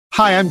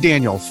Hi, I'm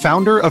Daniel,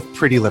 founder of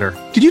Pretty Litter.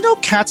 Did you know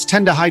cats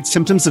tend to hide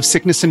symptoms of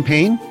sickness and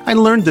pain? I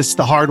learned this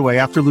the hard way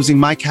after losing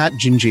my cat,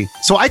 Gingy.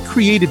 So I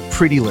created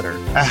Pretty Litter,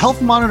 a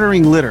health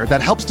monitoring litter that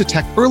helps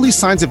detect early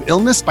signs of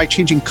illness by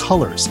changing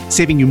colors,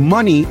 saving you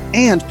money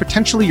and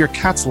potentially your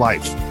cat's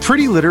life.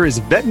 Pretty Litter is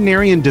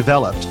veterinarian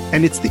developed,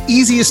 and it's the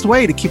easiest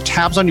way to keep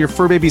tabs on your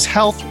fur baby's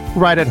health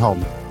right at home.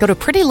 Go to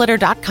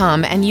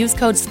prettylitter.com and use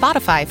code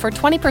SPOTIFY for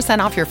 20%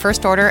 off your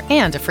first order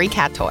and a free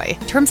cat toy.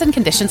 Terms and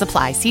conditions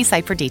apply. See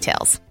site for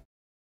details.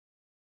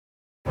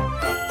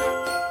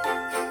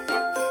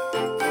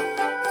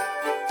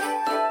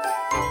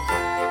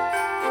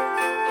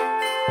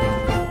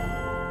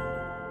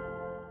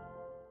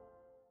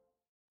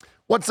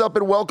 What's up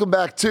and welcome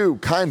back to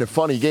Kinda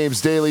Funny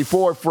Games Daily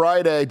for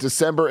Friday,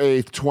 December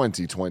 8th,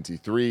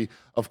 2023.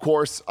 Of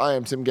course, I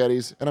am Tim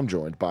Geddes, and I'm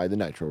joined by the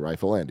Nitro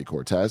Rifle, Andy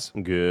Cortez.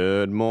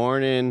 Good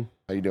morning.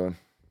 How you doing?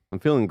 I'm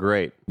feeling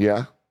great.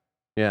 Yeah?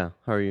 Yeah,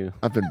 how are you?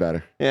 I've been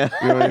better. Yeah.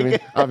 You know what I mean?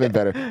 I've been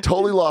better.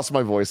 Totally lost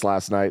my voice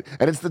last night,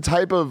 and it's the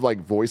type of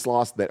voice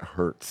loss that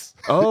hurts.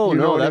 Oh, you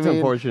know no, what that's I mean?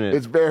 unfortunate.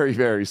 It's very,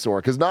 very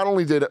sore, because not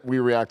only did we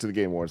react to the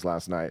Game Awards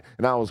last night,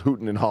 and I was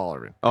hooting and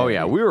hollering. Oh,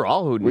 yeah, we were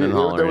all hooting and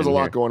hollering. There was a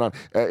lot here. going on.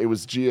 It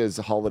was Gia's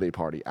holiday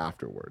party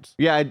afterwards.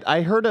 Yeah,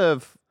 I heard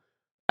of,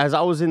 as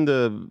I was in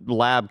the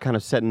lab kind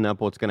of setting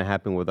up what's going to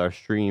happen with our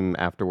stream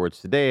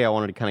afterwards today, I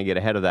wanted to kind of get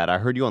ahead of that. I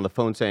heard you on the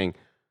phone saying,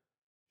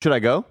 should I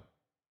go?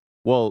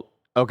 Well,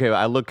 okay,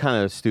 I look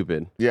kind of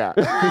stupid. Yeah.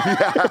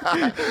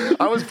 Yeah.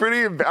 I was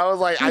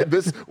like,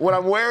 what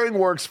I'm wearing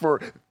works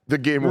for the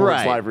Game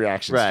Awards live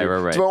reaction stream.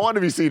 Right. So I want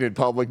to be seen in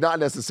public, not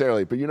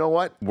necessarily. But you know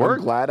what? I'm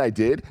glad I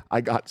did.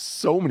 I got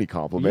so many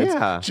compliments.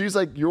 Yeah. She's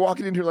like, you're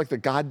walking in here like the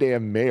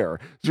goddamn mayor.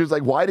 She was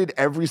like, why did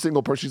every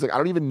single person? She's like, I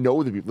don't even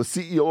know the people. The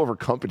CEO of her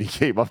company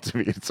came up to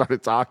me and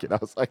started talking. I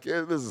was like,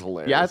 this is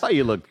hilarious. Yeah, I thought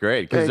you looked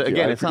great. Because,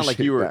 again, it's not like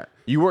you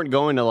weren't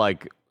going to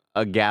like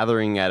a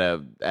gathering at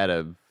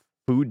a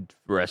food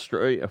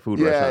restaurant.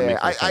 Yeah.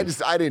 I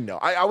didn't know.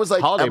 I was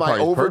like, Holiday am I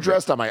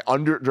overdressed? perfect. Am I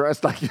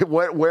underdressed?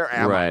 Where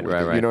am I?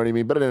 Right. You know what I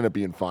mean? But it ended up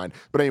being fine.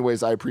 But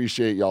anyways, I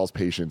appreciate y'all's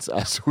patience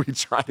as we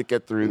try to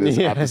get through this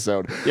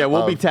episode. Yeah,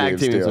 we'll be of tag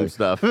Games teaming Daily.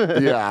 some stuff.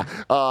 Yeah,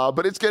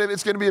 but it's gonna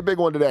be a big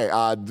one today.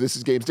 This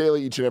is Games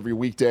Daily. Each and every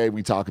weekday,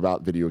 we talk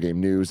about video game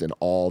news and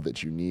all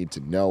that you need to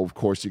know. Of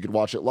course, you can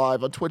watch it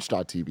live on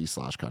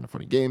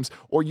twitch.tv/kindafunnygames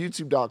or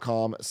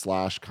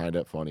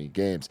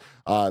youtube.com/kindafunnygames.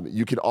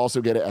 You can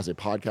also get it as a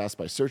podcast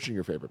by searching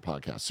your favorite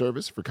podcast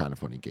service for Kinda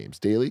Funny Games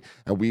Daily,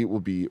 and we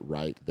will be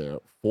right there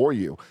for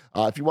you.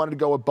 If you wanted to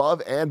go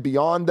above and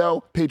beyond,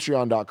 though,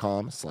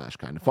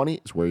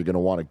 patreon.com/kindafunny is where you're going to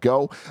want to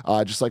go.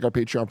 Just like our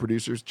Patreon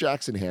producers,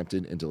 Jackson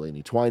Hampton and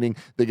Delaney Twining,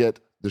 they get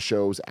the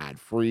shows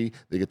ad-free.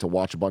 They get to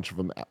watch a bunch of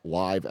them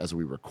live as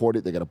we record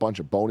it. They get a bunch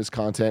of bonus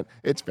content.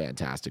 It's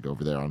fantastic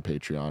over there on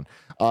Patreon.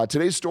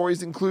 Today's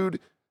stories include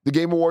the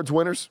Game Awards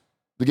winners,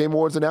 the Game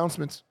Awards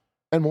announcements,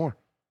 and more.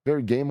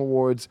 Very Game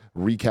Awards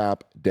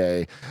recap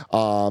day.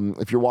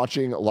 If you're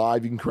watching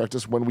live, you can correct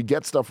us when we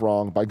get stuff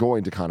wrong by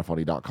going to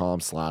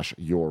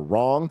kindafunny.com/you're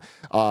wrong.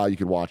 You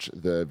can watch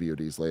the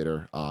VODs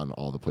later on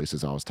all the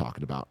places I was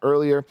talking about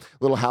earlier.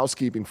 Little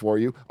housekeeping for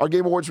you. Our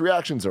Game Awards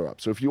reactions are up.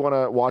 So if you want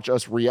to watch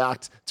us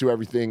react to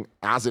everything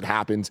as it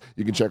happens,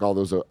 you can check all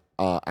those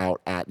out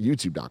at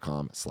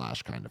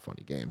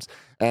youtube.com/kindafunnygames.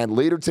 And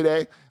later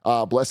today,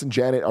 Bless and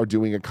Janet are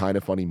doing a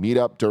Kinda Funny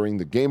meetup during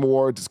the Game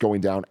Awards. It's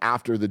going down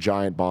after the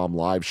Giant Bomb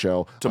live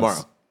show.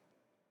 Tomorrow.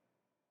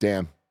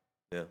 Damn.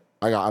 Yeah.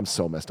 I'm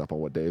so messed up on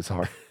what days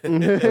are.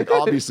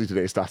 Obviously,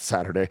 today's not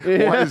Saturday.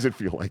 Why does it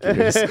feel like it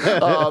is?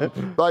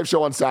 Live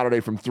show on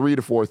Saturday from 3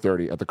 to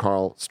 4:30 at the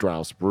Carl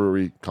Strauss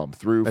Brewery. Come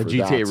through for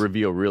GTA that.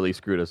 reveal really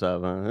screwed us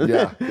up, huh?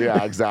 Yeah,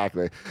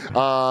 exactly.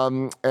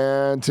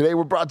 And today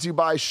we're brought to you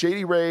by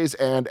Shady Rays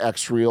and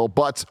X-Reel,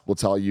 but we'll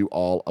tell you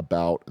all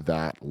about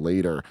that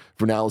later.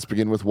 For now, let's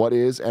begin with what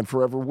is and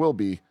forever will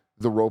be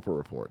the Roper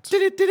Report. It's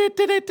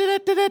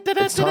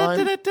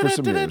time for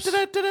some news.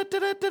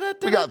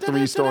 We got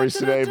 3 stories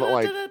today,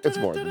 but it's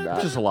more than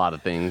that. Just a lot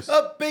of things.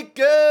 A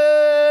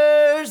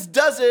baker's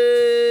dozen.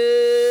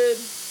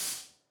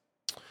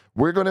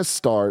 We're going to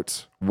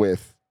start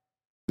with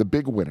the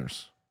big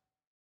winners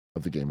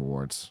of the Game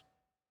Awards.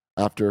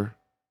 After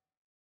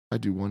I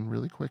do one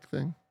really quick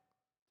thing.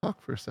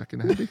 Talk for a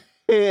second, Andy.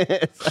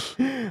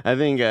 I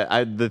think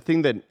the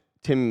thing that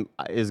Tim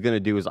is going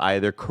to do is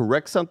either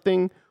correct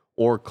something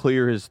or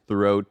clear his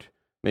throat,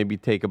 maybe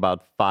take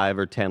about 5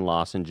 or 10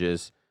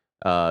 lozenges.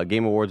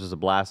 Game Awards was a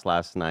blast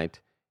last night,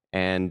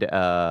 and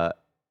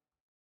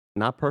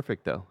not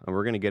perfect, though. And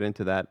we're going to get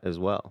into that as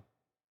well.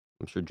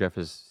 I'm sure Jeff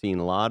has seen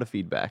a lot of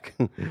feedback,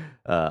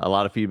 a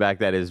lot of feedback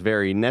that is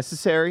very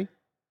necessary.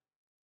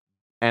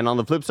 And on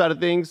the flip side of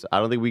things, I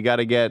don't think we got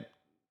to get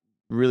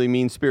really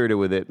mean-spirited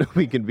with it.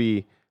 We can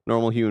be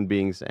normal human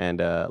beings and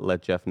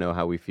let Jeff know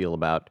how we feel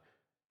about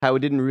how it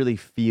didn't really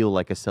feel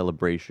like a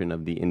celebration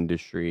of the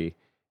industry,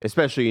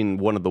 especially in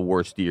one of the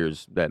worst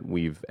years that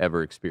we've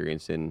ever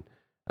experienced in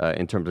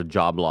terms of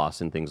job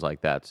loss and things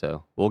like that.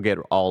 So we'll get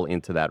all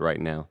into that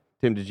right now.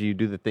 Tim, did you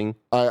do the thing?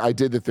 I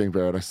did the thing,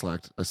 Barrett. I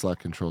slack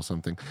control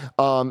something.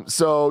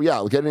 So yeah,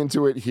 we'll get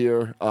into it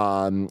here.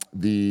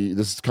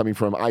 This is coming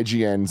from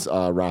IGN's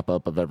wrap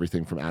up of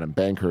everything from Adam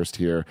Bankhurst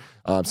here,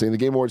 saying the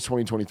Game Awards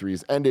 2023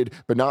 has ended,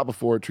 but not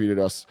before it treated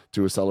us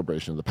to a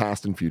celebration of the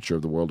past and future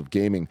of the world of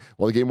gaming.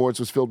 While the Game Awards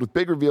was filled with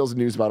big reveals and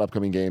news about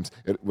upcoming games,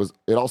 it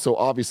also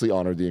obviously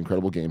honored the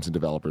incredible games and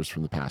developers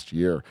from the past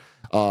year.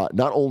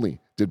 Not only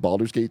did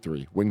Baldur's Gate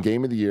 3 win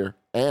Game of the Year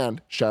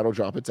and Shadow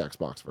drop its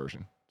Xbox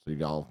version. So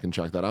you all can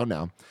check that out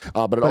now.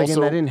 But also, again,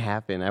 that didn't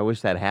happen. I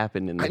wish that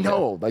happened. I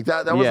know, like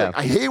that was like,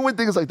 I hate when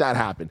things like that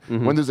happen.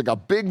 When there's like a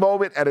big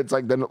moment and it's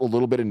like then a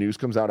little bit of news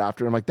comes out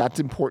after. I'm like, that's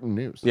important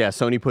news. Yeah,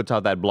 Sony puts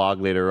out that blog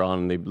later on.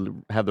 And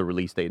they have the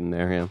release date in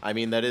there. Yeah. I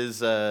mean, that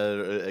is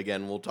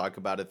again, we'll talk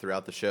about it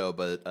throughout the show,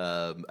 but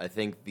I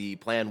think the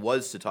plan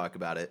was to talk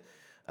about it.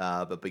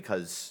 But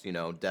because,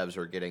 devs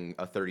were getting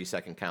a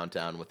 30-second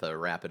countdown with a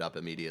wrap it up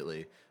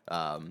immediately,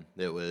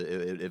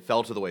 it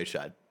fell to the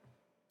wayside.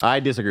 I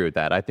disagree with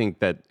that. I think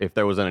that if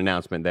there was an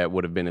announcement, that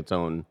would have been its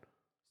own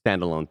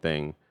standalone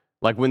thing.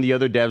 Like when the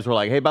other devs were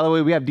like, hey, by the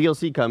way, we have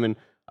DLC coming.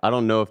 I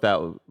don't know if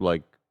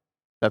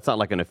that's not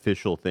like an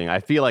official thing. I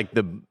feel like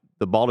the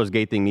Baldur's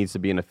Gate thing needs to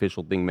be an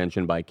official thing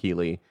mentioned by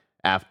Keighley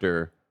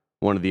after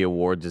one of the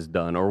awards is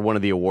done or one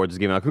of the awards is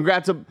given out.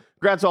 Congrats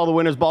to all the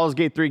winners. Baldur's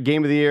Gate 3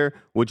 Game of the Year,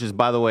 which is,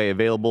 by the way,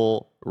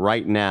 available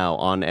right now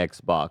on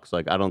Xbox.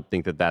 Like, I don't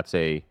think that that's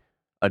a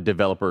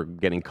developer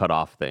getting cut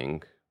off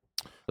thing.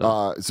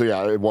 So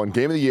yeah, it won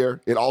Game of the Year.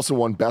 It also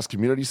won Best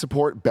Community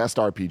Support, Best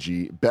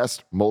RPG,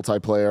 Best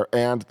Multiplayer,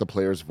 and the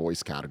Player's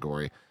Voice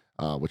category,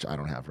 which I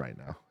don't have right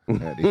now.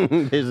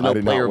 There's no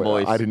player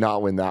voice. I did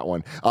not win that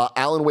one.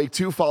 Alan Wake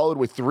 2 followed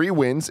with 3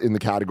 wins in the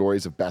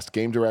categories of Best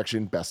Game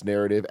Direction, Best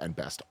Narrative, and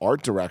Best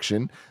Art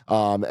Direction.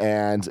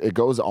 And it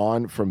goes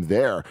on from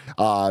there.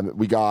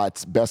 We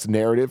got Best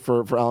Narrative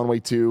for Alan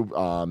Wake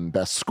 2,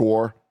 Best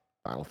Score,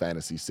 Final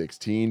Fantasy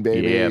 16,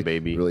 baby. Yeah,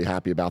 baby. Really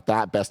happy about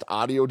that. Best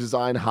Audio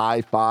Design,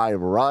 Hi-Fi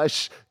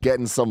Rush,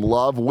 getting some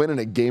love, winning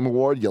a Game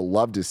Award. You'll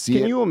love to see it.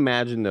 Can you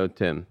imagine, though,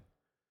 Tim?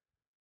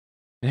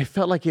 It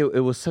felt like it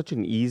was such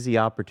an easy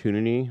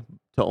opportunity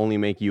to only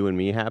make you and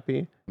me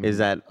happy. Is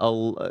that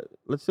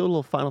let's do a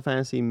little Final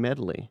Fantasy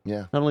medley?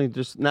 Yeah. Not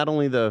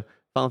only the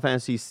Final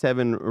Fantasy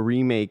 7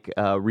 remake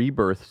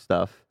rebirth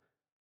stuff,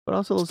 but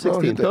also a little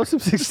 16. Throw some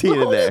 16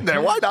 in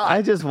there. Why not?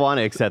 I just want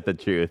to accept the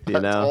truth,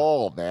 That's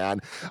all,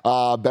 man.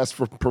 Best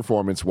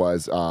performance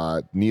was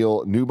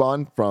Neil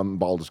Newbon from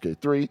Baldur's Gate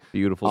 3.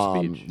 Beautiful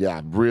speech.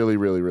 Yeah, really,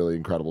 really, really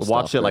incredible stuff.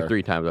 Watched it like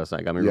 3 times last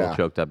night. Got me real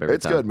choked up every time.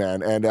 It's good,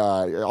 man. And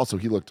also,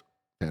 he looked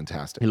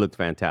fantastic. He looked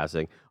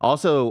fantastic.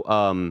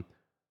 Also,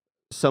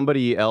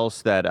 somebody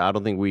else that I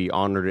don't think we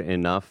honored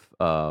enough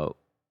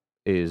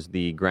is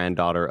the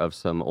granddaughter of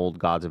some old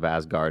gods of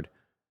Asgard,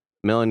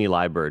 Melanie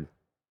Liburd.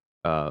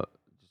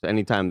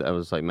 Anytime I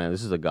was like, man,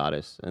 this is a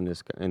goddess, and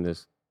this,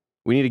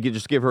 we need to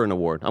just give her an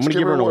award. I'm going to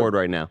give her an award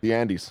right now. The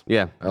Andes.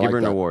 Yeah, give her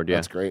an award. Yeah,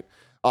 that's great.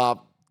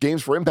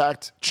 Games for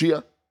Impact,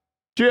 Chia,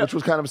 which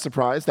was kind of a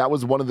surprise. That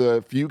was one of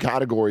the few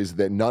categories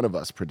that none of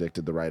us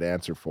predicted the right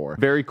answer for.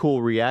 Very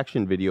cool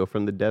reaction video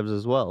from the devs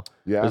as well.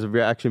 Yeah, there's a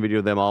reaction video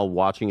of them all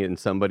watching it in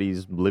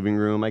somebody's living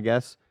room, I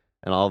guess.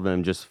 And all of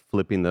them just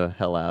flipping the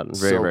hell out.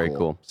 Very, very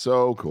cool.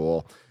 So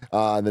cool.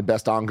 And the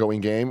best ongoing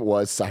game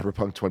was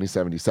Cyberpunk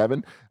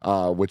 2077,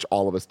 which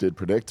all of us did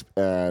predict.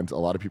 And a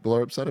lot of people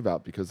are upset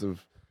about because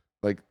of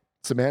like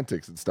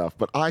semantics and stuff.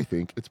 But I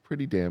think it's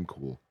pretty damn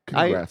cool.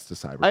 Congrats to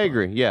Cyberpunk. I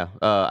agree. Yeah.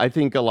 I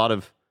think a lot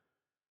of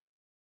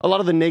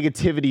the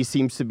negativity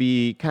seems to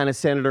be kind of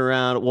centered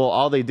around, well,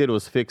 all they did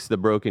was fix the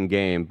broken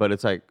game, but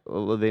it's like,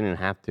 well, they didn't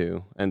have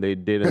to, and they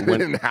didn't. They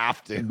didn't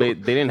have to. They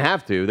didn't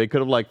have to. They could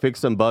have like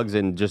fixed some bugs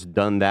and just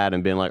done that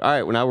and been like, all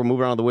right, well, now we're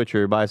moving on to The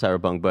Witcher, bye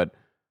Cyberpunk. But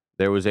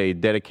there was a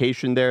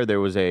dedication there. There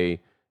was a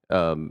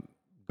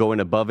going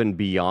above and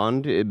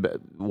beyond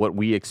what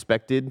we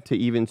expected to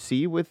even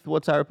see with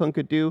what Cyberpunk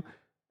could do.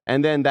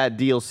 And then that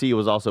DLC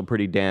was also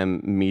pretty damn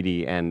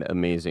meaty and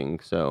amazing.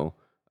 So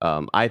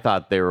I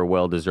thought they were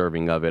well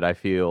deserving of it. I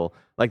feel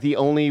like the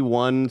only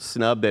one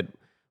snub that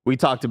we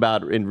talked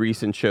about in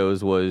recent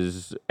shows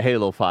was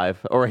Halo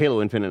 5 or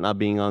Halo Infinite not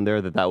being on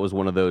there. That was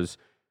one of those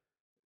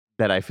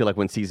that I feel like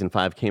when Season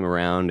 5 came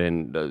around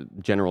and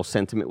general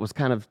sentiment was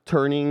kind of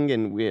turning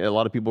and a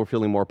lot of people were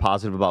feeling more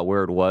positive about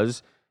where it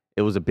was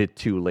a bit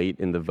too late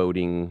in the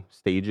voting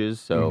stages.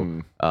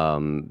 So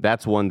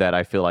that's one that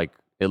I feel like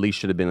at least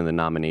should have been in the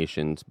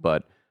nominations.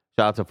 But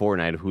shout out to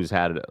Fortnite, who's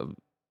had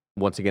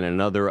once again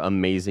another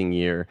amazing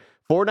year.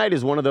 Fortnite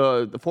is one of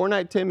the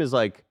Fortnite, Tim, is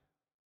like,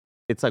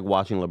 it's like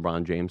watching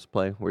LeBron James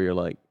play, where you're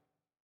like,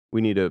 we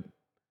need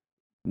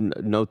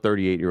no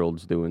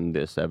 38-year-olds doing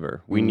this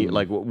ever. We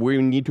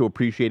need to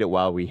appreciate it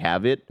while we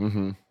have it.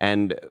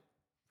 And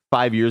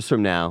 5 years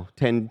from now,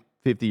 10,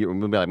 50 years,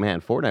 we'll be like, man,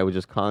 Fortnite was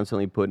just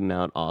constantly putting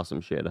out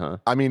awesome shit, huh?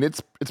 I mean,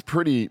 it's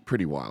pretty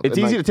wild. It's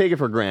easy to take it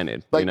for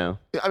granted, you know?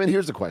 I mean,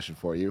 here's a question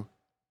for you.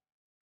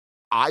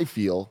 I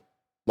feel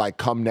like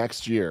come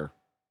next year,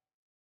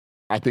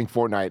 I think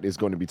Fortnite is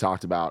going to be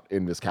talked about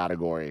in this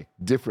category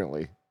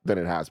differently than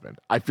it has been.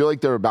 I feel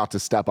like they're about to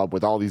step up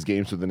with all these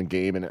games within a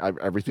game and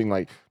everything.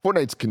 Like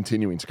Fortnite's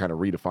continuing to kind of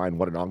redefine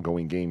what an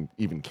ongoing game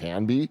even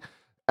can be.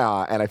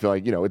 And I feel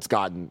like, it's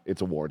gotten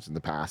its awards in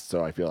the past.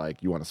 So I feel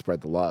like you want to spread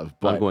the love.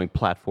 But, ongoing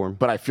platform.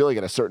 But I feel like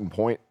at a certain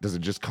point, does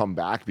it just come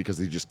back because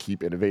they just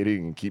keep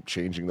innovating and keep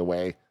changing the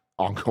way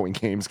ongoing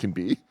games can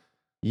be?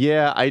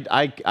 Yeah,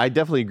 I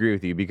definitely agree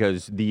with you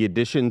because the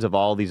additions of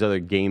all these other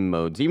game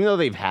modes, even though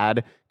they've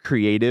had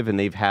creative and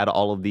they've had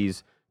all of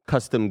these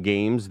custom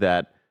games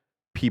that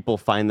people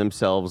find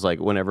themselves like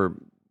whenever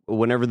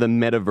the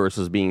metaverse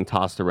is being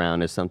tossed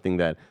around as something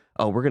that,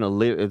 we're going to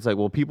live. It's like,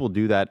 well, people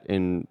do that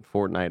in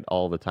Fortnite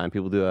all the time.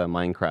 People do that in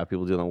Minecraft.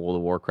 People do that in World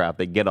of Warcraft.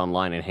 They get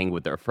online and hang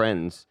with their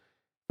friends.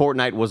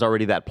 Fortnite was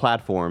already that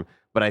platform,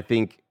 but I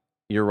think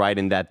you're right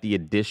in that the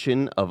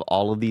addition of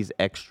all of these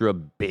extra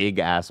big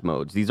ass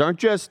modes, these aren't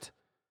just,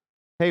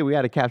 hey, we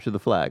had to capture the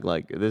flag.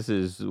 Like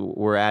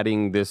we're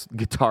adding this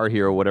Guitar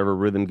Hero, whatever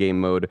rhythm game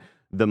mode,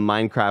 the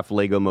Minecraft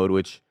Lego mode,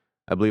 which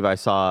I believe I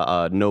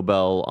saw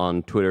Nobel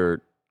on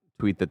Twitter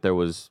tweet that there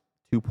was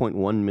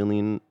 2.1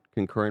 million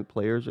concurrent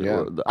players.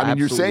 Yeah. I mean,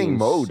 you're saying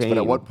modes, but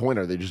at what point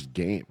are they just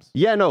games?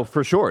 Yeah, no,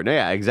 for sure.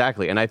 Yeah,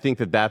 exactly. And I think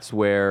that's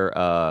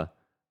where,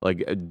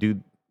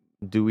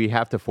 do we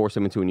have to force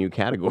them into a new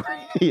category?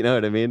 You know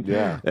what I mean?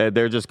 Yeah.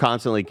 They're just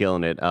constantly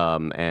killing it.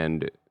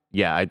 And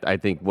yeah, I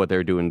think what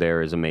they're doing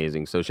there is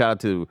amazing. So shout out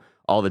to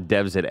all the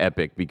devs at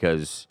Epic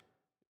because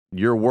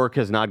your work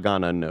has not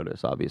gone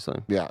unnoticed, obviously.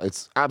 Yeah,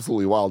 it's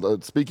absolutely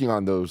wild. Speaking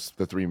on the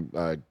three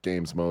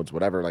games modes,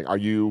 whatever, like, are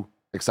you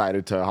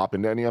excited to hop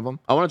into any of them?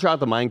 I want to try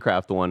out the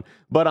Minecraft one,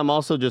 but I'm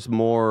also just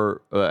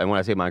more, and when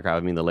I say Minecraft, I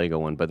mean the Lego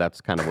one, but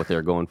that's kind of what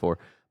they're going for.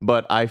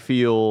 But I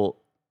feel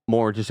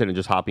more interested in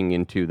just hopping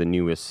into the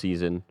newest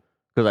season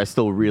because I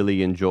still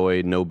really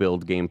enjoy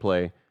no-build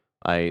gameplay.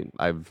 I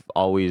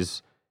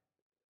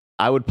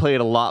would play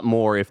it a lot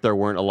more if there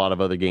weren't a lot of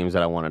other games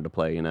that I wanted to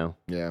play,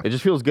 Yeah. It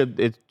just feels good.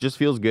 It just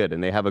feels good,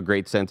 and they have a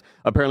great sense.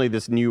 Apparently,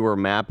 this newer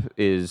map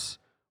is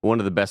one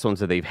of the best ones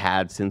that they've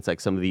had since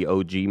like some of the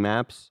OG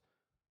maps.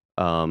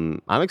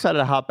 I'm excited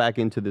to hop back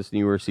into this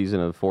newer season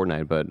of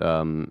Fortnite, but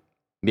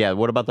yeah,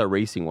 what about the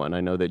racing one?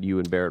 I know that you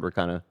and Barrett were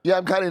kind of...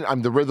 Yeah,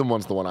 I'm the rhythm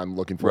one's the one I'm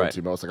looking forward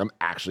to most. Like, I'm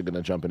actually going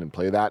to jump in and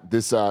play that.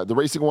 This, the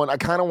racing one, I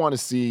kind of want to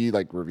see,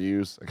 like,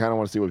 reviews. I kind of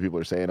want to see what people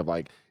are saying of,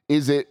 like,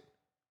 is it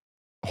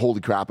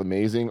holy crap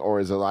amazing, or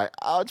is it like,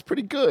 oh, it's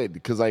pretty good?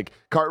 Because, like,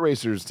 kart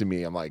racers, to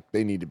me, I'm like,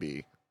 they need to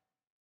be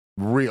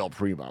real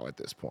primo at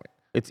this point.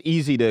 It's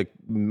easy to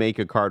make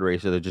a kart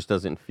racer that just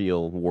doesn't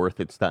feel worth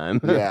its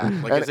time. Yeah.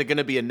 Like, is it going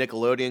to be a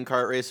Nickelodeon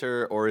kart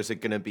racer, or is it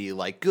going to be,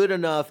 like, good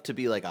enough to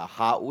be, like, a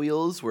Hot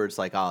Wheels, where it's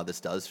like, oh, this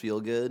does feel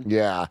good?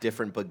 Yeah.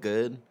 Different but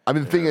good? I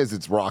mean, the thing is,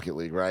 it's Rocket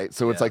League, right?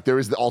 So it's like there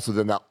is also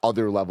then that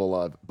other level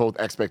of both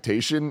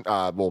expectation,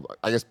 well,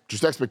 I guess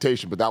just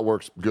expectation, but that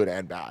works good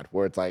and bad,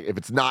 where it's like, if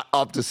it's not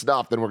up to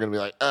snuff, then we're going to be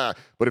like,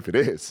 but if it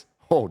is,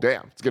 oh,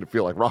 damn, it's going to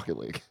feel like Rocket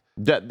League.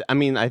 I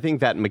mean, I think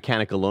that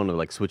mechanic alone of,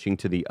 like, switching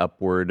to the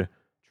upward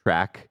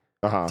track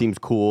seems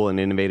cool and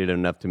innovative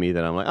enough to me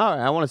that I'm like, all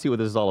right, I want to see what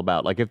this is all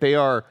about. Like, if they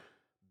are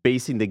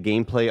basing the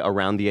gameplay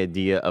around the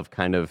idea of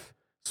kind of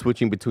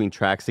switching between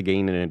tracks to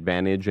gain an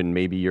advantage, and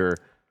maybe you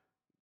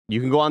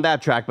can go on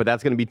that track, but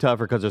that's going to be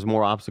tougher because there's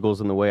more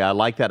obstacles in the way. I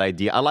like that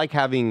idea. I like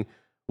having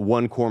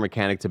one core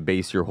mechanic to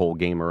base your whole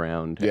game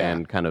around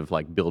and kind of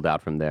like build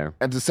out from there.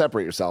 And to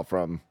separate yourself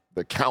from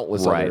the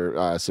countless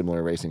other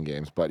similar racing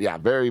games. But yeah,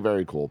 very,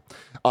 very cool.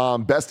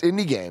 Best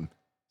indie game.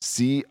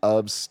 Sea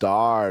of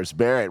Stars.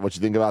 Barrett, what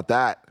you think about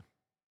that?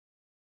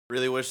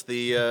 Really wish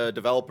the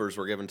developers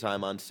were given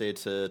time on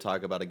stage to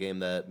talk about a game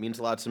that means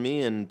a lot to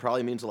me and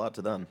probably means a lot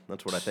to them.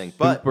 That's what I think.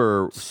 But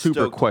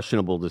super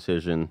questionable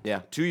decision.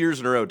 Yeah, 2 years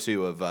in a row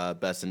too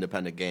of best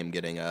independent game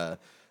getting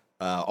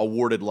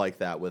awarded like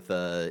that, with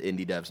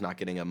indie devs not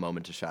getting a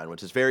moment to shine,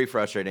 which is very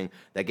frustrating.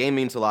 That game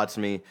means a lot to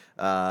me.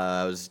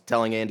 I was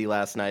telling Andy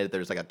last night that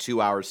there's like a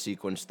 2-hour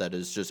sequence that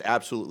is just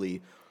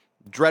absolutely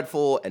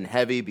dreadful and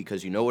heavy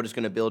because you know what it's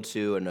going to build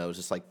to, and I was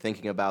just like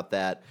thinking about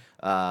that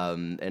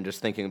and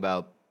just thinking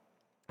about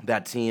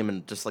that team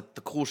and just like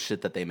the cool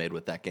shit that they made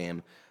with that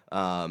game.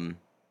 So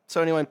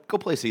anyway, go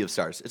play Sea of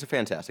Stars. It's a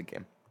fantastic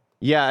game.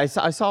 Yeah, I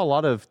saw a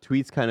lot of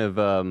tweets kind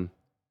of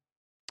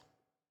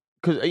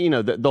because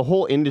the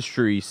whole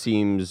industry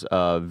seems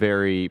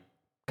very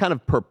kind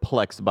of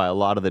perplexed by a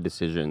lot of the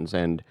decisions,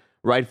 and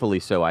rightfully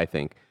so, I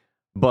think.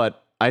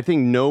 But I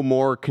think no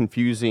more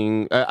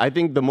confusing. I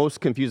think the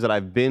most confused that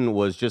I've been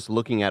was just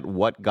looking at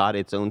what got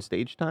its own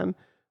stage time.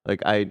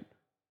 Like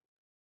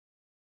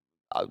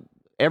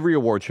every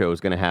award show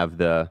is going to have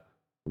the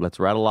let's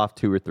rattle off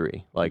 2 or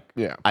 3. Like,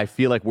 yeah. I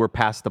feel like we're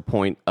past the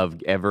point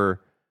of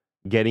ever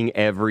getting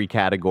every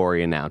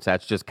category announced.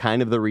 That's just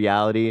kind of the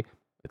reality.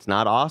 It's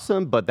not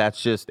awesome, but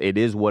it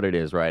is what it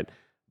is, right?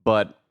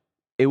 But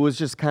it was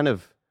just kind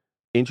of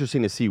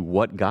interesting to see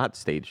what got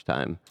stage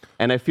time.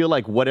 And I feel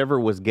like whatever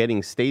was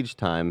getting stage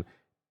time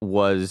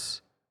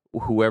was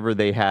whoever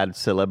they had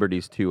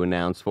celebrities to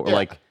announce for,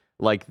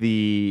 like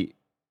the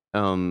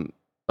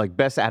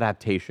best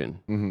adaptation.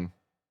 Mm-hmm.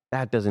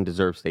 that doesn't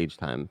deserve stage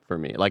time for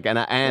me. Like,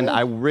 and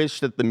I wish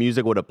that the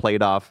music would have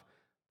played off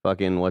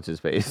fucking what's his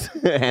face,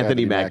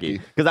 Anthony Mackie,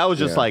 because I was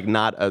just like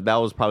not. That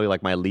was probably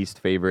like my least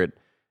favorite.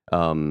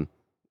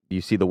 You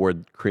see the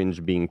word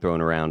cringe being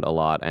thrown around a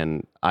lot,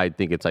 and I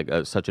think it's like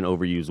such an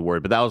overused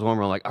word. But that was one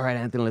where I'm like, all right,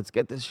 Anthony, let's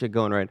get this shit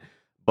going right.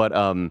 But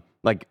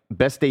like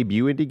best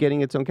debut indie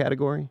getting its own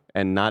category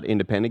and not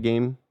independent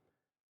game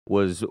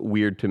was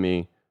weird to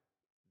me.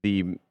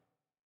 The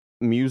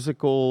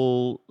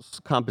musical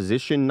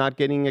composition not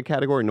getting a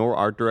category, nor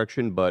art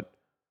direction, but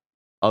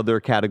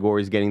other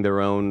categories getting their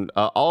own.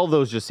 All of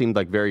those just seemed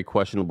like very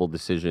questionable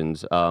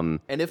decisions. And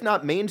if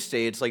not main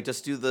stage, like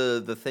just do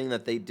the thing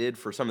that they did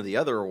for some of the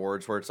other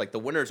awards, where it's like the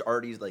winner's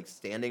already like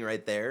standing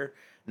right there,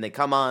 and they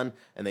come on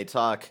and they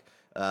talk,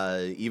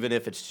 even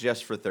if it's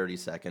just for 30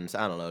 seconds.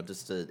 I don't know,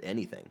 just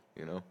anything,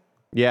 you know?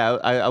 Yeah,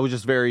 I was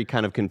just very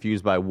kind of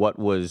confused by what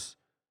was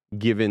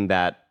given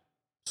that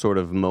sort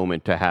of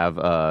moment to have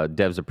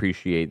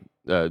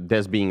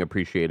devs being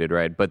appreciated,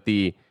 right? But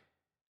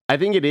I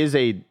think it is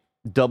a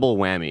double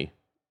whammy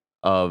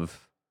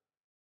of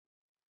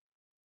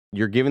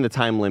you're given the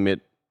time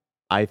limit.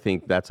 I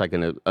think that's like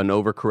an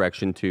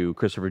overcorrection to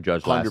Christopher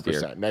Judge 100%. Last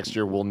year. Next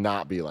year will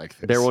not be like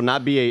this. There will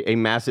not be a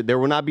massive. There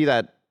will not be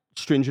that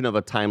stringent of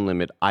a time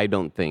limit. I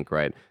don't think.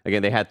 Right.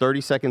 Again, they had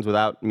 30 seconds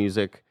without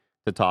music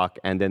to talk,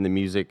 and then the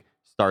music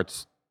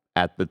starts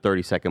at the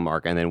 30-second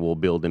mark, and then we'll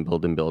build and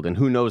build and build. And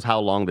who knows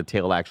how long the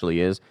tail actually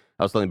is.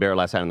 I was telling Bear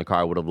last night in the car,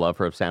 I would have loved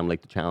for Sam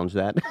Lake to challenge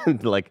that.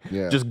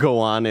 Just go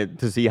on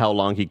to see how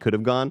long he could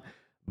have gone.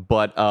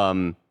 But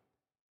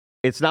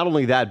it's not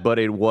only that, but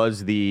it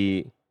was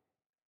there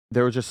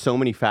were just so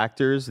many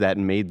factors that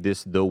made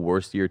this the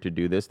worst year to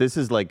do this. This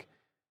is like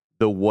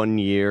the one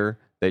year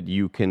that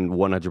you can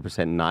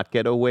 100% not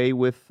get away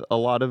with a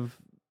lot of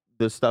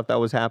the stuff that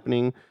was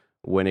happening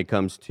when it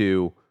comes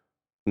to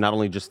not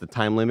only just the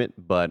time limit,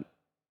 but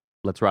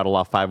let's rattle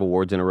off 5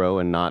 awards in a row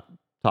and not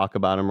talk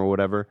about them or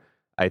whatever.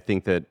 I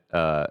think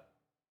that,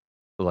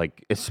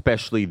 like,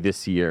 especially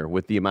this year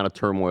with the amount of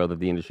turmoil that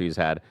the industry has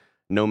had,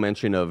 no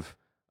mention of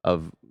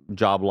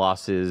job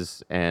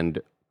losses, and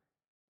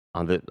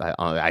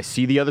I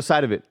see the other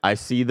side of it. I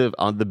see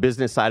on the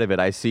business side of it.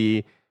 I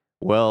see,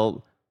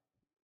 well,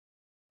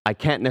 I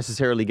can't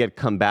necessarily get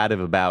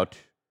combative about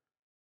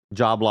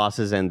job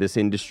losses and this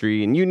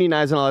industry and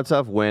unionize and all that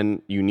stuff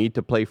when you need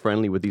to play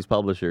friendly with these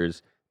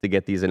publishers to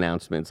get these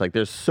announcements. Like,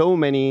 there's so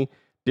many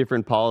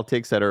different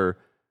politics that are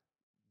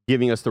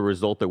giving us the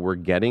result that we're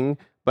getting,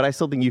 but I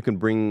still think you can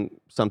bring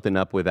something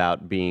up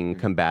without being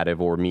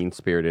combative or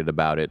mean-spirited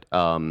about it.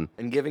 And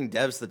giving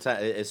devs the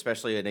time,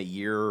 especially in a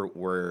year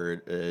where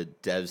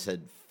devs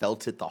had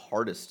felt it the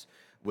hardest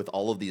with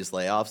all of these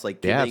layoffs.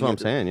 Like, that's what I'm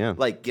saying, yeah.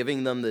 Like,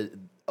 giving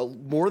them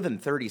more than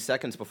 30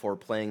 seconds before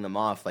playing them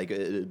off. Like,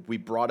 we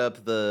brought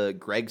up the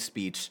Greg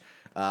speech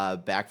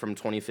back from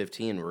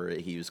 2015 where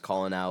he was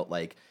calling out,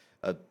 like,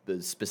 a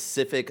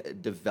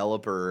specific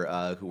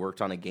developer who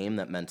worked on a game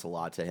that meant a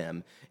lot to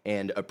him,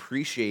 and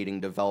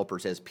appreciating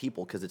developers as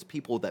people, because it's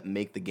people that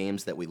make the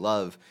games that we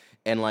love.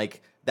 And,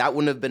 like, that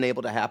wouldn't have been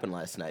able to happen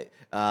last night.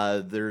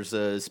 There's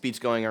a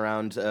speech going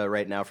around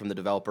right now from the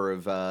developer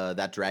of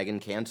That Dragon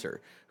Cancer,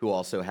 who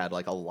also had,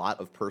 like, a lot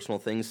of personal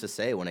things to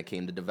say when it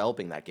came to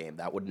developing that game.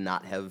 That would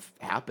not have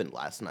happened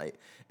last night.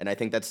 And I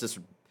think that's just,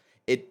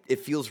 it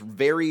feels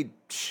very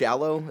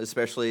shallow,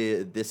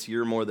 especially this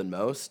year more than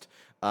most,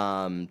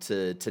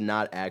 to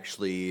not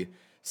actually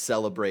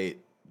celebrate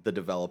the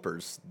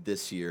developers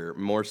this year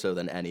more so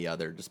than any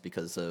other, just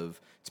because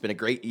it's been a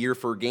great year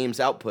for games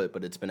output,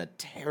 but it's been a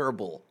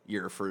terrible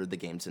year for the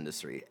games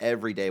industry.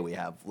 Every day we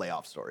have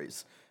layoff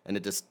stories, and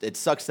it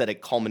sucks that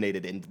it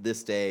culminated in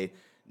this day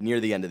near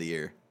the end of the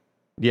year.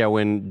 Yeah,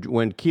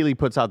 when Keighley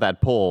puts out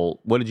that poll,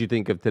 what did you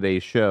think of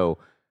today's show?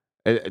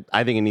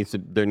 I think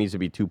there needs to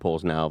be 2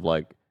 polls now of,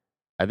 like,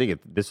 I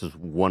think this is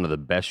one of the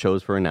best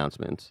shows for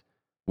announcements.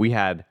 We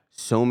had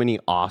so many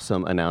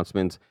awesome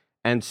announcements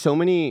and so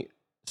many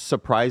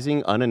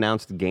surprising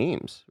unannounced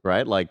games,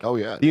 right? Like, oh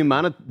yeah, the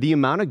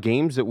amount of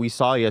games that we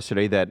saw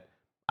yesterday that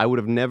I would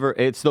have never.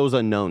 It's those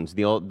unknowns.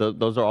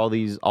 Those are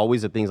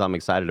always the things I'm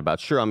excited about.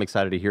 Sure, I'm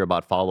excited to hear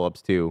about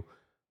follow-ups to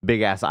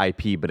big ass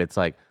IP, but it's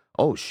like,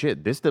 oh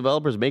shit, this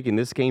developer's making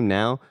this game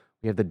now.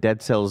 We have the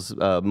Dead Cells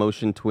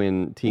Motion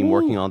Twin team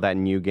working on that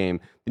new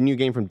game. The new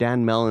game from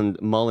Dan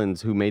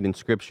Mullins, who made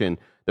Inscription.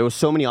 There was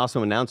so many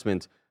awesome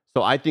announcements.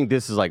 So I think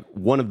this is like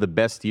one of the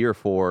best year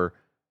for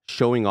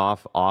showing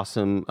off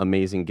awesome,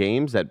 amazing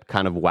games that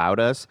kind of wowed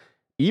us.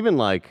 Even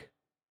like,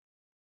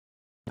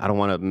 I don't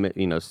want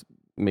to,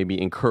 maybe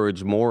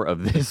encourage more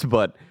of this,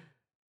 but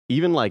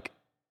even like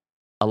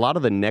a lot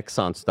of the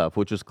Nexon stuff,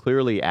 which was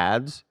clearly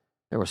ads,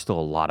 there were still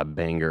a lot of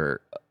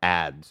banger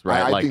ads,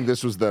 right? I think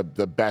this was the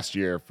best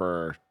year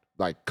for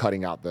like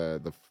cutting out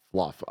the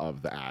fluff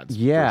of the ads.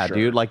 Yeah, sure.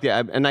 dude. Like,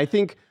 and I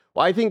think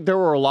there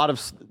were a lot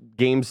of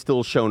games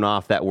still shown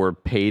off that were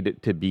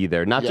paid to be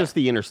there. Not just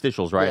the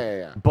interstitials, right?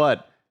 Yeah.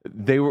 But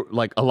they were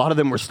like, a lot of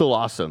them were still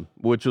awesome,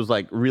 which was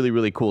like really,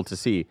 really cool to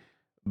see.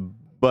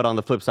 But on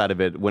the flip side of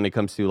it, when it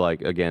comes to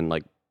like, again,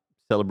 like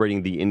celebrating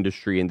the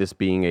industry and this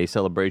being a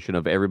celebration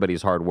of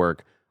everybody's hard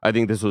work, I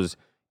think this was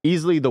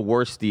easily the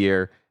worst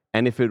year.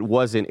 And if it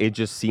wasn't, it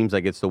just seems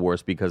like it's the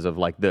worst because of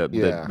like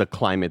the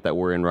climate that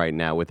we're in right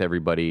now with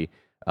everybody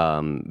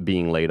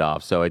being laid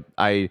off. So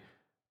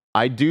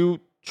I do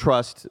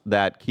trust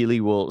that Keighley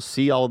will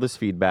see all this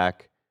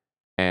feedback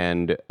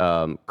and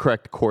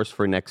correct course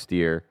for next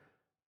year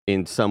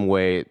in some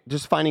way,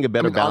 just finding a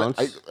better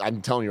balance.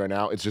 I'm telling you right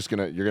now, it's just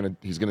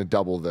he's gonna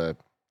double the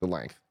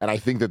length, and I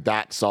think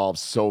that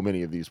solves so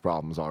many of these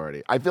problems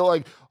already. I feel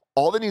like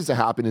all that needs to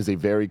happen is a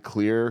very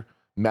clear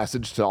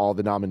message to all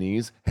the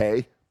nominees.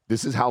 Hey,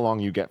 this is how long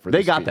you get for this.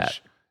 They got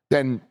speech. that.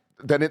 Then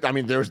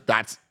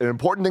that's an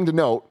important thing to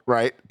note,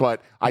 right?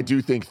 But I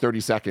do think 30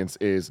 seconds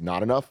is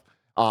not enough.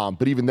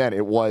 But even then,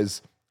 it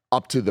was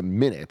up to the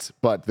minute.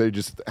 But they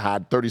just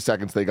had 30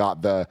 seconds. They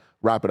got the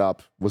wrap it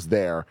up was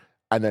there,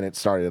 and then it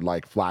started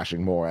like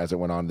flashing more as it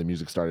went on. The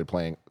music started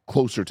playing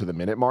closer to the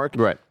minute mark.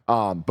 Right.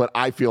 But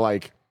I feel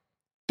like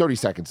 30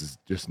 seconds is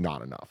just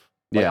not enough.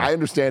 Like, I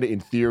understand it in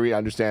theory. I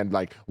understand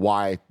like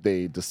why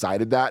they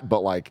decided that,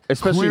 but like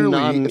especially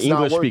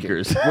non-English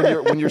speakers,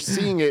 when you're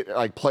seeing it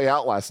like play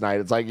out last night,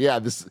 it's like, yeah,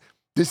 this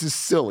is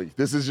silly.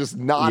 This is just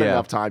not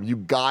enough time. You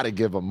got to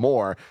give them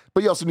more,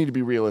 but you also need to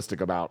be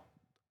realistic about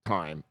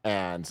time.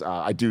 And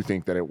I do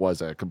think that it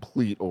was a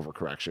complete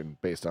overcorrection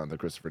based on the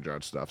Christopher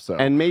Judge stuff. So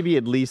and maybe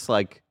at least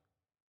like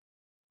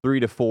 3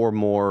 to 4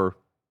 more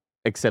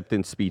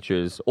acceptance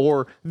speeches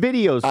or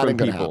videos from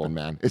people. Happen,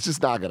 man. It's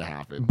just not going to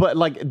happen. But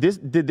like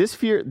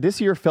this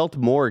year felt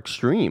more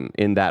extreme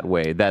in that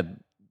way. That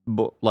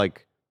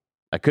like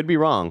I could be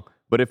wrong,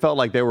 but it felt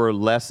like there were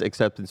less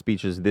acceptance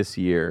speeches this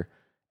year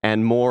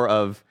and more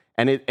of,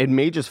 and it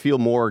may just feel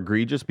more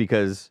egregious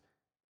because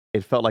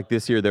it felt like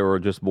this year there were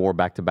just more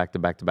back to back.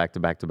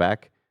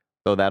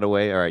 Throw that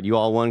away. All right, you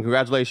all won.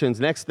 Congratulations.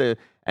 Next,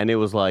 and it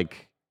was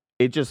like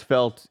it just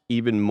felt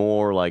even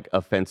more like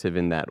offensive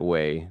in that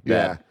way.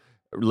 That,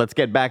 let's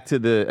get back to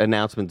the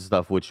announcement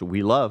stuff, which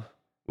we love.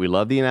 We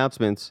love the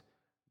announcements,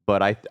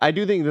 but I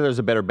do think that there's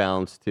a better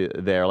balance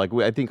there. Like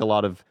I think a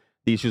lot of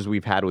the issues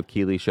we've had with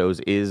Keighley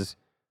shows is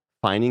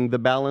finding the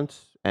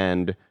balance.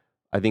 And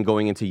I think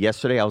going into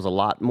yesterday, I was a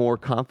lot more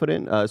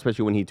confident,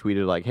 especially when he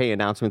tweeted like, "Hey,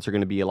 announcements are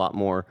going to be a lot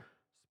more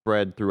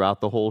spread throughout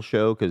the whole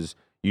show," because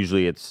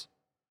usually it's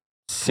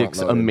 6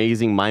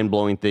 amazing,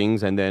 mind-blowing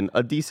things, and then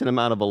a decent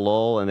amount of a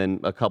lull, and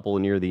then a couple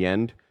near the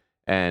end.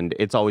 And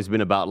it's always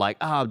been about like,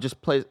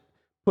 just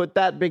put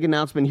that big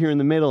announcement here in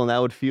the middle, and that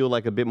would feel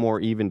like a bit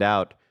more evened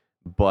out.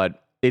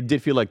 But it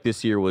did feel like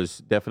this year was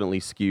definitely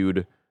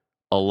skewed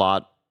a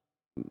lot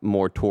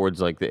more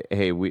towards like,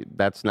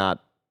 that's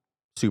not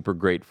super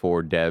great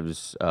for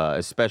devs,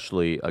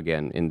 especially,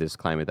 again, in this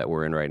climate that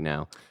we're in right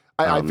now.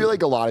 I feel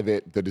like a lot of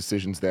the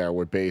decisions there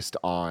were based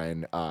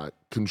on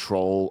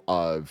control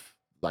of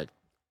like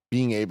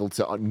being able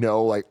to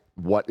know like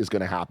what is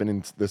going to happen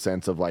in the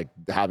sense of like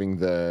having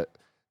the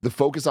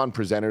focus on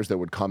presenters that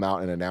would come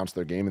out and announce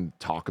their game and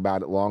talk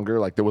about it longer.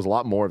 Like there was a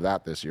lot more of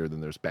that this year than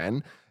there's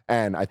been.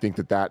 And I think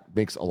that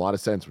makes a lot of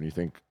sense when you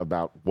think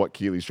about what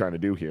Keighley's trying to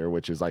do here,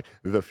 which is like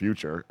the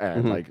future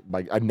and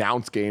like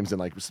announce games and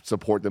like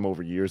support them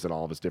over years in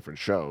all of his different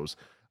shows.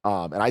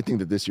 And I think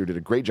that this year did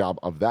a great job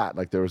of that.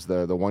 Like there was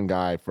the one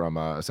guy from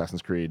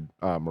Assassin's Creed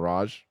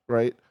Mirage,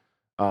 right?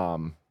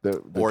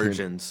 The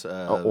Origins.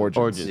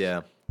 Origins.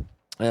 Yeah.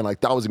 And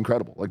like that was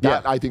incredible. Like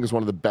that, I think is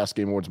one of the best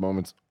Game Awards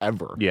moments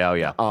ever.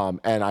 Yeah.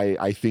 And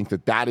I think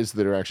that is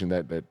the direction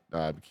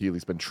that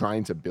Keighley's been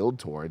trying to build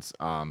towards.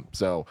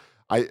 So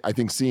I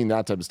think seeing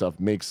that type of stuff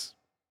makes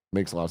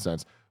a lot of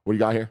sense. What do you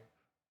got here?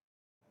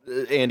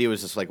 Andy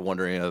was just like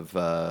wondering of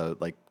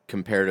like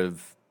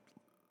comparative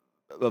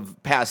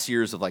of past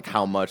years of like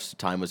how much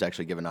time was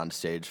actually given on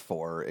stage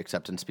for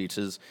acceptance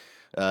speeches.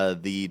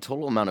 The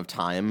total amount of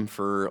time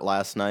for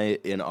last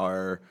night in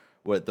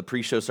the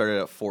pre-show started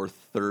at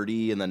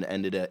 4:30 and then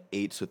ended at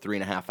 8, so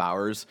 3.5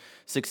 hours.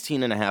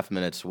 16 and a half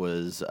minutes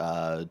was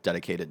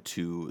dedicated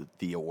to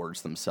the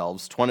awards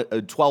themselves.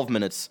 12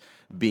 minutes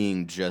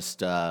being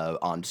just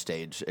on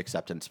stage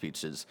acceptance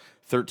speeches.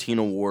 13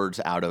 awards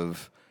out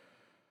of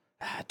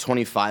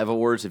 25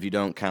 awards if you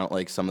don't count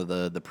like some of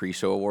the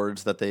pre-show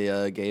awards that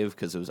they gave,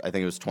 because I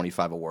think it was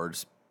 25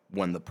 awards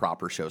when the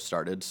proper show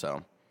started.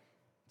 So,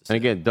 and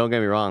again, don't get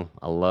me wrong,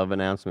 I love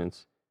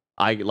announcements.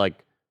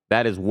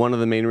 That is one of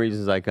the main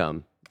reasons I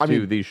come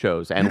to these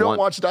shows. And you don't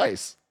watch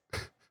DICE.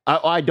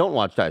 I don't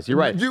watch DICE. You're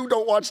right. You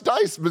don't watch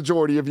DICE,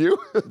 majority of you.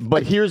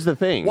 But here's the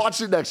thing.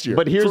 Watch it next year.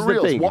 But here's the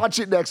thing. Watch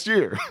it next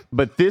year.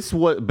 But this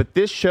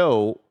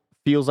show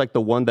feels like the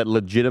one that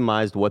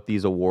legitimized what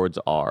these awards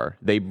are.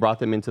 They brought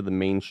them into the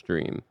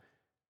mainstream.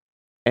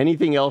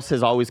 Anything else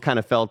has always kind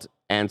of felt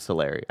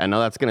ancillary. I know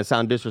that's going to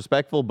sound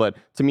disrespectful, but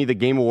to me, the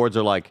Game Awards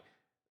are like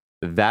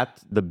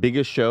the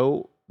biggest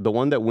show. The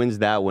one that wins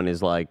that one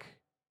is like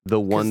the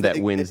one that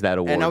wins that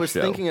award. And I was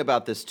show. thinking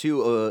about this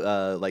too,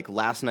 like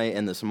last night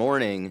and this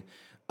morning.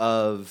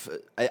 of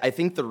I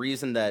think the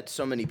reason that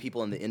so many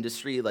people in the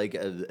industry, like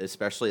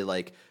especially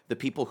like the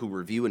people who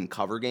review and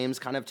cover games,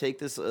 kind of take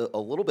this a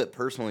little bit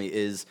personally,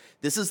 is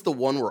this is the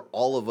one where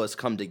all of us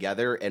come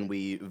together and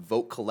we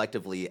vote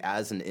collectively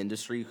as an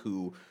industry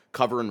who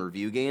cover and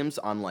review games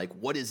on like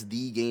what is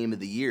the game of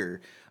the year.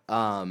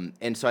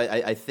 And so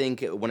I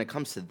think when it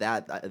comes to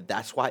that,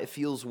 that's why it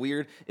feels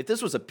weird. If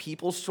this was a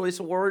People's Choice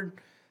Award,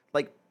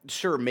 like,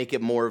 sure, make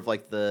it more of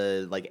like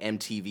the like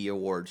MTV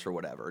Awards or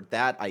whatever.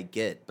 That I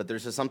get, but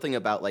there's just something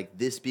about like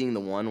this being the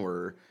one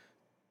where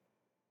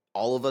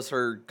all of us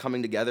are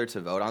coming together to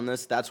vote on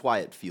this. That's why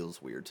it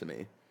feels weird to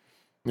me.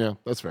 Yeah,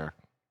 that's fair.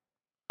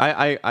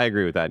 I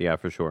agree with that. Yeah,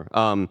 for sure.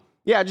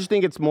 Yeah, I just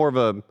think it's more of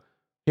a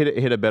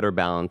hit a better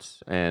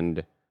balance,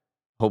 and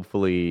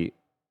hopefully,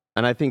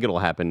 and I think it'll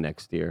happen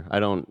next year.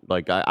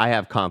 I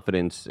have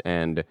confidence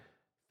and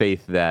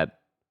faith that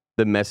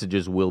the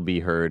messages will be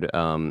heard.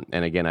 And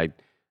again,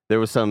 there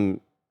was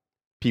some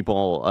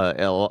people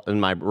in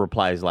my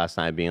replies last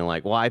night being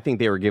like, well, I think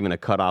they were given a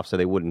cutoff so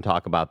they wouldn't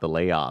talk about the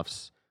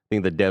layoffs. I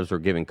think the devs were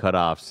given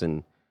cutoffs,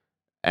 and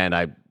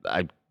I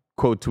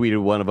quote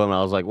tweeted one of them. And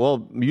I was like,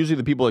 well, usually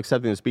the people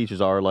accepting the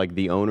speeches are like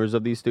the owners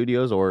of these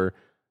studios or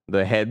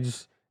the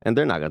heads, and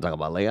they're not going to talk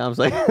about layoffs.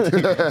 Like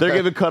they're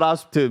given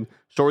cutoffs to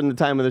shorten the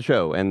time of the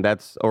show, and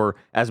that's or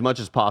as much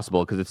as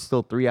possible because it's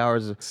still 3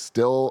 hours.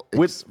 Still,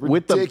 with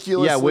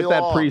ridiculously with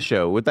that long.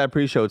 pre-show. With that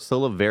pre-show, it's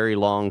still a very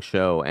long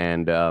show,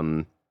 and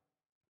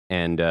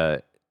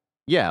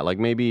yeah, like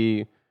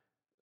maybe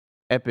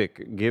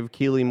Epic give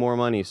Keighley more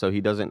money so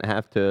he doesn't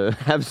have to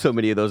have so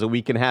many of those, and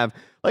we can have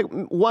like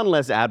one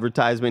less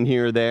advertisement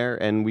here or there,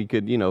 and we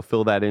could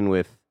fill that in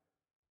with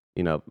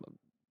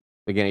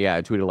again, yeah,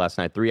 I tweeted last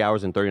night 3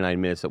 hours and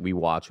 39 minutes that we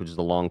watched, which is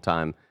a long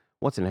time.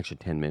 What's an extra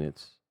 10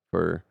 minutes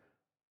for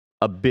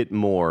a bit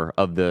more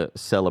of the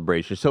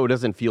celebration so it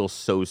doesn't feel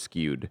so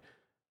skewed?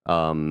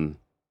 But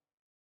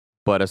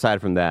aside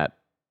from that,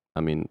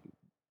 I mean,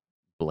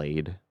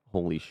 Blade.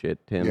 Holy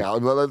shit, Tim. Yeah,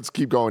 let's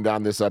keep going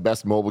down this.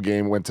 Best mobile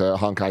game went to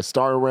Honkai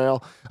Star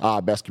Rail.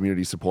 Best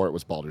community support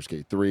was Baldur's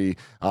Gate 3.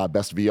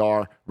 Best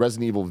VR,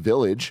 Resident Evil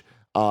Village.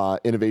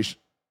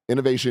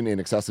 Innovation in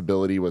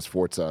accessibility was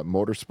Forza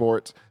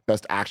Motorsport.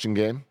 Best action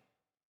game,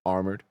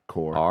 Armored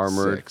Core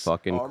 6.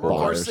 Fucking Armored Core.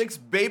 Core 6,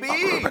 baby!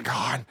 Oh my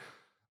god.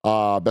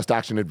 Best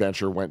action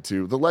adventure went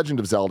to The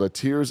Legend of Zelda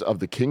Tears of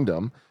the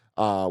Kingdom,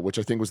 which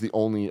I think was the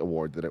only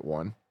award that it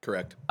won.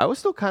 Correct. I was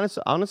still kind of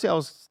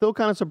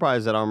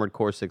surprised that Armored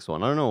Core 6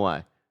 won. I don't know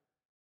why.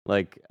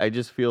 Like, I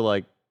just feel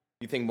like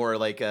You think more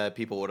like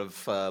people would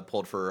have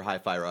pulled for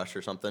Hi-Fi Rush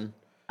or something?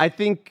 I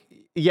think,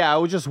 yeah, I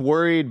was just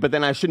worried, but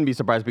then I shouldn't be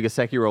surprised because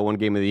Sekiro won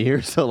Game of the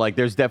Year. So, like,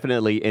 there's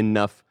definitely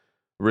enough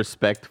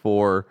respect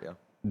for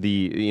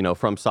the,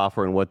 From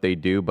Software and what they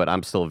do, but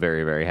I'm still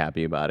very, very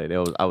happy about it.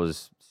 I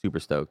was super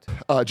stoked.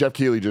 Jeff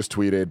Keighley just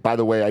tweeted, by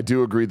the way, I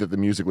do agree that the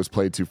music was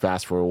played too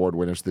fast for award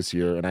winners this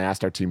year, and I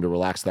asked our team to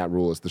relax that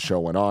rule as the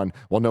show went on.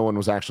 While no one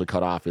was actually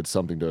cut off, it's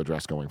something to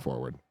address going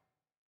forward.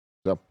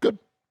 So, good.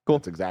 Cool.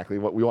 That's exactly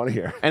what we want to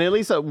hear. And at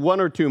least one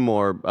or two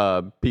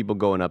more people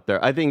going up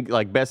there. I think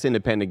like best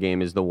independent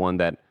game is the one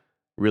that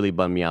really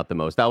bummed me out the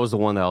most. That was the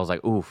one that I was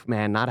like, oof,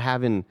 man, not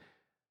having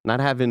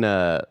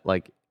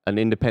like an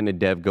independent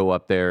dev go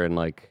up there and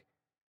like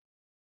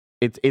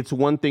it's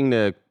one thing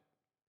to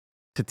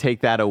take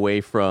that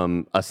away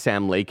from a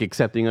Sam Lake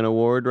accepting an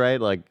award,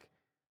 right? Like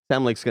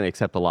Sam Lake's going to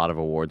accept a lot of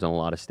awards on a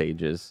lot of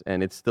stages,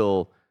 and it's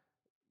still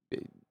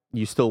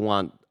you still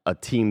want a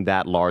team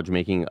that large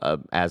making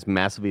as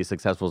massively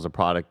successful as a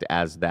product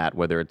as that,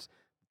 whether it's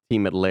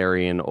team at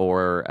Larian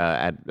or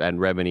at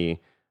Remedy.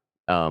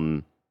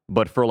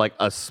 But for like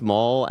a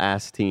small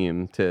ass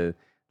team to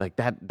like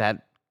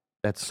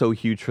that's so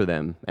huge for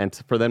them, and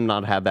for them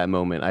not have that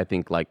moment, I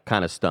think like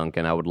kind of stunk.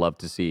 And I would love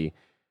to see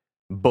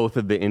both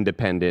of the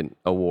independent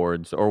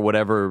awards or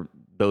whatever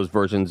those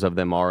versions of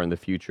them are in the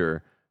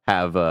future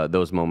have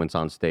those moments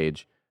on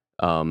stage.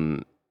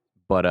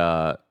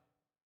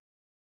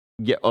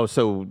 Yeah. Oh,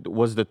 so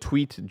was the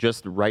tweet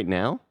just right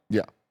now?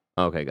 Yeah.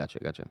 Okay, gotcha.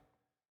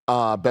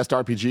 Best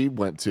RPG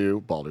went to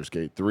Baldur's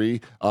Gate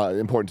 3.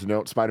 Important to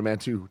note, Spider-Man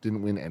 2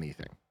 didn't win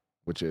anything,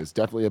 which is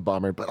definitely a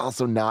bummer, but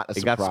also not a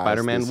surprise. It got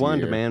Spider-Man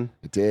 1, man.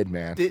 It did,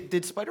 man.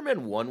 Did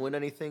Spider-Man 1 win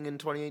anything in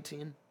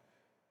 2018?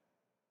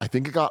 I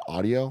think it got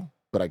audio,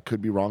 but I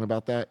could be wrong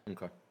about that.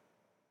 Okay.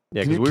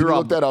 Yeah, Can you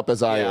look that up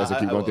as I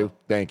keep going through?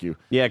 Thank you.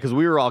 Yeah, because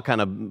we were all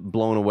kind of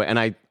blown away,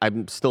 and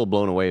I'm still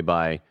blown away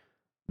by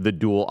the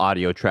dual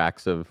audio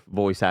tracks of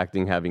voice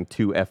acting having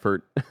two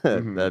effort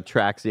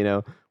tracks.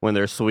 When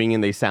they're swinging,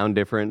 they sound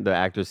different. The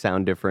actors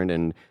sound different,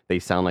 and they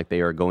sound like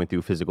they are going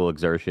through physical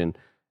exertion.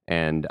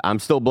 And I'm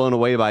still blown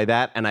away by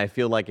that. And I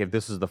feel like if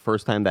this is the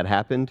first time that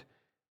happened,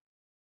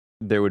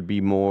 there would be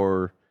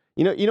more.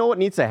 You know what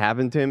needs to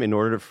happen, Tim, in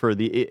order for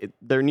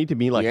there need to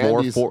be like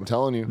more. I'm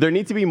telling you, there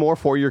need to be more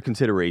for your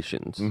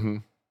considerations. Mm-hmm.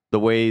 The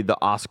way the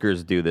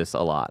Oscars do this a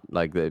lot,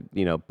 like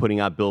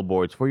putting out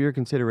billboards for your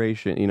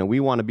consideration.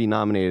 We want to be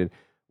nominated.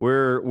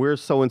 We're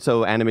so and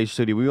so animation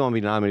studio. We want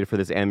to be nominated for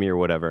this Emmy or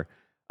whatever.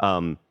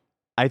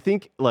 I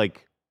think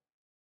like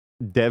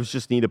devs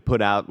just need to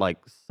put out like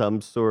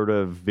some sort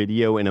of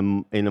video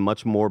in a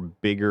much more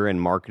bigger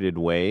and marketed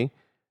way,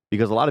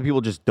 because a lot of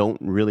people just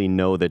don't really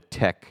know the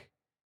tech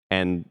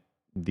and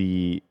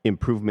the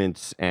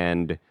improvements,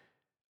 and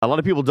a lot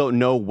of people don't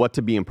know what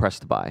to be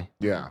impressed by.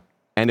 Yeah.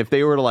 And if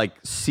they were to like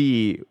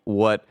see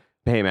what,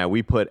 hey man,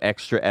 we put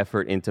extra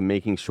effort into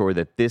making sure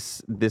that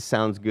this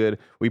sounds good.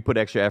 We put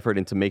extra effort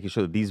into making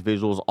sure that these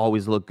visuals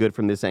always look good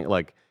from this angle.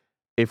 Like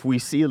if we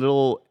see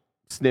little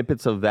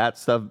snippets of that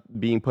stuff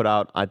being put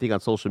out, I think on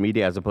social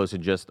media as opposed to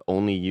just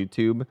only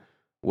YouTube,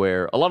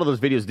 where a lot of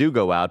those videos do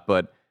go out,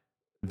 but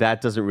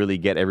that doesn't really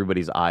get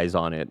everybody's eyes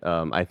on it.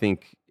 I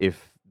think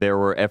if there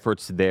were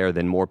efforts there,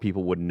 then more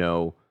people would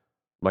know,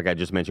 like I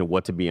just mentioned,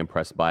 what to be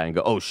impressed by and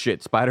go, oh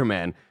shit,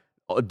 Spider-Man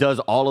does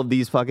all of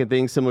these fucking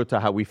things, similar to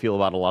how we feel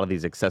about a lot of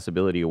these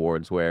accessibility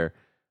awards, where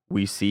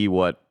we see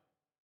what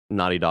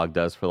Naughty Dog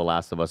does for The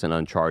Last of Us and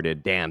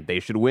Uncharted. Damn, they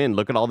should win.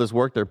 Look at all this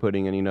work they're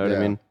putting in, you know what I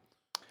mean?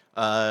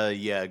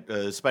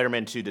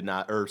 Spider-Man 2 did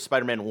not, or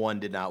Spider-Man 1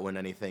 did not win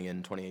anything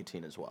in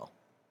 2018 as well.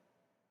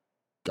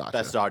 Gotcha.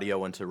 Best audio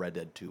went to Red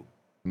Dead 2.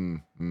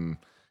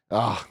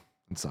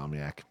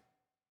 Insomniac.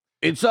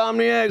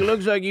 Insomniac,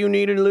 looks like you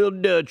needed a little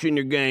Dutch in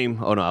your game.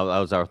 Oh no, that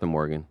was Arthur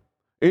Morgan.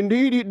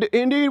 Indeed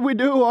we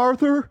do,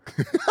 Arthur.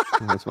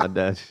 That's my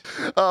dad.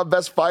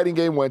 Best fighting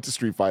game went to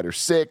Street Fighter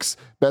 6.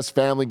 Best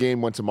family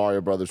game went to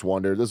Mario Brothers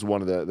Wonder. This is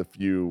one of the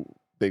few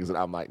things that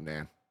I'm like,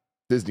 man,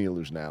 Disney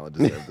Illusion Island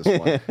deserved this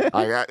one.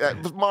 Mario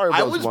Brothers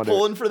I was Wonder.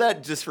 Pulling for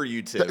that just for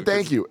you too.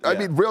 Thank you. Yeah. I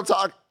mean, real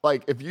talk.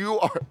 Like, if you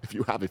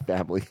have a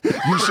family,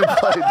 you should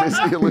play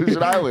Disney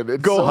Illusion Island.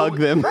 It's Go hug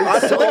them.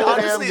 It's so Like, damn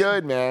honestly,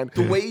 good, man.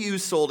 The way you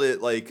sold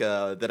it, like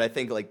that, I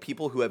think like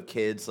people who have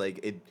kids,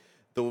 like it.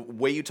 The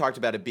way you talked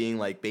about it being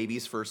like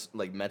baby's first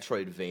like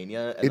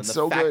Metroidvania, and It's then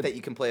so the fact good. that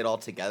you can play it all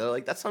together,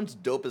 like that sounds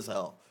dope as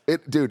hell.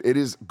 Dude, it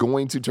is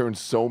going to turn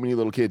so many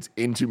little kids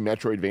into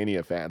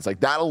Metroidvania fans. Like,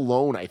 that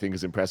alone, I think,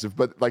 is impressive.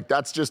 But, like,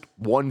 that's just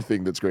one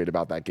thing that's great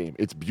about that game.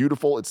 It's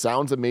beautiful. It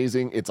sounds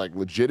amazing. It's, like,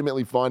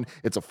 legitimately fun.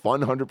 It's a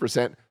fun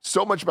 100%.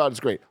 So much about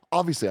it's great.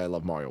 Obviously, I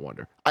love Mario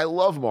Wonder. I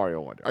love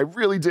Mario Wonder. I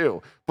really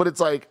do. But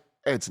it's, like,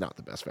 it's not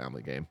the best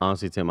family game.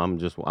 Honestly, Tim,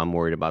 I'm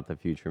worried about the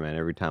future, man.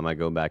 Every time I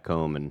go back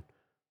home and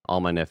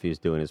all my nephew's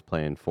doing is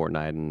playing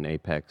Fortnite and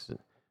Apex,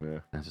 Yeah.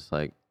 I'm just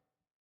like,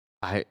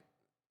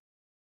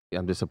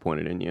 I'm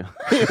disappointed in you.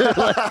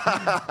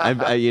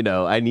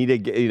 I need to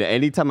get,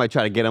 anytime I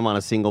try to get him on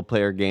a single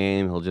player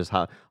game, he'll just,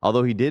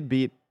 although he did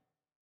beat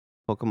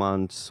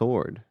Pokemon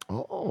Sword.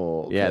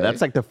 Oh, okay. Yeah,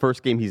 that's like the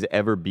first game he's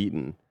ever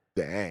beaten.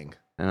 Dang.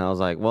 And I was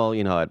like, well,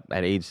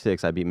 at age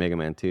 6, I beat Mega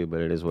Man 2,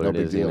 but it is what No it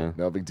big is. deal.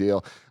 No big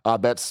deal.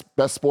 Best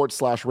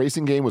sports /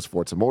 racing game was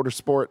Forza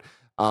Motorsport.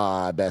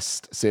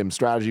 Best sim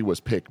strategy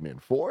was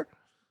Pikmin 4.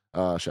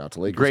 Shout out to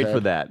Lakers. Great for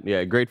that.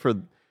 Yeah, great for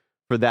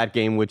that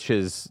game, which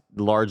has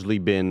largely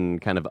been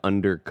kind of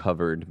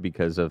undercovered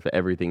because of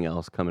everything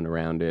else coming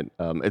around it.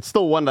 It's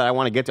still one that I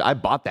want to get to. I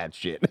bought that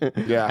shit.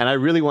 Yeah. And I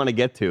really want to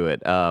get to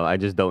it. I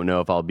just don't know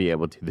if I'll be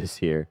able to this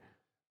year.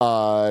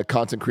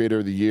 Content Creator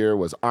of the Year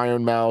was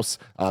Iron Mouse.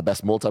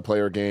 Best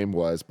multiplayer game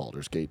was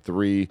Baldur's Gate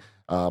 3.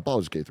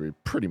 Baldur's Gate 3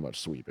 pretty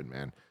much sweeping,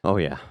 man. Oh,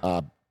 yeah.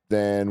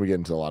 Then we get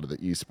into a lot of the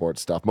esports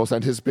stuff. Most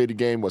anticipated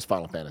game was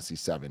Final Fantasy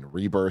VII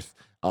Rebirth.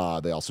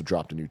 They also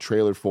dropped a new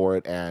trailer for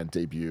it and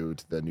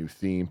debuted the new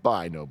theme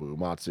by Nobuo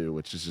Uematsu,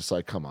 which is just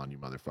like, come on, you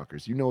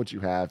motherfuckers. You know what you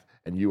have,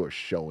 and you are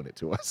showing it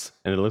to us.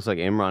 And it looks like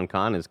Imran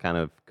Khan is kind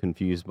of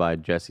confused by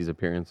Jesse's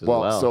appearance as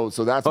well.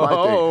 So that's my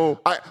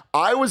thing.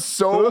 I was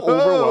so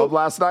overwhelmed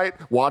last night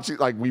watching,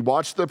 like, we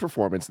watched the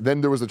performance,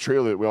 then there was a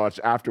trailer that we watched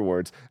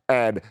afterwards,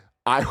 and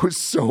I was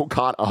so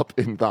caught up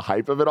in the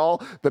hype of it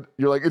all that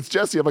you're like, it's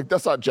Jesse. I'm like,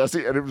 that's not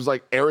Jesse. And it was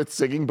like Aerith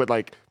singing, but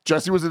like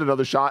Jesse was in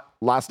another shot.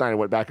 Last night I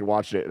went back and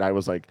watched it, and I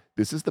was like,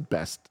 this is the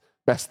best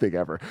thing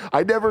ever.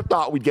 I never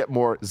thought we'd get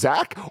more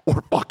Zach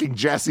or fucking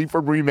Jesse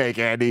from Remake,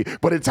 Andy,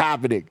 but it's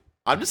happening.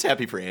 I'm just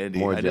happy for Andy.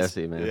 More I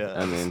Jesse, man. Yeah, I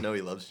I just mean- know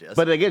he loves Jesse.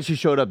 But again, she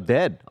showed up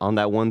dead on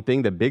that one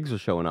thing that Biggs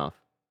was showing off.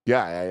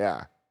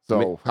 Yeah.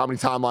 So how many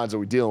timelines are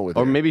we dealing with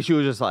Or here? maybe she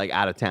was just like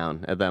out of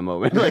town at that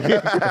moment. Like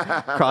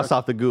crossed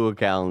off the Google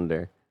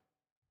Calendar.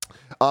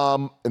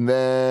 And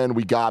then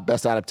we got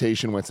Best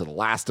Adaptation went to The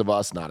Last of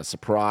Us, not a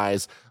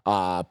surprise.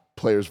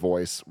 Player's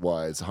Voice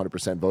was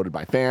 100% voted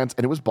by fans,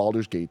 and it was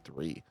Baldur's Gate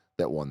 3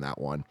 that won that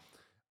one.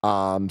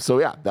 So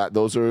yeah,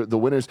 those are the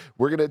winners.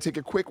 We're going to take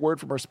a quick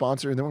word from our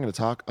sponsor, and then we're going to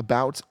talk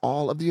about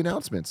all of the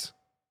announcements.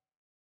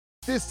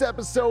 This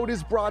episode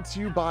is brought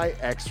to you by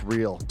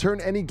Xreal. Turn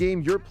any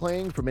game you're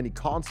playing from any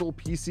console,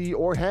 PC,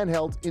 or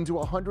handheld into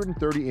a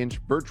 130-inch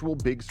virtual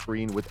big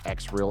screen with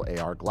Xreal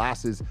AR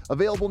glasses.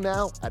 Available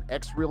now at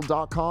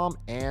xreal.com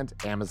and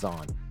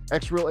Amazon.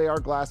 X-Real AR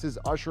glasses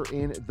usher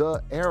in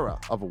the era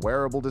of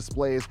wearable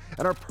displays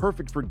and are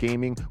perfect for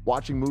gaming,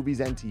 watching movies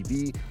and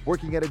TV,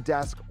 working at a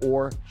desk,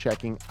 or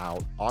checking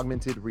out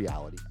augmented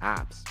reality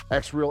apps.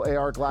 X-Real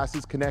AR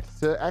glasses connect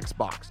to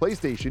Xbox,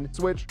 PlayStation,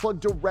 Switch, plug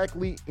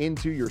directly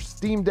into your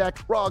Steam Deck,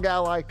 ROG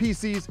Ally,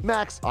 PCs,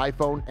 Macs,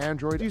 iPhone,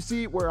 Android. You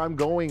see where I'm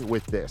going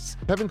with this.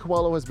 Kevin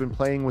Coelho has been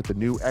playing with the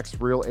new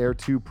X-Real Air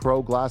 2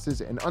 Pro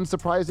glasses and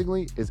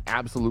unsurprisingly is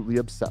absolutely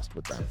obsessed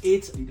with them.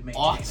 It's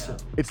awesome.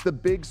 It's the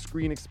big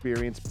screen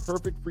experience,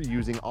 perfect for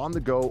using on the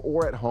go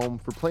or at home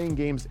for playing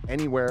games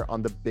anywhere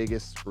on the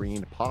biggest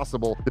screen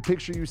possible. The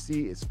picture you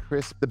see is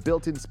crisp. The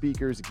built-in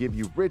speakers give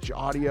you rich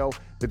audio.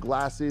 The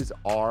glasses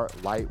are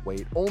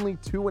lightweight, only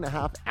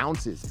 2.5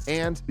 ounces.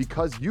 And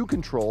because you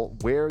control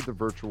where the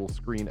virtual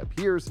screen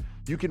appears,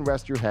 you can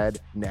rest your head,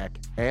 neck,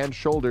 and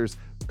shoulders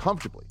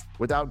comfortably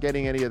without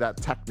getting any of that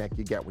tech neck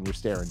you get when you're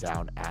staring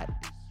down at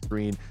the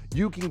screen.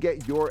 You can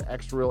get your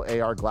X-Real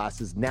AR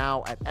glasses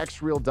now at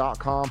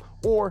xreal.com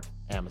or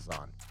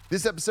Amazon.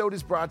 This episode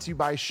is brought to you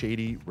by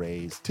Shady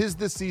Rays. 'Tis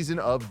the season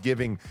of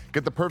giving.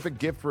 Get the perfect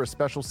gift for a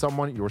special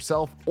someone,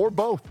 yourself, or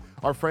both.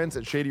 Our friends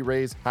at Shady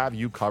Rays have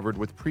you covered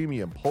with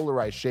premium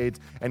polarized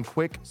shades and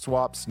quick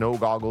swap snow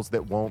goggles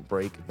that won't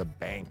break the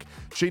bank.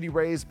 Shady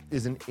Rays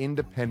is an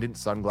independent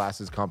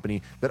sunglasses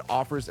company that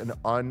offers an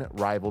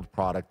unrivaled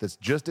product that's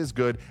just as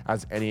good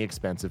as any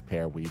expensive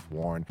pair we've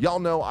worn. Y'all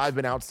know I've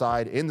been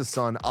outside in the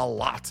sun a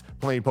lot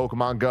playing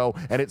Pokemon Go,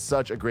 and it's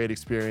such a great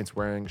experience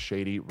wearing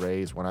Shady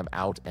Rays when I'm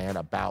out and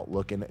about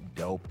looking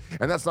dope.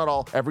 And that's not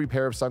all. Every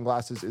pair of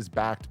sunglasses is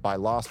backed by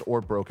lost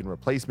or broken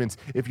replacements.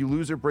 If you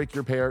lose or break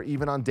your pair,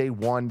 even on day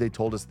one, they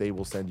told us they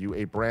will send you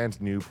a brand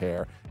new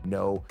pair,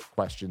 no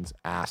questions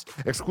asked.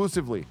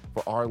 Exclusively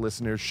for our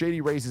listeners, Shady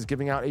Rays is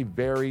giving out a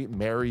very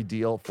merry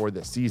deal for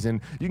the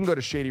season. You can go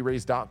to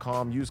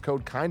shadyrays.com, use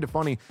code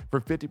KINDAFUNNY for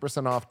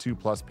 50% off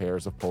 2+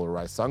 pairs of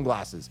polarized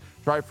sunglasses.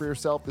 Try for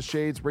yourself the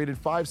shades rated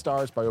 5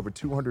 stars by over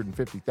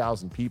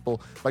 250,000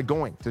 people by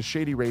going to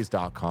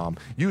shadyrays.com,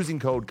 using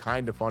code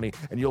KINDAFUNNY,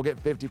 and you'll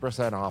get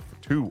 50% off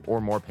 2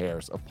 or more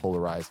pairs of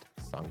polarized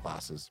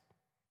sunglasses.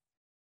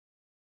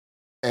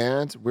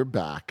 And we're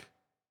back.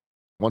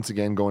 Once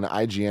again, going to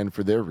IGN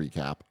for their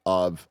recap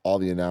of all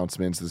the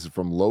announcements. This is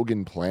from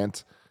Logan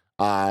Plant.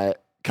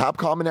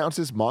 Capcom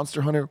announces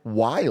Monster Hunter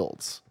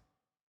Wilds,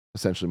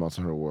 essentially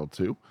Monster Hunter World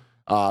 2,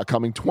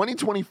 coming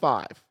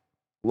 2025.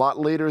 A lot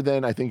later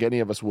than I think any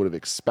of us would have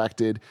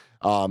expected.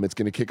 It's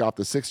going to kick off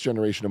the 6th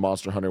generation of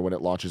Monster Hunter when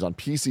it launches on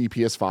PC,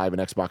 PS5, and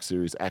Xbox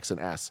Series X and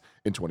S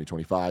in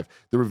 2025.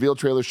 The reveal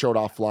trailer showed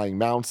off flying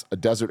mounts, a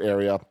desert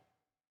area,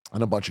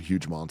 and a bunch of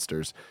huge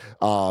monsters.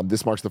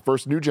 This marks the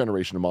first new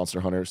generation of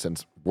Monster Hunter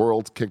since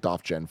World kicked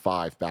off Gen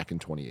 5 back in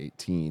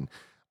 2018.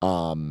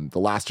 The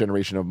last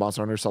generation of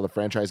Monster Hunter saw the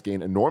franchise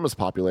gain enormous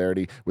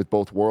popularity, with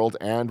both World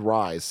and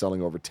Rise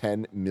selling over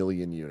 10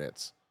 million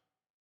units.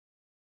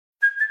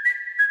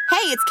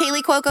 Hey, it's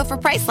Kaylee Cuoco for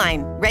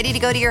Priceline. Ready to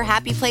go to your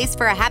happy place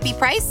for a happy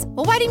price?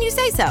 Well, why didn't you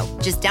say so?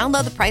 Just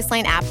download the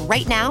Priceline app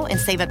right now and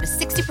save up to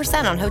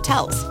 60% on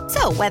hotels.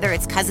 So whether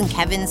it's Cousin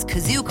Kevin's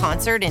Kazoo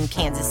Concert in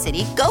Kansas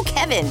City, go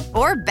Kevin,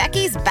 or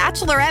Becky's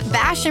Bachelorette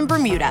Bash in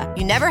Bermuda,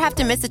 you never have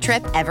to miss a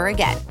trip ever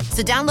again.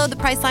 So download the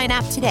Priceline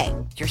app today.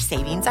 Your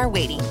savings are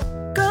waiting.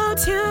 Go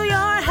to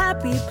your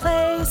happy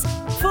place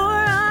for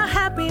a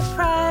happy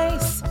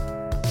price.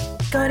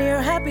 Go to your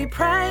happy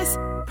price,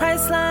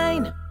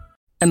 Priceline.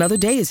 Another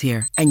day is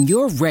here, and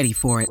you're ready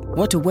for it.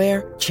 What to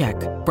wear? Check.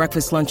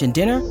 Breakfast, lunch, and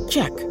dinner?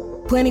 Check.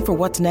 Planning for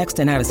what's next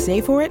and how to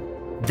save for it?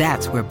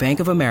 That's where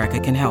Bank of America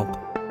can help.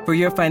 For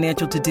your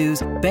financial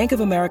to-dos, Bank of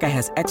America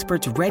has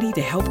experts ready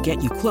to help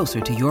get you closer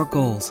to your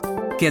goals.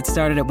 Get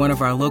started at one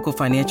of our local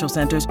financial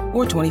centers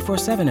or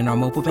 24/7 in our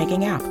mobile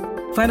banking app.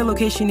 Find a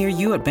location near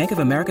you at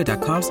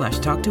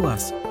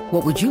bankofamerica.com/talktous.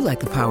 What would you like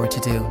the power to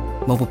do?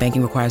 Mobile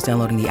banking requires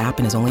downloading the app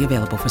and is only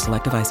available for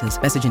select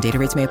devices. Message and data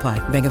rates may apply.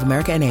 Bank of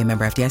America NA,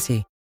 member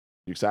FDIC.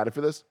 You excited for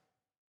this?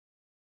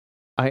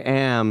 I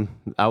am.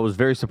 I was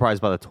very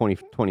surprised by the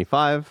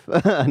 2025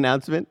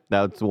 announcement.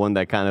 That's one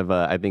that kind of,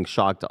 I think,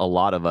 shocked a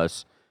lot of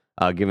us,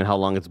 given how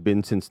long it's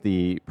been since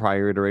the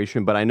prior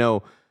iteration. But I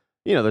know,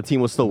 the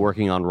team was still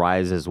working on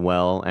Rise as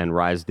well, and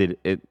Rise did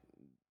it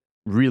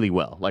really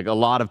well. Like, a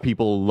lot of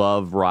people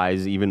love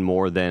Rise even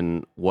more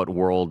than what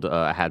World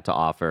had to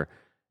offer.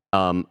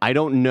 I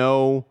don't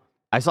know.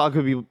 I saw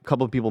a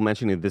couple of people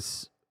mentioning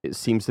this. It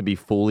seems to be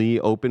fully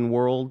open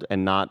world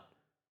and not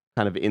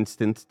kind of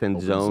instanced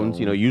and zones.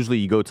 Usually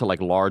you go to like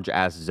large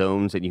ass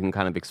zones that you can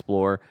kind of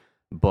explore.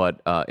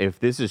 But if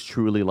this is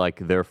truly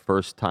like their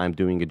first time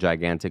doing a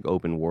gigantic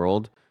open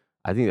world,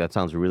 I think that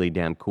sounds really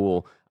damn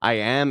cool. I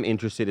am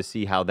interested to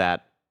see how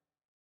that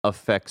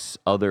affects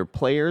other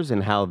players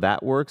and how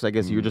that works. I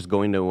guess you're just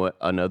going to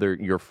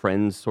your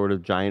friend's sort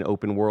of giant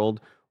open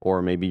world,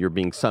 or maybe you're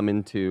being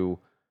summoned to,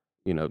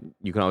 you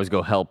can always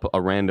go help a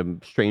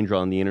random stranger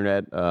on the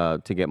internet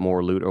to get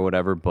more loot or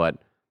whatever. But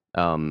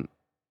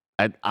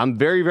I'm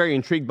very, very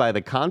intrigued by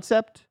the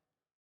concept,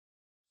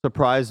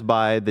 surprised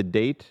by the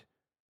date,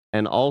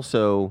 and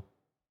also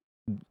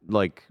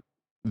like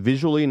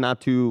visually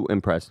not too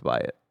impressed by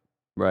it,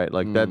 right?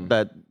 Like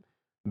that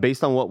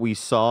based on what we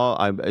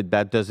saw,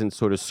 that doesn't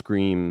sort of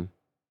scream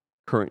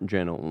current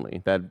gen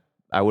only. That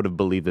I would have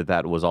believed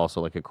that was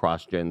also like a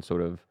cross-gen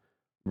sort of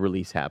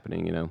release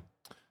happening, you know?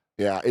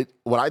 Yeah,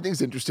 what I think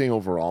is interesting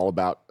overall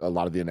about a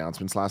lot of the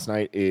announcements last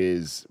night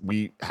is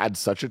we had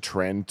such a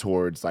trend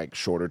towards like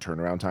shorter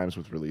turnaround times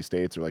with release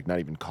dates, or like not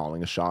even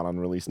calling a shot on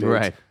release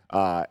dates.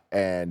 Right.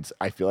 And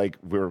I feel like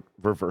we're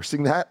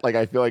reversing that. Like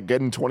I feel like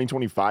getting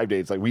 2025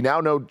 dates, like we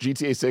now know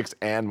GTA 6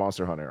 and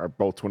Monster Hunter are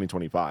both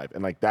 2025.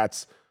 And like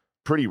that's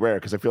pretty rare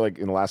because I feel like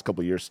in the last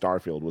couple of years,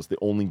 Starfield was the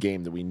only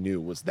game that we knew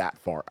was that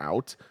far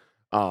out.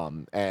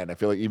 And I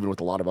feel like even with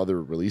a lot of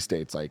other release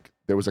dates, like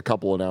there was a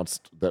couple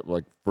announced that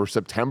like for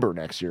September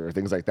next year or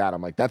things like that.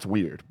 I'm like, that's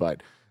weird,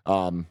 but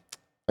an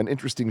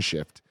interesting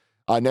shift.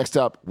 Next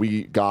up,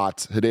 we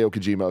got Hideo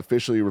Kojima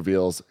officially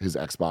reveals his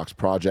Xbox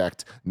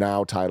project,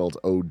 now titled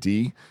OD.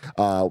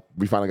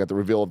 We finally got the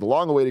reveal of the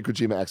long-awaited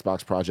Kojima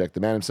Xbox project.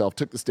 The man himself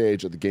took the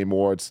stage at the Game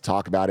Awards to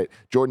talk about it.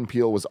 Jordan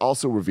Peele was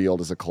also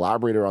revealed as a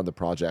collaborator on the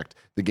project.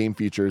 The game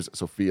features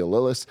Sophia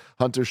Lillis,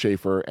 Hunter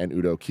Schafer, and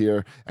Udo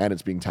Kier, and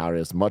it's being touted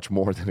as much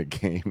more than a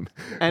game.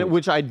 And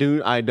which I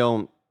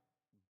don't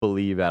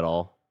believe at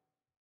all.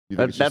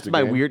 That's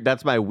my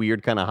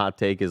weird kind of hot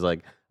take is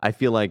like, I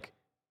feel like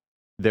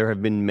there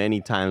have been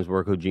many times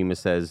where Kojima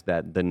says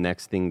that the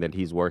next thing that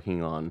he's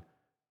working on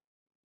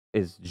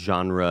is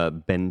genre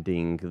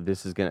bending.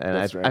 This is gonna, and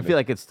I feel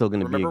like it's still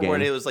gonna be a game. Remember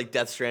when it was like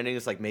Death Stranding?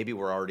 It's like maybe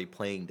we're already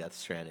playing Death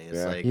Stranding.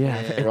 It's like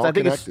I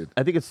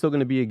think it's still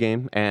gonna be a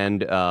game.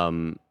 And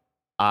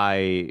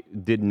I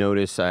did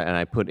notice, and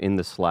I put in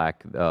the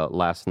Slack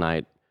last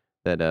night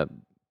that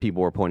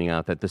people were pointing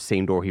out that the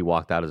same door he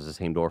walked out is the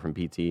same door from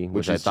PT,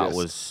 which I thought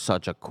was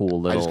such a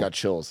cool little... I just got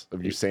chills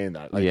of you saying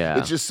that. Like, yeah.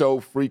 It's just so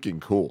freaking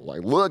cool.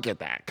 Like, look at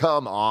that.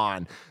 Come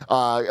on.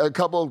 A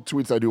couple of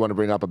tweets I do want to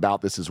bring up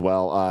about this as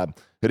well.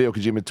 Hideo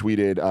Kojima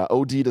tweeted,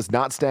 OD does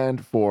not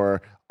stand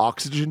for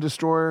Oxygen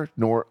Destroyer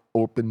nor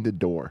Open the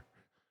Door,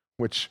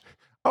 which...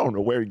 I don't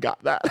know where he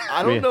got that.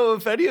 I don't know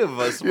if any of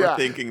us were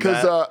thinking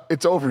that. Because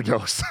it's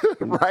overdose,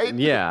 right?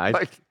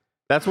 Yeah.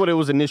 That's what it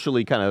was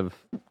initially kind of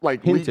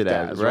like hinted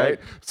at, right?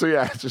 So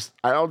yeah, it's just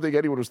I don't think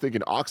anyone was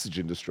thinking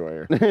Oxygen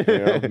Destroyer. You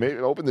know? Maybe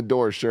Open the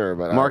Door, sure,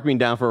 but mark me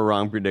down for a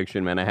wrong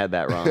prediction, man. I had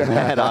that wrong. I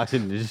had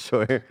Oxygen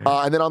Destroyer.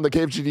 And then on the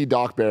KFGD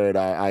Doc Barrett,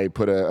 I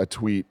put a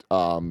tweet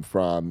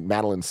from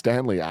Madeline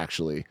Stanley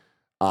actually.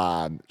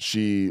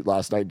 She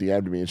last night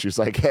DM'd me and she was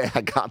like, "Hey,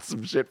 I got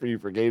some shit for you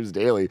for Games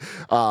Daily."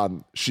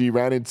 She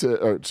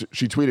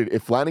tweeted,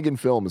 "If Flanagan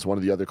Film is one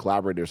of the other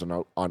collaborators on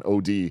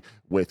OD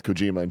with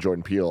Kojima and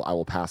Jordan Peele, I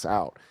will pass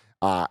out."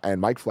 And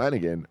Mike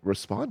Flanagan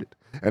responded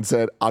and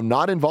said, "I'm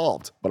not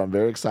involved, but I'm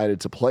very excited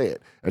to play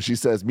it." And she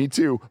says, "Me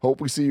too. Hope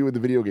we see you in the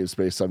video game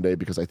space someday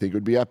because I think it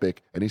would be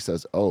epic." And he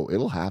says, "Oh,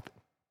 it'll happen."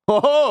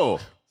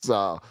 Oh,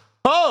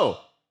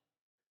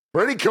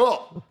 Pretty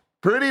cool.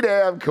 Pretty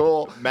damn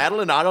cool.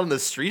 Madeline out on the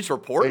streets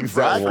reporting.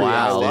 Exactly.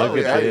 Wow,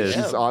 look at this.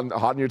 She's on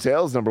Hot in Your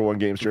Tails, #1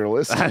 games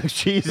journalist.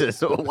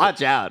 Jesus,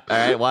 watch out. All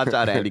right, watch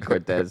out, Andy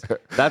Cortez.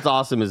 That's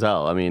awesome as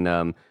hell. I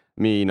mean,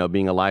 me,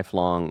 being a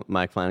lifelong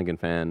Mike Flanagan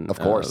fan, of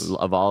course,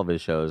 of all of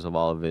his shows, of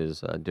all of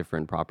his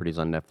different properties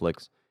on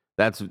Netflix,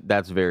 that's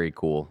very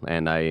cool.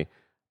 And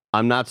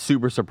I'm not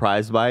super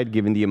surprised by it,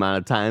 given the amount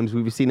of times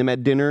we've seen him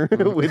at dinner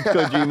with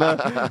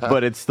Kojima,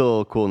 but it's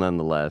still cool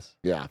nonetheless.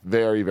 Yeah,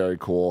 very, very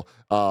cool.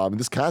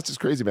 This cast is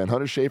crazy, man.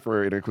 Hunter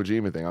Schafer in a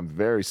Kojima thing. I'm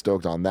very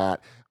stoked on that.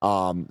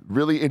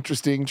 Really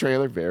interesting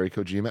trailer, very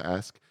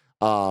Kojima-esque.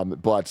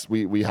 But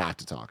we have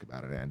to talk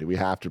about it, Andy. We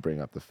have to bring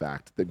up the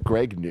fact that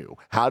Greg knew.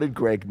 How did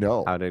Greg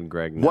know? How did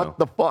Greg know? What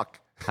the fuck?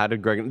 How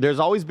did Greg know? There's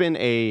always been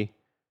a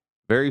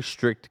very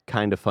strict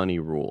kind of funny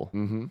rule.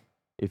 Mm-hmm.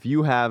 If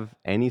you have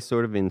any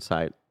sort of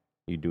insight,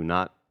 you do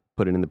not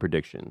put it in the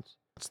predictions.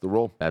 That's the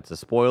rule. That's a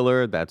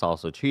spoiler. That's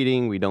also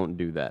cheating. We don't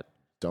do that.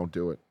 Don't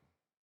do it.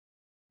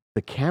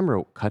 The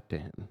camera cut to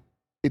him.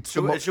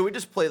 Should we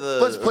just play the...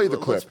 Let's play the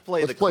clip.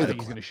 Let's play the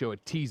He's going to show a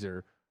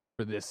teaser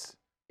for this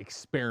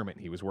experiment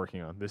he was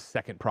working on, this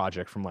second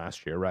project from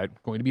last year, right?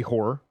 Going to be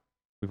horror.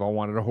 We've all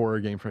wanted a horror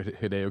game for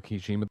Hideo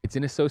Kojima. It's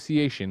in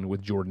association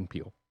with Jordan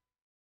Peele.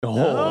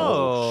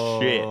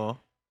 Oh, shit.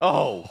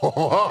 Oh.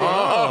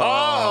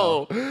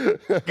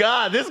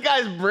 God, this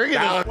guy's bringing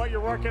it. What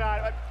you're working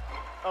on.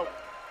 Oh,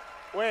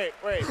 wait.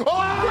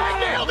 Oh, Greg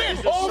nailed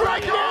it. Oh,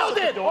 Greg nailed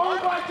it. Oh,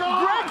 my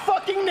God. Greg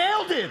fucking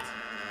nailed it.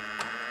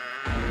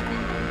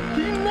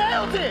 He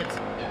nailed it.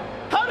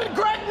 How did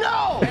Greg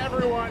know?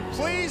 Everyone,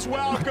 please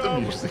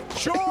welcome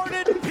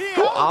Jordan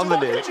Peele.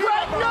 Ominous.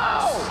 Greg,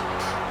 no!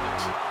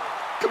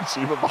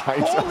 Kojima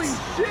behind us. Holy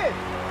shit!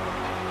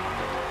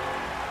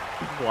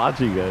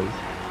 Watching guys.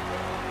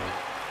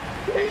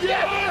 He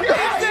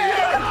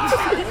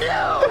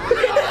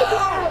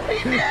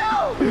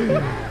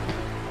knew!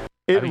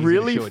 It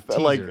really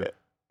felt like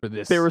for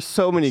this there were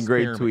so many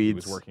great experiment he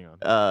was tweets working on.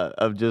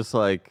 of just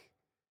like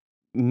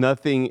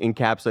nothing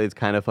encapsulates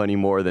Kind of Funny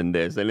more than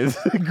this. And it's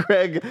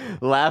Greg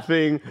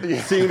laughing,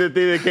 seeing the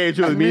thing that came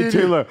to with me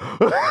too. Like,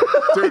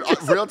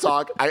 dude, real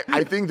talk.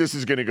 I think this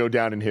is going to go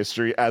down in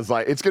history as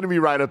like, it's going to be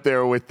right up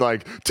there with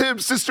like,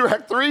 Tim's Sister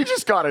Act 3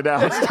 just got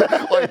announced.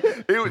 Like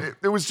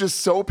it was just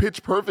so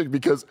pitch perfect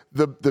because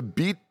the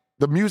beat,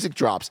 the music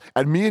drops,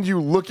 and me and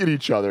you look at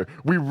each other.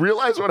 We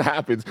realize what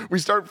happens. We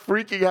start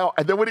freaking out.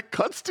 And then when it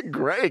cuts to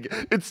Greg,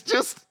 it's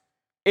just...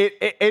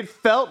 It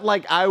felt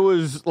like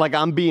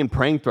I'm being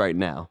pranked right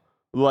now.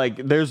 Like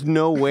there's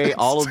no way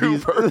all of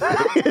these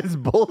it's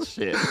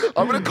bullshit.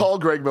 I'm gonna call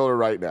Greg Miller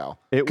right now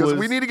because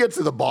we need to get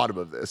to the bottom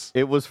of this.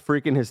 It was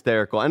freaking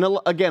hysterical. And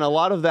again, a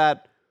lot of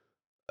that,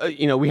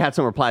 we had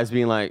some replies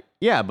being like,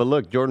 "Yeah, but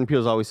look, Jordan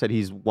Peele's always said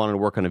he's wanted to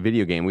work on a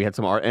video game." We had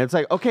some art, and it's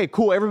like, okay,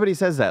 cool. Everybody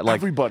says that, like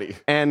everybody.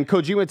 And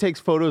Kojima takes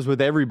photos with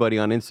everybody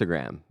on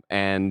Instagram,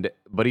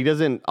 but he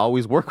doesn't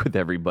always work with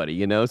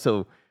everybody,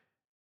 So.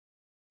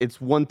 It's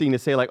one thing to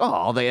say like, oh,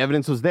 all the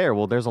evidence was there.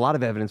 Well, there's a lot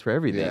of evidence for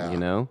everything,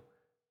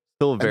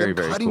 Still very,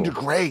 very cutting cool. to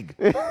Greg.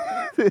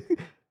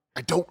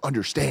 I don't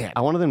understand.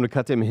 I wanted them to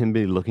cut to him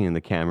be looking in the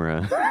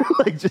camera,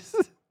 like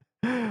just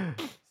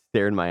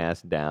staring my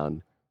ass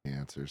down.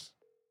 Answers.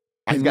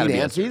 He's got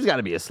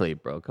to be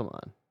asleep, bro. Come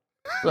on.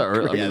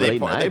 They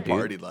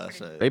partied last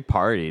night. They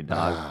partied,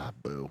 dog.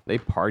 Boo. They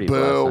partied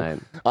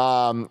last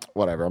night.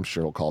 Whatever. I'm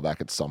sure he'll call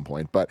back at some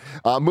point. But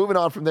moving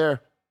on from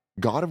there.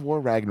 God of War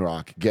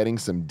Ragnarok getting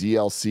some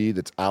DLC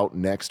that's out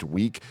next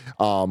week,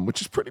 which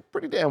is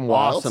pretty damn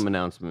wild. Awesome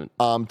announcement.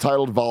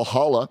 Titled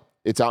Valhalla.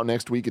 It's out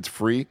next week. It's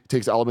free. It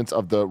takes elements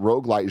of the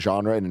roguelite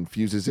genre and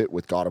infuses it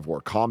with God of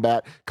War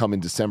combat. Coming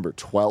December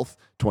 12th,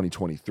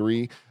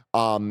 2023.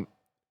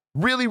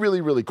 Really,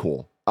 really, really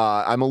cool.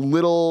 I'm a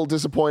little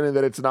disappointed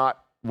that it's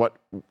not what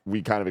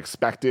we kind of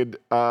expected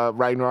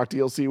Ragnarok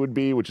DLC would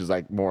be, which is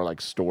like more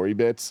like story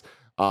bits.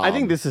 I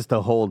think this is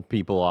to hold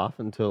people off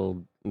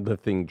until the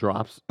thing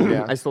drops.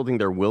 Yeah. I still think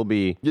there will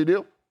be. You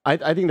do?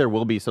 I think there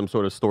will be some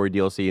sort of story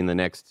DLC in the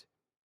next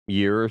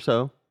year or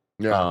so.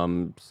 Yeah.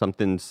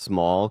 Something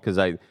small because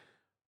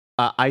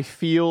I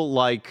feel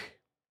like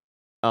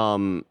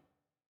the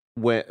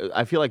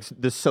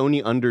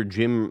Sony under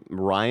Jim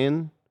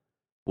Ryan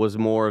was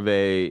more of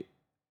a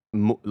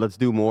let's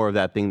do more of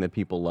that thing that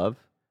people love.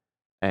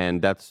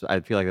 And I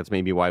feel like that's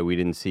maybe why we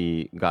didn't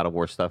see God of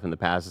War stuff in the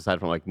past, aside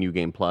from like New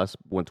Game Plus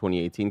when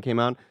 2018 came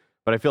out.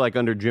 But I feel like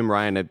under Jim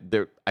Ryan,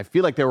 I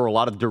feel like there were a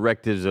lot of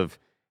directives of,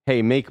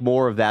 hey, make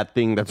more of that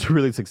thing that's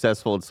really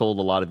successful and sold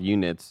a lot of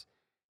units.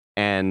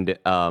 And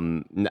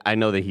I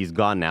know that he's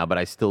gone now, but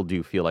I still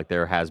do feel like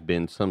there has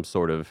been some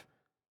sort of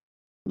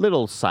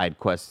little side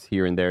quests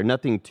here and there.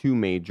 Nothing too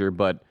major,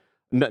 but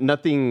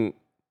nothing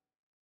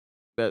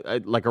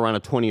like around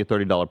a $20 or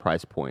 $30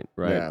 price point,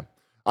 right? Yeah.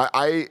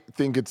 I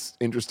think it's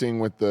interesting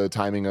with the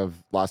timing of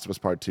Last of Us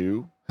Part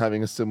 2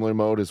 having a similar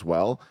mode as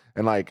well.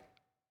 And like,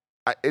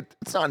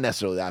 it's not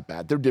necessarily that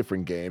bad. They're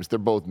different games. They're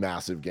both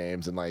massive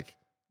games. And like,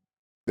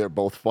 they're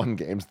both fun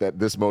games that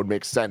this mode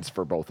makes sense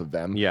for both of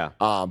them. Yeah.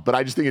 But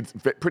I just think it's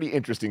pretty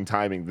interesting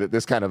timing that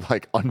this kind of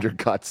like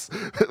undercuts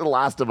The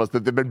Last of Us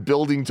that they've been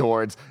building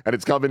towards, and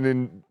it's coming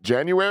in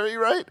January,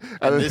 right?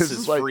 And this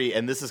is free,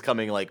 and this is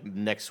coming like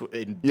in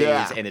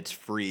days, and it's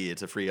free.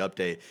 It's a free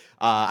update.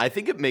 I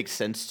think it makes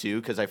sense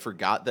too, because I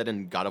forgot that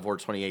in God of War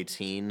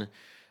 2018,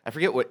 I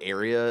forget what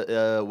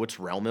area, which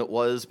realm it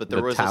was, but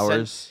there was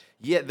towers.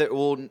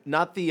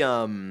 Not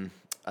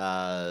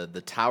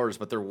the towers,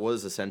 but there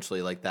was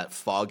essentially like that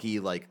foggy,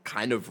 like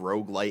kind of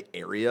roguelite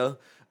area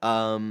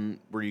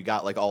where you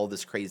got like all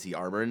this crazy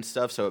armor and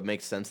stuff. So it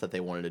makes sense that they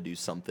wanted to do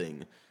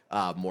something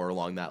more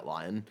along that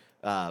line.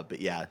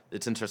 But yeah,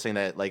 it's interesting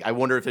that like I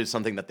wonder if it's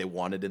something that they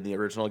wanted in the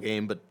original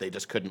game, but they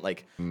just couldn't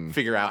like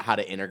figure out how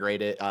to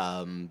integrate it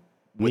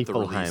with the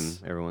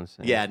release. Everyone's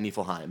saying. Yeah,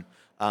 Niflheim.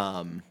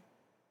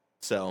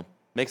 So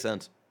makes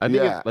sense. I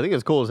think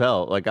it's cool as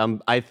hell. Like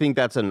I think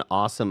that's an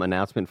awesome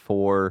announcement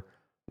for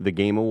the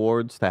Game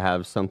Awards to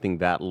have something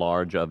that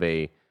large of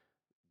this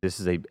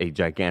is a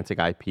gigantic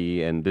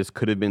IP, and this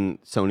could have been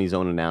Sony's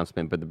own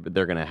announcement, but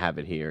they're gonna have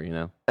it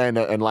here,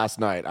 And last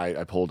night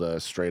I pulled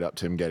a straight up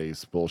Tim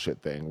Geddes bullshit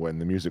thing when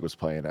the music was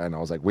playing, and I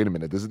was like, wait a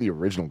minute, this is the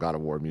original God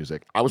of War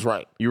music. I was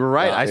right. You were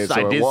right. I did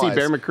see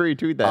Bear McCreary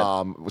tweet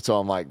that. So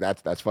I'm like,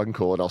 that's fucking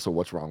cool. And also,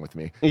 what's wrong with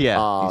me?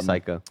 Yeah, he's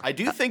psycho. I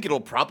do think it'll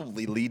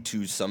probably lead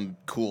to some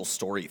cool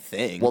story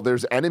thing. Well,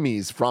 there's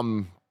enemies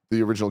from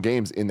the original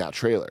games in that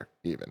trailer,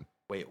 even.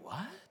 Wait, what?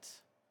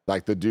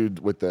 Like the dude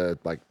with the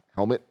like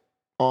helmet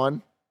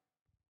on.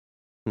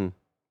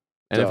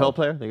 NFL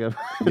player? They got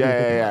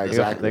yeah,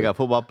 exactly. They got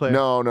football player?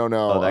 No.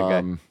 Oh, that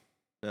guy.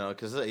 No,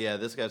 because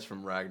this guy's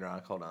from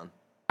Ragnarok. Hold on.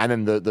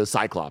 And then the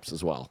Cyclops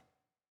as well.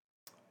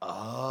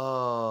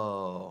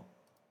 Oh.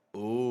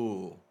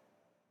 Ooh.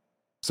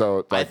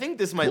 So I think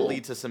this might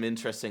lead to some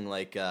interesting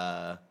like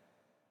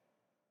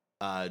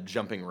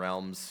jumping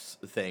realms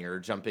thing,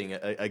 or jumping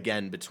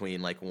again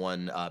between like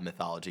one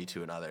mythology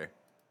to another.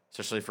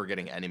 Especially if we're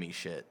getting enemy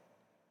shit.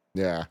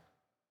 Yeah.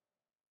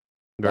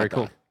 Very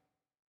cool.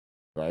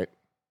 Right?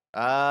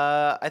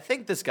 I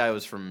think this guy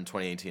was from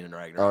 2018 in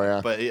Ragnarok. Oh,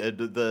 yeah?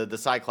 But the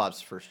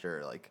Cyclops for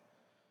sure. Like,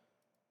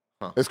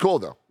 It's cool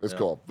though. It's Yeah.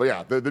 cool. But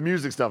yeah, the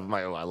music stuff.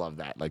 I love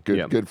that. Like, good,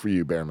 Yeah. good for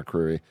you, Bear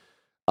McCreary.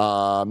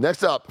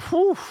 Next up,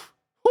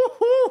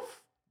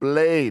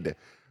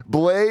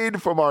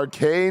 Blade from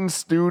Arcane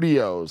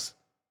Studios.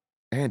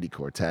 Andy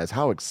Cortez,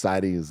 how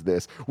exciting is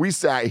this? We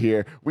sat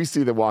here, we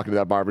see them walking to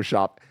that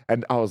barbershop,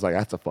 and I was like,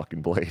 that's a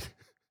fucking Blade.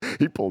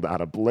 He pulled out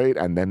a Blade,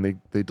 and then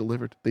they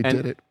delivered. They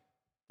did it.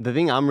 The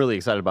thing I'm really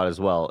excited about as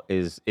well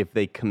is if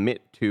they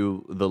commit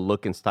to the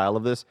look and style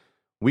of this.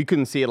 We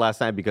couldn't see it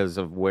last night because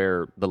of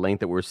where the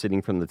length that we're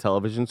sitting from the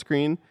television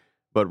screen,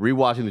 but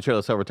rewatching the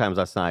trailer several times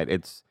last night,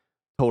 it's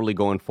totally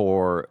going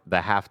for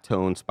the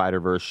halftone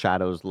Spider-Verse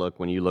Shadows look.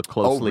 When you look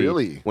closely,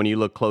 really? When you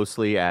look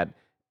closely at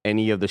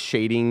any of the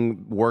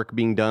shading work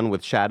being done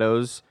with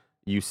shadows,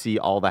 you see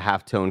all the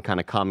halftone kind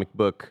of comic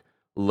book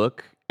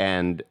look,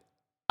 and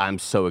I'm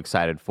so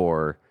excited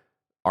for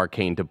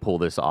Arcane to pull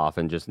this off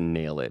and just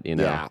nail it. You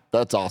know? Yeah,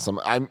 that's awesome.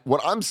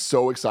 What I'm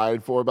so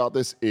excited for about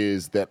this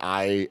is that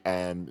I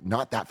am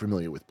not that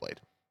familiar with Blade.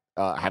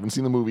 I haven't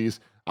seen the movies.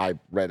 I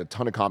read a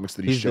ton of comics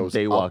that he He's shows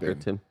the up Daywalker, in,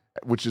 Tim.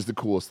 which is the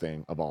coolest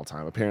thing of all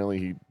time.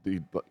 Apparently,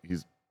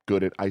 he's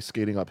good at ice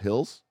skating up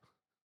hills.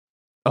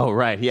 Oh,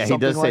 right. Yeah, he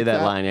Something does say like that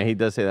that. line. Yeah, he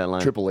does say that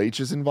line. Triple H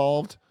is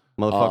involved.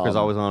 Motherfuckers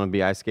always want to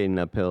be ice skating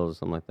up hills,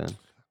 something like that.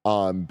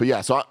 But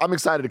yeah, so I'm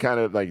excited to kind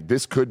of like,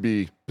 this could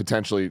be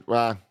potentially,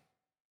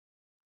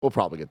 we'll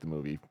probably get the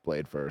movie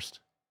Blade first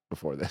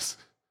before this.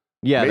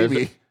 Yeah,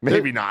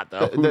 maybe not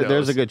though. Who There's a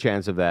knows? good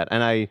chance of that.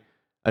 And I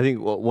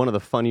think one of the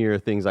funnier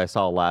things I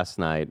saw last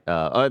night,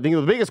 I think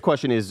the biggest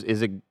question is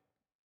it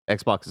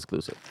Xbox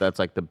exclusive? That's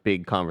like the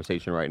big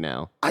conversation right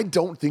now. I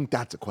don't think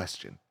that's a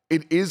question.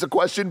 It is a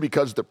question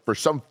because for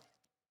some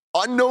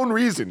unknown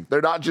reason,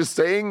 they're not just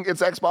saying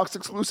it's Xbox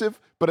exclusive,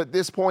 but at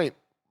this point,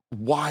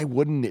 why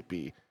wouldn't it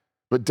be?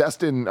 But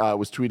Destin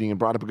was tweeting and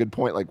brought up a good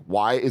point. Like,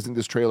 why isn't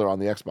this trailer on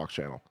the Xbox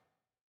channel?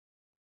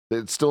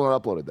 It's still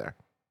not uploaded there.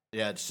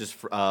 yeah, it's just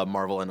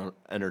Marvel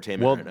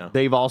Entertainment Well, right now.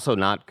 they've also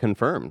not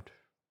confirmed.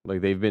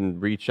 Like they've been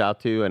reached out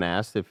to and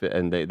asked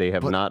and they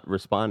have But not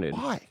responded.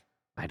 Why?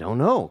 I don't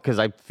know, because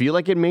I feel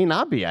like it may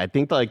not be. I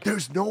think like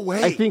There's no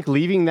way. I think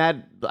leaving that.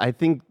 I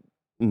think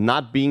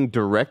not being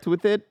direct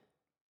with it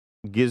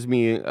gives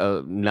me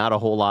not a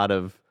whole lot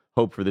of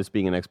hope for this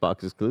being an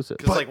Xbox exclusive.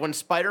 Because like when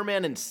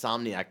Spider-Man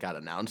Insomniac got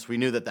announced, we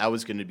knew that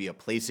was going to be a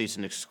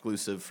PlayStation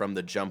exclusive from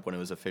the jump when it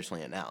was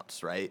officially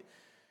announced, right?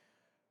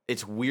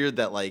 It's weird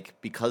that like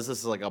because this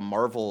is like a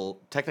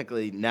Marvel,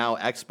 technically now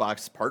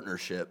Xbox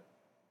partnership,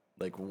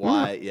 like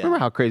why? Remember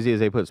how crazy is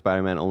they put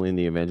Spider-Man only in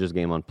the Avengers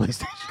game on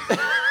PlayStation?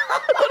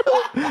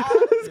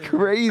 It's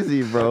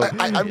crazy, bro.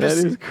 I'm That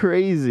just- is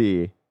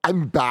crazy.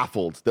 I'm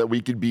baffled that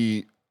we could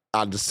be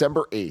on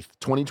December 8th,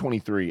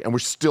 2023, and we're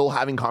still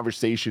having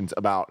conversations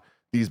about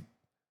these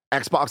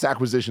Xbox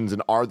acquisitions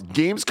and are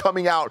games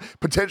coming out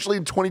potentially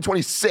in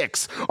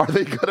 2026. Are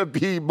they going to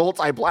be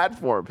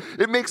multi-platform?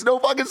 It makes no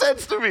fucking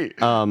sense to me.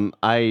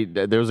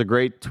 There was a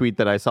great tweet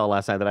that I saw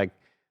last night that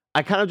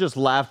I kind of just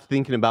laughed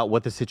thinking about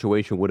what the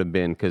situation would have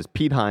been because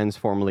Pete Hines,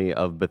 formerly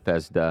of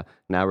Bethesda,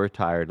 now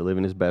retired,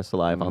 living his best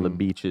life on the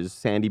beaches,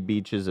 sandy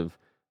beaches of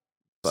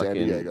San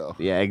fucking, Diego.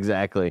 Yeah,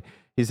 exactly.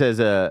 He says,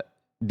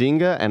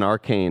 Dinga and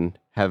Arcane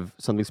have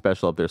something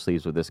special up their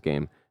sleeves with this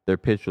game. Their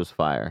pitch was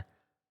fire.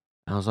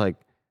 I was like,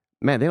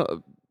 man,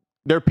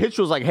 their pitch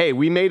was like, hey,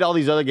 we made all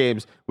these other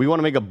games. We want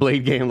to make a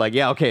Blade game. Like,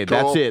 yeah, okay,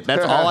 that's Cool. it.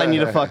 That's all I need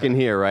to fucking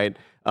hear, right?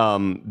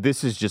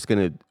 This is just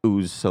going to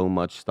ooze so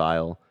much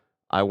style.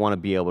 I want to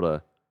be able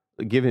to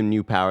give him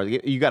new power.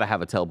 You got to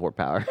have a teleport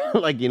power.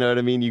 Like, you know what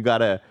I mean? You got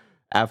to,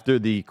 after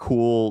the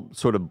cool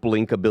sort of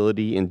blink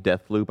ability in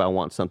Deathloop, I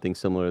want something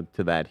similar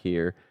to that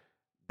here.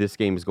 This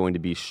game is going to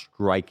be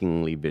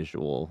strikingly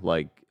visual.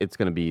 Like, it's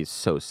going to be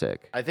so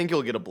sick. I think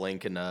you'll get a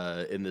blink in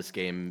this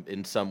game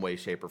in some way,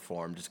 shape, or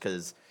form, just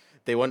because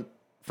they went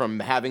from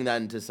having that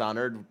in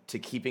Dishonored to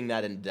keeping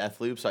that in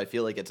Deathloop. So I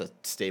feel like it's a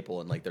staple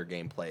in like their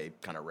gameplay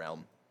kind of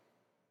realm.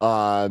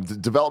 The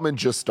development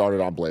just started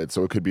on Blade,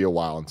 so it could be a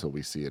while until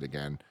we see it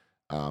again.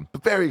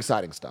 But very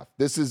exciting stuff.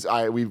 This is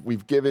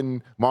we've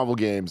given Marvel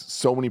Games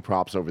so many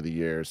props over the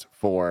years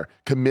for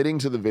committing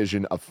to the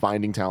vision of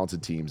finding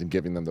talented teams and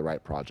giving them the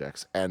right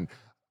projects. And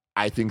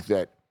I think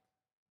that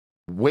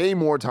way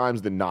more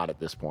times than not at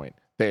this point,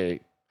 they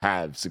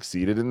have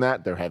succeeded in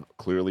that. There have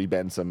clearly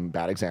been some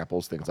bad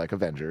examples, things like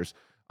Avengers.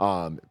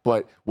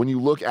 But when you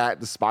look at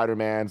the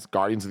Spider-Mans,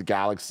 Guardians of the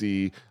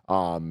Galaxy,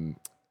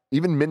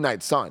 even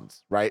Midnight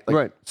Suns, right? Like,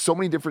 Right. So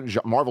many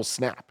different Marvel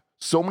Snap,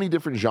 so many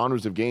different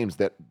genres of games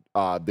that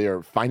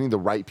they're finding the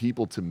right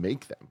people to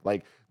make them.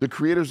 Like the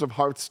creators of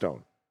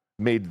Hearthstone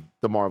made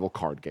the Marvel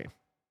card game.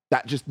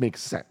 That just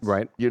makes sense,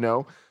 Right. You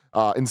know,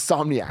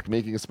 Insomniac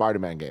making a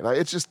Spider-Man game. Like,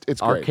 it's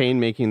great.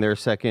 Arcane making their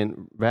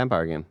second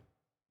vampire game.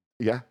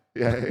 Yeah.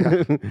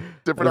 Different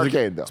I was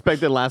Arcane though.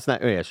 Expected last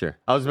night. Oh yeah, sure.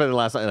 I was expecting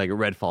last night like a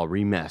Redfall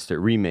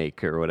remaster,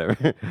 remake, or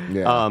whatever.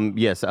 Yeah.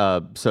 Yes.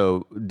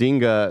 So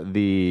Dinga,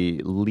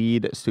 the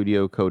lead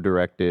studio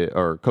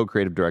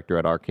co-creative director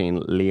at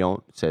Arcane,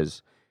 Leon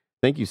says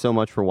Thank you so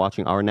much for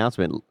watching our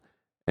announcement.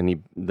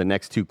 And the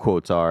next two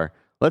quotes are,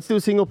 let's do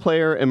a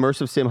single-player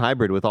immersive sim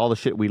hybrid with all the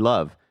shit we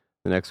love.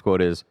 The next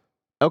quote is,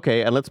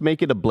 okay, and let's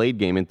make it a Blade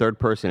game in third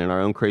person in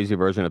our own crazy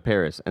version of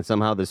Paris. And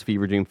somehow this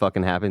fever dream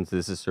fucking happens.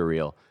 This is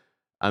surreal.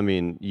 I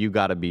mean, you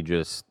got to be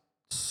just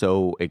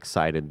so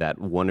excited that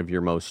one of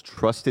your most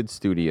trusted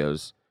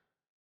studios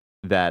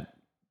that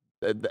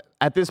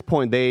at this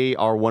point, they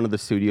are one of the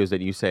studios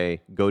that you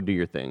say, go do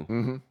your thing.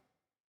 Mm-hmm.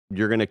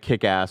 You're going to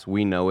kick ass.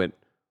 We know it.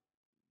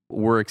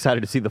 We're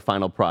excited to see the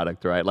final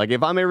product, right? Like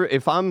if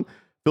I'm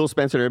Phil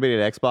Spencer and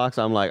everybody at Xbox,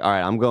 I'm like, all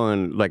right, I'm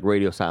going like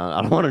radio silent.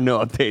 I don't want to know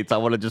updates. I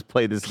want to just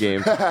play this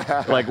game.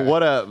 Like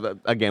what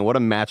a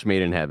match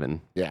made in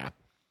heaven. Yeah.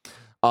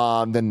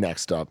 Then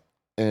next up,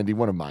 Andy,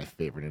 one of my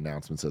favorite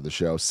announcements of the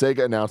show.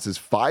 Sega announces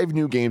 5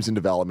 new games in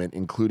development,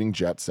 including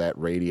Jet Set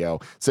Radio.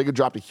 Sega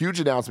dropped a huge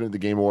announcement at the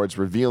Game Awards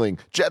revealing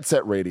Jet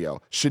Set Radio,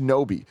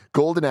 Shinobi,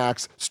 Golden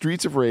Axe,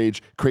 Streets of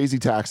Rage, Crazy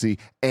Taxi,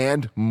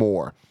 and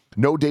more.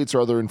 No dates or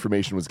other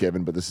information was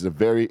given, but this is a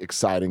very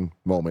exciting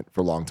moment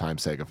for longtime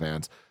Sega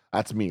fans.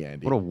 That's me,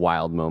 Andy. What a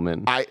wild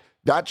moment.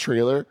 That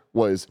trailer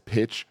was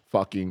pitch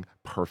fucking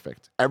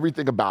perfect.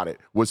 Everything about it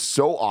was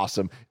so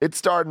awesome. It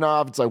started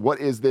off, it's like, what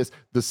is this?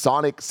 The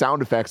Sonic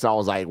sound effects, I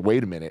was like,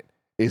 wait a minute.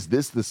 Is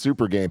this the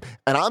super game?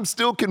 And I'm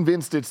still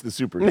convinced it's the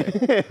super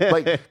game.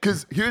 Like,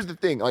 because here's the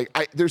thing.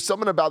 Like, there's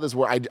something about this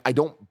where I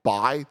don't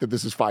buy that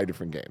this is 5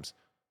 different games.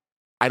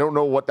 I don't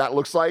know what that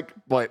looks like,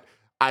 but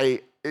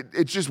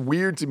it's just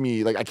weird to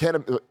me. Like, I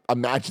can't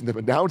imagine them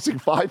announcing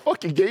 5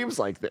 fucking games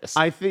like this.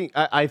 I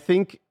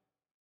think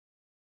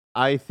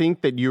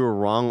that you were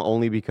wrong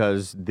only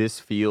because this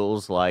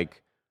feels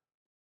like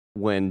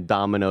when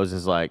Domino's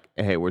is like,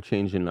 hey, we're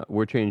changing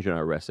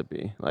our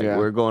recipe. Like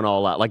we're going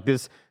all out. Like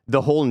this,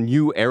 the whole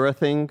new era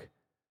thing,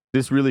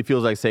 this really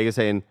feels like Sega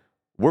saying,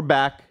 we're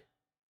back.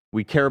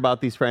 We care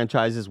about these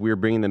franchises. We're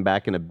bringing them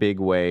back in a big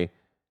way.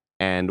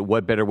 And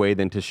what better way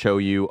than to show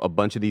you a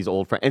bunch of these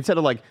old instead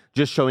of like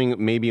just showing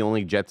maybe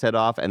only Jet Set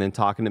off and then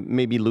talking to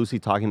maybe loosely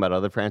talking about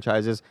other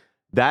franchises.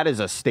 That is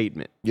a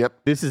statement. Yep.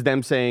 This is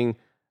them saying,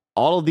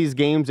 all of these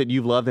games that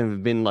you've loved and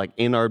have been like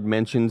in our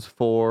mentions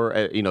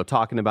for,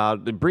 talking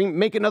about,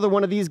 make another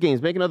one of these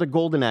games, make another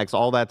Golden Axe,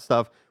 all that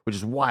stuff, which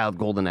is wild.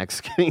 Golden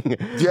Axe getting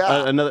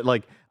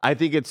another. I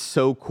think it's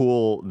so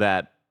cool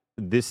that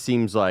this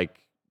seems like,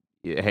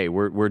 hey,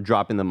 we're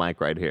dropping the mic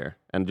right here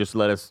and just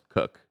let us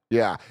cook.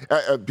 Yeah.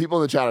 People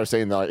in the chat are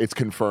saying that it's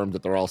confirmed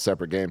that they're all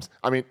separate games.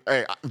 I mean,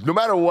 hey, no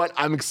matter what,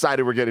 I'm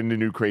excited we're getting a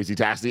new Crazy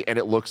Taxi, and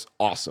it looks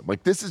awesome.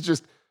 Like, this is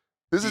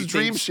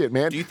dream shit,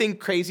 man. Do you think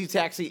Crazy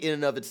Taxi in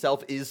and of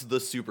itself is the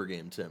super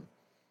game, Tim?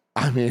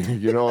 I mean,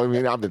 you know what I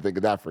mean? I've been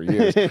thinking that for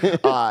years.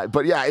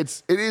 But yeah,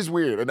 it is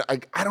weird. And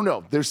I don't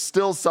know. There's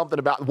still something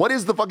about, what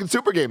is the fucking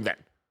super game then?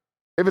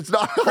 If it's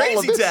not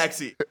Crazy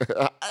Taxi.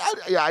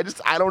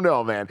 I don't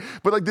know, man.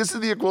 But like, this is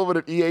the equivalent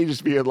of EA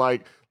just being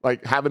like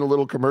having a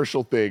little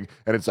commercial thing,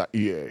 and it's like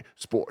EA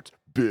Sports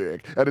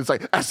Big, and it's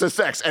like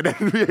SSX and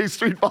NBA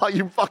Street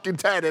Volume fucking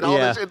 10 and all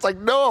this. It's like,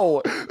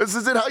 no, this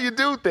isn't how you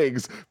do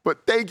things.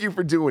 But thank you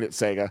for doing it,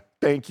 Sega.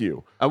 Thank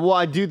you. Well,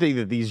 I do think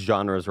that these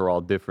genres are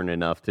all different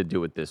enough to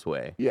do it this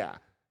way. Yeah.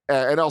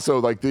 And also,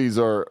 like, these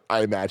are,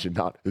 I imagine,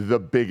 not the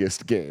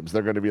biggest games.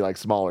 They're going to be like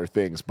smaller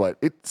things, but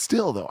it's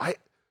still though.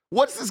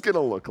 What's this going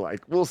to look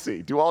like? We'll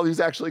see. Do all these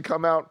actually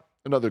come out?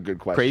 Another good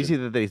question. Crazy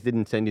that they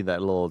didn't send you that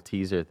little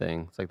teaser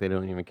thing. It's like they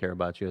don't even care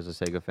about you as a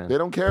Sega fan. They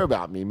don't care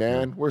about me,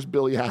 man. Where's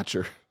Billy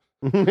Hatcher?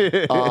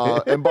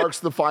 Embark's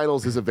The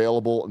Finals is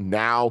available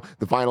now.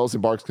 The Finals,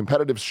 Embark's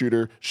competitive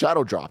shooter,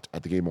 shadow dropped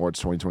at the Game Awards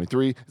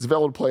 2023. It's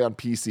available to play on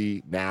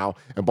PC now.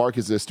 Embark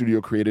is a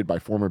studio created by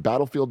former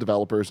Battlefield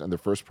developers, and their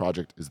first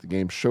project is the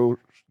game show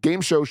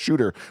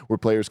shooter where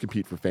players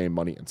compete for fame,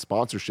 money, and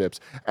sponsorships.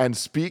 And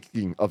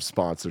speaking of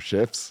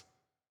sponsorships,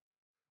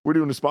 we're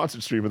doing a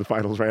sponsored stream of the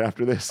Finals right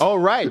after this. Oh,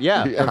 right.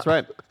 Yeah, that's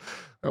right.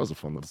 That was a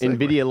fun little segue.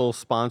 NVIDIA, a little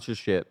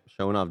sponsorship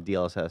showing off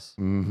DLSS.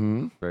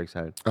 Mm-hmm. Very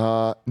excited.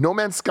 No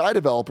Man's Sky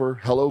developer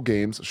Hello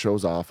Games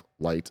shows off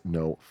Light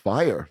No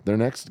Fire, their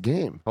next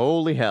game.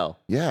 Holy hell.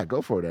 Yeah,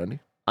 go for it, Andy.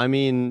 I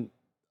mean,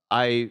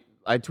 I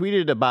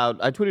tweeted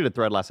a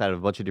thread last night of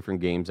a bunch of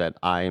different games that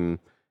I'm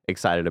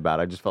excited about.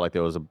 I just felt like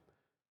there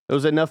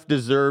was enough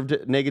deserved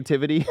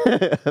negativity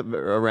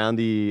around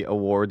the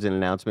awards and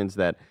announcements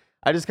that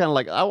I just kind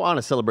of I want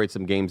to celebrate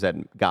some games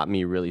that got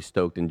me really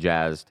stoked and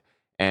jazzed,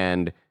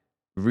 and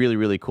really,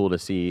 really cool to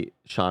see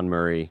Sean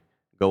Murray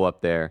go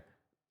up there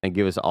and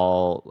give us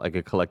all like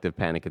a collective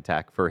panic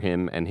attack for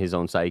him and his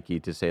own psyche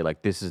to say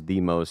like, this is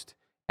the most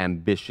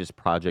ambitious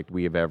project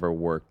we have ever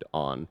worked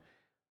on.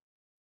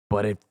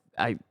 But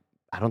I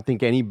don't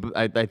think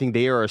I think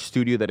they are a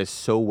studio that is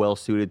so well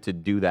suited to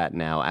do that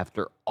now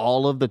after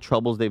all of the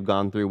troubles they've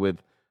gone through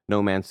with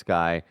No Man's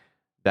Sky.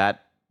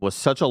 That was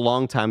such a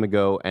long time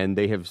ago, and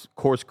they have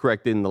course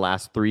corrected in the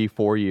last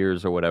 3-4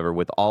 years or whatever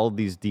with all of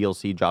these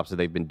DLC drops that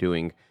they've been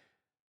doing.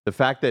 The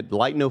fact that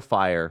Light No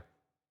Fire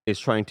is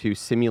trying to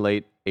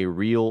simulate a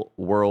real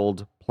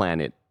world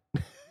planet.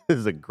 This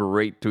is a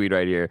great tweet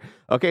right here.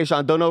 Okay,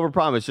 Sean, don't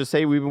overpromise. Just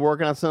say we've been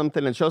working on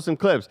something and show some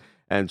clips.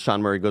 And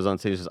Sean Murray goes on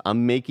stage and says,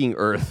 I'm making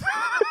Earth.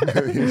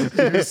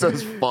 He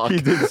says fuck.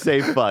 He did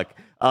say fuck.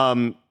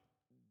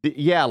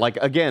 Yeah, like,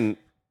 again,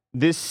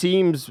 this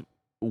seems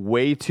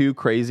way too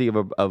crazy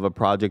of a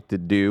project to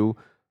do,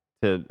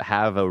 to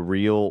have a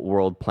real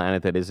world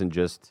planet that isn't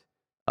just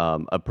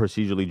a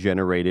procedurally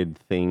generated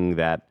thing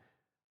that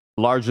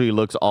largely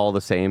looks all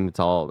the same. It's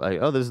all like,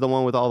 oh, this is the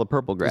one with all the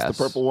purple grass. It's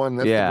the purple one.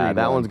 That's yeah, the green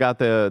that one. one's got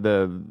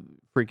the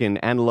freaking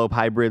antelope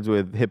hybrids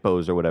with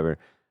hippos or whatever.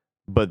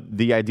 But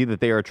the idea that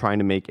they are trying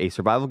to make a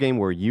survival game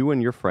where you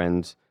and your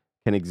friends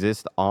can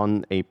exist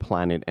on a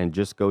planet and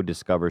just go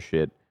discover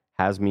shit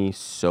has me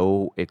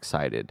so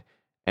excited.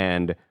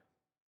 And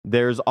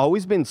there's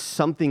always been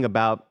something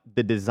about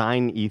the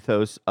design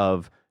ethos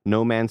of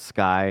No Man's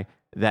Sky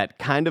that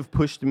kind of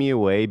pushed me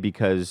away,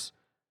 because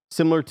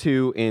similar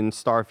to in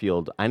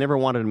Starfield, I never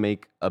wanted to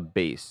make a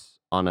base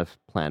on a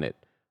planet.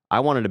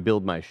 I wanted to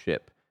build my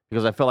ship,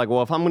 because I felt like,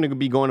 well, if I'm going to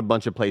be going a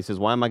bunch of places,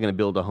 why am I going to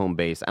build a home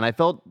base? And I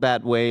felt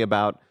that way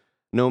about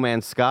No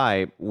Man's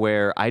Sky,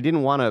 where I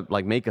didn't want to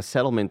like make a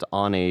settlement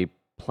on a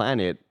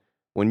planet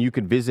when you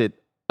could visit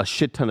a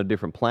shit ton of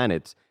different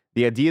planets.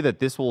 The idea that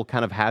this will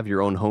kind of have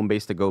your own home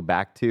base to go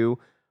back to,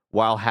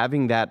 while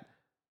having that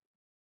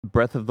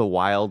Breath of the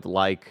Wild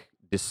like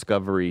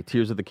discovery,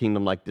 Tears of the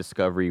Kingdom like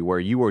discovery, where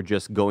you are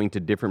just going to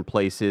different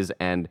places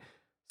and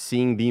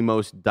seeing the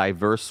most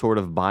diverse sort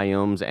of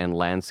biomes and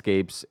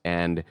landscapes,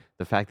 and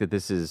the fact that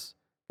this is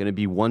going to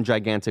be one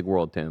gigantic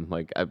world, Tim.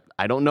 Like,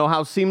 I don't know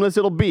how seamless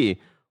it'll be.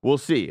 We'll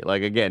see.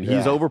 Like, again,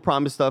 he's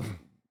overpromised stuff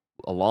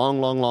a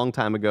long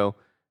time ago,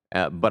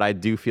 but I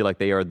do feel like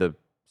they are the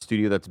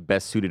studio that's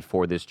best suited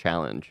for this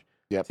challenge.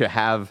 Yep. To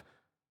have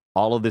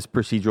all of this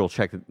procedural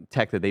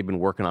tech that they've been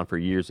working on for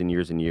years and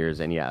years and years.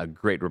 And yeah, a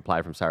great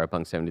reply from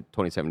Cyberpunk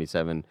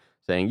 2077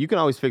 saying, you can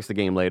always fix the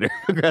game later.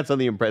 Congrats on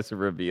the impressive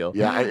reveal.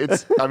 Yeah,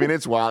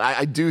 it's wild.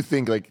 I do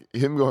think like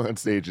him going on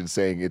stage and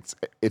saying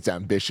it's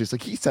ambitious.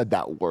 Like, he said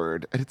that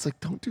word, and it's like,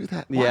 don't do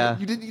that. Why? Yeah,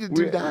 you didn't need to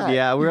do that.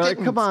 Yeah, we're You like,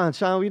 didn't. come on,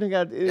 Sean, we don't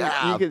got.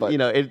 Yeah,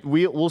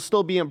 we'll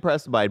still be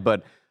impressed by it.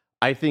 But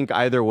I think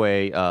either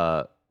way,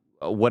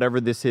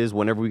 whatever this is,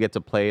 whenever we get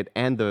to play it,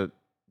 and the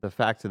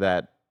fact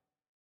that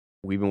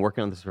we've been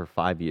working on this for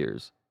 5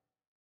 years,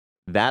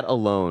 that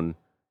alone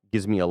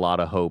gives me a lot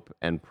of hope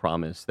and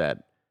promise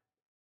that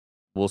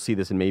we'll see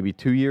this in maybe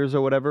 2 years or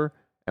whatever,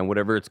 and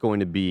whatever it's going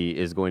to be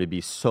is going to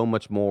be so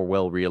much more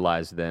well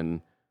realized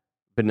than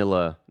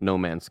vanilla No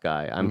Man's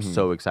Sky. I'm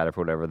so excited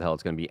for whatever the hell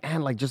it's going to be,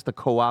 and like just the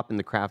co-op and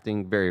the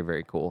crafting, very,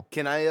 very cool.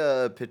 Can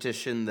I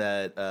petition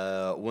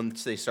that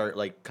once they start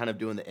like kind of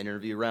doing the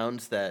interview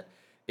rounds, that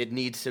it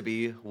needs to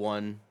be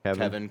one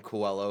Kevin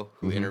Coelho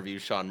who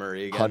interviews Sean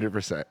Murray again?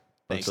 100%.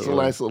 Thank It's you. a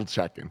nice little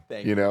check-in.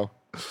 Thank you know?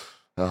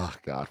 Oh,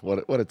 God,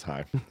 what a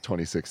time.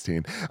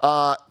 2016.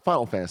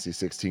 Final Fantasy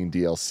 16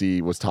 DLC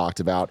was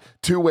talked about.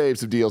 2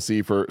 waves of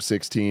DLC for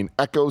 16.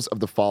 Echoes of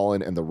the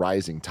Fallen and the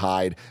Rising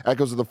Tide.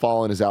 Echoes of the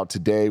Fallen is out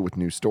today with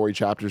new story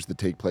chapters that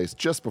take place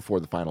just before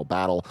the final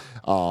battle.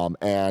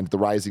 And the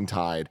Rising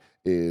Tide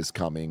is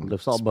coming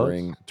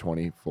spring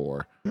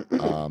 24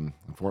 in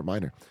Fort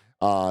Minor.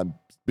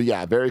 But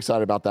yeah, very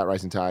excited about that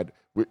Rising Tide.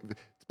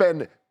 It's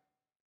been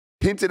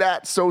hinted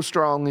at so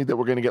strongly that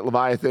we're going to get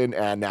Leviathan,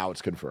 and now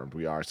it's confirmed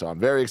we are. So I'm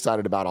very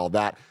excited about all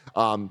that.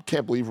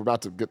 Can't believe I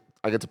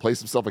get to play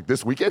some stuff like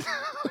this weekend.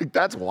 Like,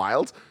 that's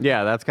wild.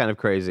 Yeah, that's kind of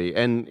crazy.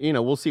 And,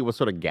 we'll see what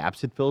sort of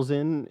gaps it fills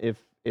in,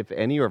 if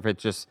any, or if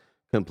it's just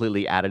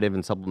completely additive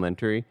and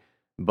supplementary.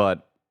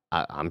 But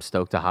I'm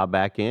stoked to hop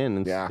back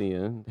in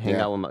and hang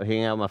out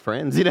with my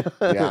friends,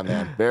 Yeah,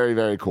 man. Very,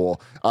 very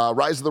cool.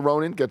 Rise of the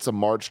Ronin gets a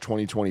March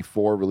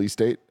 2024 release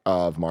date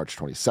of March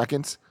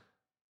 22nd.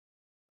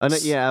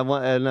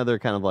 Another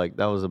kind of like,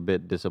 that was a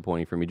bit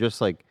disappointing for me.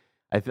 Just like,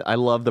 I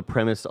love the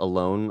premise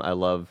alone.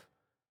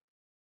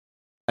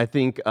 I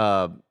think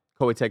Koei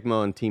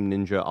Tecmo and Team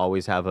Ninja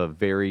always have a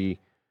very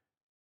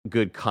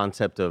good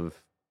concept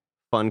of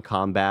fun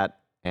combat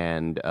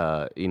and,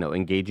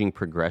 engaging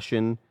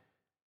progression.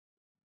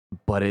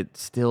 But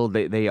it's still,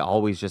 they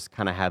always just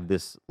kind of have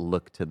this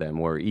look to them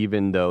where,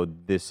 even though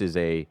this is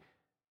a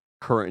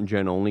current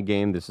gen only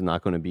game, this is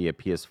not going to be a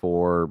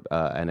PS4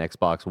 and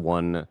Xbox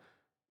One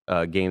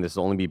game. This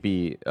will only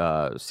be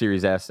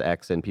Series S,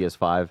 X, and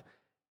PS5.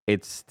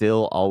 It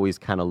still always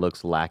kind of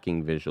looks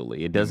lacking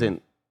visually. It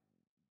doesn't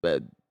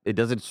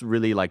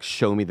really like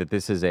show me that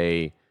this is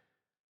a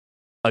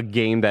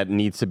game that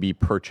needs to be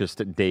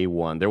purchased day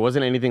one. There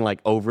wasn't anything like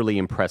overly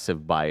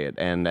impressive by it.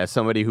 And as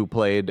somebody who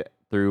played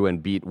through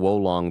and beat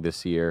Wolong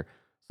this year,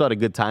 still had a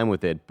good time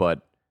with it,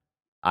 but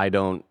I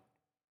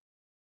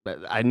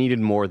needed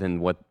more than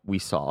what we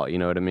saw, you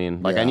know what I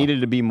mean? Like, I needed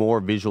to be more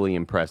visually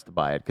impressed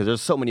by it, because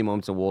there's so many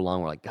moments in Wolong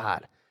where, like,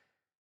 God,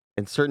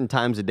 in certain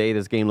times of day,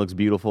 this game looks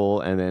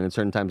beautiful, and then in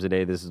certain times of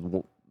day, this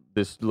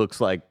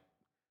looks like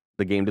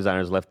the game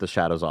designers left the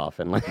shadows off,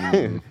 and like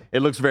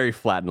it looks very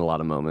flat in a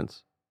lot of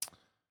moments.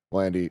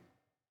 Well, Andy,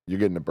 you're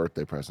getting a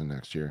birthday present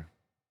next year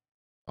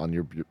on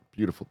your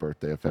beautiful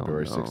birthday of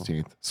February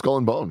 16th. Skull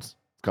and Bones is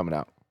coming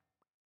out.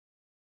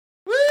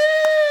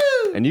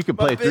 Woo! And you can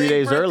play My 3 big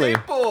days early.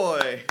 birthday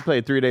boy.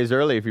 Play 3 days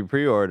early if you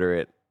pre-order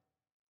it.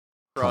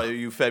 For all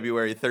you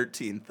February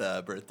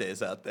 13th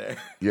birthdays out there.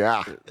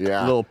 Yeah.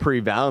 A little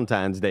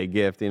pre-Valentine's Day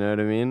gift, you know what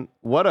I mean?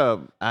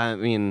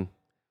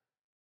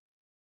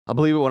 I'll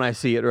believe it when I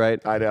see it,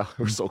 right? I know.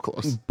 We're so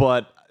close.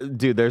 But,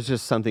 dude, there's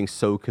just something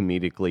so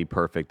comedically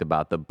perfect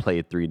about the play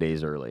it 3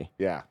 days early.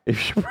 Yeah.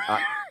 If you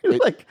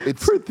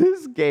it's for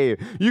this game.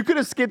 You could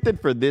have skipped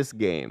it for this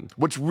game.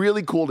 What's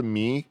really cool to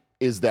me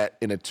is that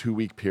in a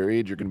 2-week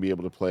period, you're going to be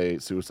able to play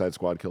Suicide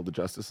Squad Kill the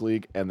Justice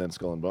League and then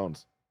Skull and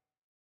Bones.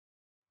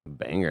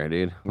 Banger,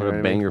 dude. What You know a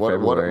I mean? banger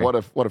February.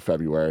 What a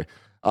February.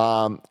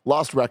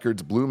 Lost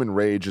Records, Bloom and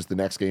Rage is the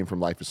next game from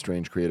Life is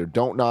Strange creator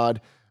Don't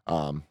Nod.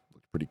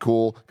 Pretty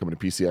cool. Coming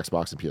to PC,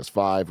 Xbox, and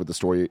PS5 with a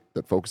story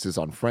that focuses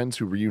on friends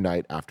who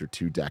reunite after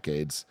 2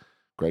 decades.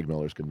 Greg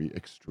Miller's going to be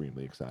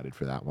extremely excited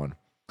for that one.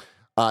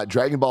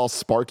 Dragon Ball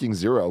Sparking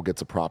Zero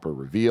gets a proper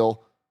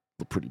reveal.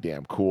 Looked pretty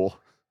damn cool.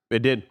 It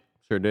did.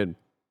 Sure did.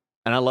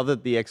 And I love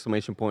that the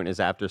exclamation point is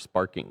after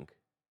sparking.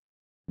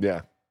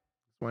 Yeah.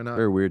 Why not?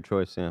 Very weird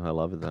choice. Yeah, I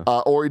love it, though.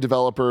 Ori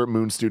developer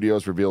Moon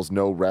Studios reveals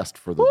no rest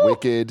for the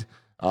wicked.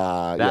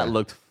 That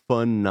looked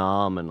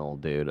phenomenal,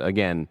 dude.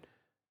 Again,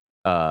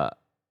 I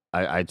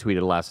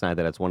tweeted last night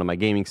that it's one of my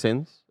gaming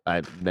sins.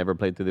 I've never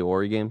played through the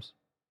Ori games.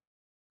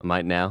 I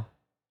might now.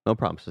 No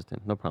promises,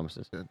 Tim. No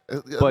promises.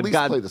 At least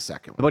play the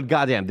second one. But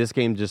goddamn, this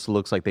game just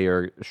looks like they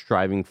are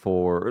striving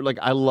for. Like,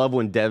 I love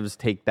when devs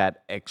take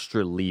that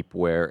extra leap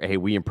where, hey,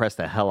 we impressed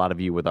the hell out of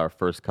you with our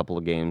first couple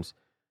of games.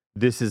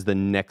 This is the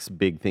next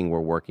big thing we're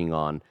working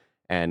on,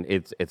 and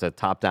it's a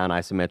top-down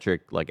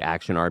isometric like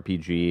action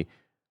RPG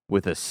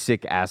with a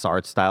sick-ass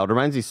art style. It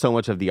reminds me so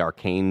much of the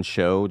Arcane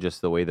show,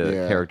 just the way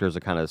the characters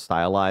are kind of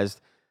stylized.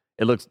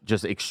 It looks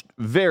just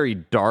very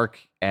dark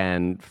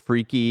and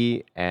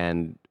freaky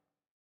and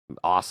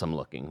awesome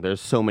looking.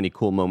 There's so many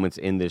cool moments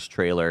in this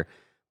trailer.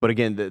 But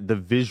again, the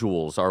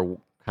visuals are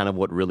kind of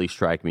what really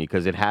strike me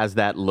because it has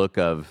that look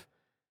of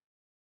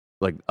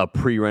like a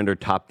pre-rendered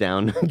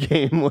top-down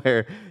game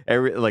where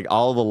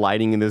all the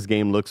lighting in this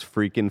game looks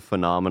freaking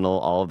phenomenal.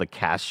 All of the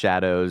cast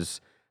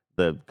shadows,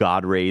 the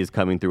god rays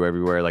coming through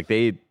everywhere. Like,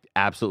 they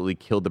absolutely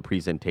killed the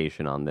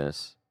presentation on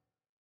this.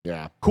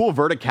 Yeah. Cool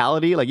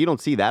verticality. Like, you don't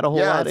see that a whole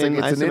lot in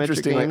it's an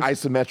interesting games.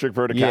 isometric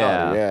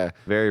verticality. Yeah.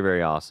 Very,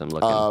 very awesome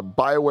looking.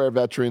 BioWare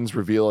veterans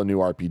reveal a new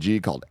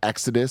RPG called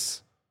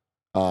Exodus.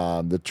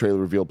 The trailer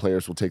revealed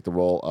players will take the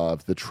role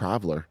of the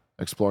Traveler,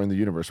 exploring the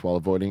universe while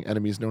avoiding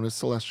enemies known as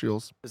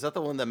Celestials. Is that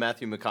the one that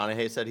Matthew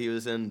McConaughey said he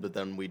was in, but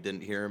then we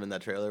didn't hear him in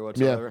that trailer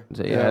whatsoever?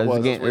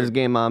 This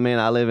game I'm in,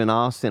 I live in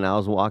Austin. I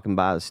was walking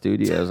by the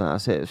studios and I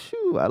said,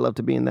 shoo, I'd love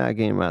to be in that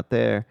game right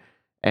there.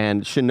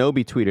 And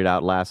Shinobi tweeted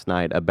out last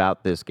night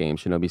about this game.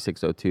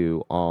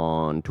 Shinobi602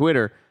 on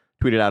Twitter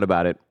tweeted out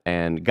about it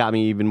and got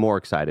me even more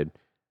excited.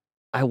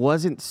 I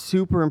wasn't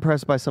super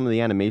impressed by some of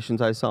the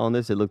animations I saw in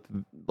this. It looked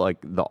like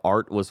the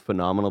art was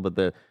phenomenal, but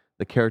the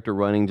character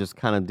running just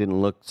kind of didn't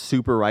look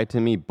super right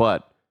to me.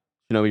 But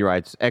Shinobi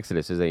writes,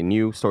 Exodus is a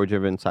new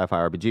story-driven sci-fi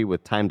RPG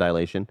with time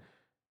dilation,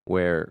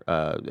 where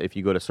if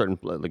you go to certain,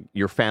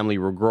 your family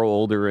will grow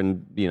older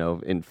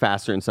and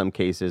faster in some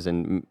cases,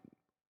 and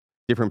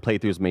different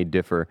playthroughs may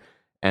differ.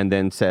 And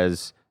then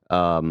says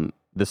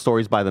the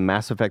stories by the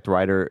Mass Effect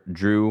writer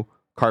Drew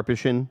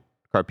Karpyshyn,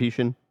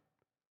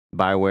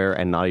 BioWare,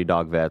 and Naughty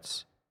Dog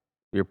vets.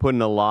 You're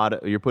putting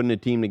a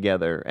team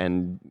together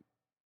and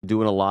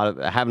having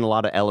a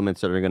lot of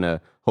elements that are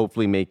gonna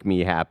hopefully make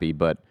me happy.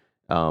 But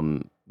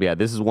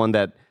this is one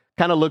that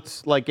kind of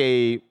looks like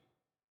a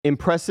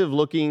impressive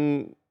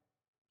looking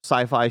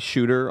sci-fi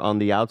shooter on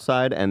the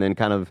outside, and then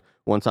kind of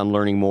once I'm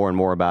learning more and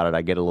more about it,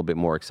 I get a little bit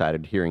more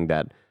excited hearing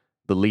that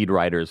the lead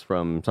writers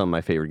from some of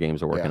my favorite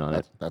games are working on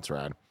it. That's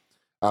rad.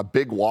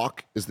 Big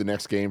Walk is the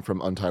next game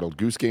from Untitled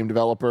Goose Game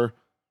developer.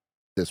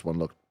 This one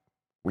looked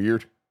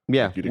weird.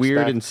 Yeah,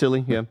 weird and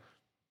silly. Yeah.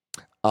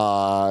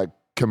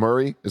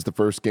 Kamuri is the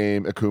first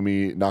game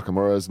Ikumi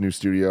Nakamura's new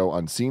studio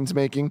on Scenes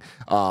making.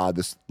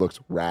 This looks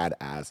rad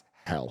as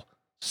hell.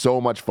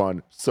 So much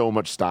fun, so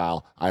much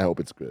style. I hope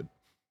it's good.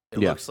 It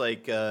looks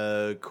like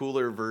a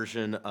cooler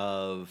version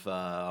of,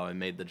 I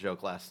made the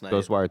joke last night.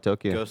 Ghostwire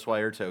Tokyo.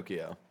 Ghostwire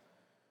Tokyo.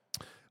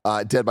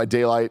 Dead by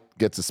Daylight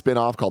gets a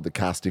spin-off called The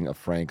Casting of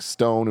Frank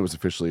Stone. It was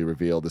officially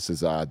revealed. This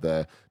is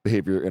the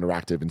Behavior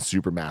Interactive and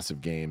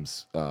Supermassive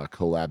Games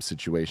collab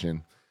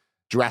situation.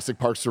 Jurassic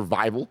Park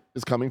Survival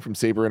is coming from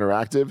Saber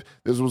Interactive.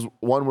 This was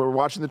one where we're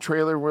watching the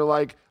trailer. We're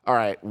like, all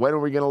right, when are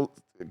we going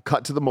to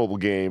cut to the mobile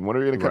game? When are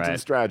we going to cut to the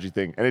strategy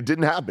thing? And it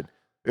didn't happen.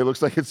 It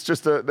looks like it's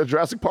just a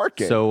Jurassic Park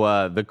game.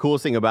 So the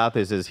coolest thing about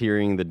this is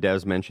hearing the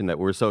devs mention that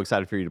we're so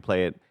excited for you to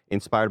play it,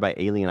 inspired by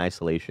Alien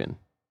Isolation.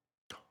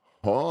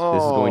 Oh.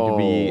 This is going to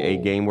be a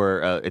game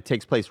where it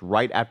takes place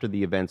right after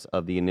the events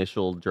of the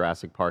initial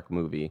Jurassic Park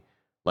movie,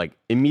 like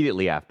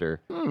immediately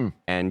after,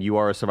 and you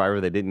are a survivor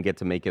that didn't get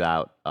to make it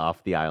out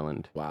off the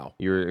island. Wow.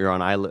 You're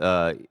on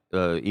Isla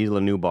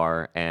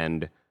Nublar,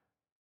 and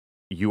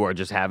you are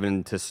just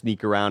having to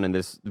sneak around in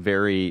this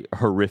very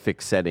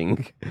horrific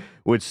setting,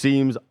 which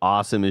seems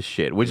awesome as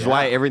shit. Which is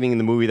why everything in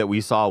the movie that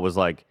we saw was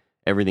like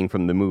everything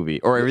from the movie,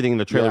 or everything in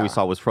the trailer we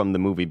saw was from the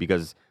movie,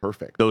 because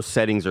perfect. Those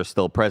settings are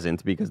still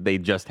present because they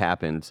just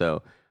happened.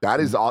 So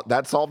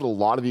that solved a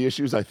lot of the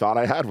issues I thought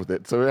I had with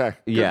it. So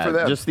good for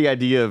them. Just the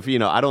idea of,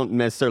 I don't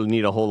necessarily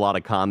need a whole lot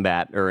of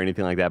combat or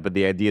anything like that, but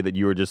the idea that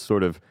you were just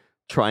sort of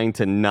trying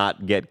to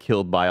not get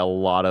killed by a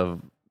lot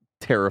of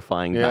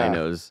terrifying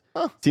dinos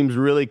seems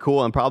really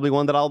cool, and probably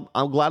one that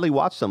I'll gladly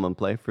watch someone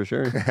play for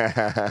sure.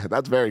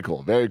 That's very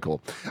cool. Very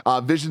cool.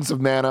 Visions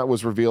of Mana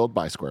was revealed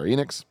by Square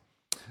Enix.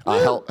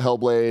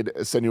 Hellblade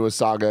Senua's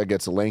Saga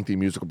gets a lengthy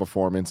musical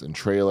performance and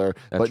trailer,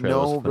 but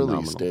no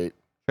release date.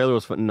 Trailer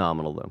was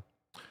phenomenal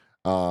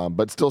though.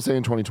 But still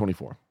saying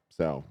 2024.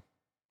 So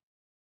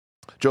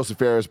Joseph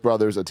Ferris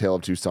Brothers, A Tale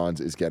of Two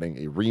Sons is getting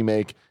a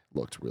remake.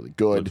 Looked really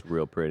good. Looks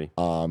real pretty.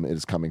 It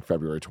is coming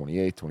February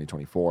 28th,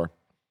 2024.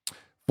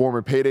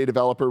 Former Payday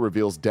developer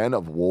reveals Den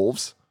of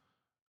Wolves.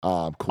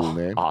 Cool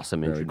name.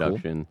 Awesome Very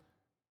introduction. Cool.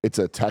 It's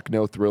a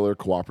techno thriller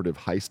cooperative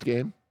heist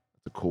game.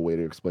 It's a cool way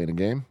to explain a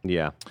game.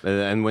 Yeah.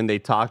 And when they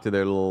talk to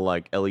their little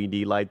like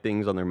LED light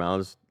things on their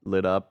mouths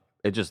lit up,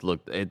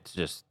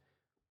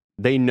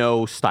 they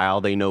know style,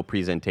 they know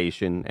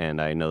presentation,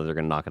 and I know they're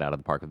going to knock it out of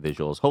the park with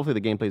visuals. Hopefully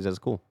the gameplay is as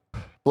cool.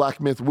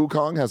 Black Myth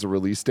Wukong has a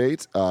release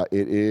date.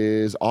 It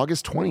is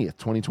August 20th,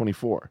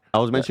 2024. I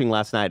was mentioning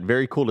last night,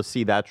 very cool to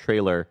see that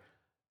trailer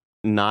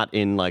not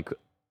in like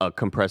a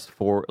compressed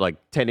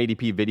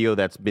 1080p video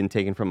that's been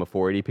taken from a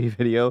 480p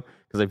video,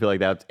 because I feel like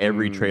that's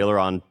every trailer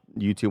on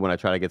YouTube. When I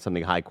try to get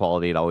something high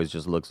quality, it always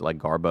just looks like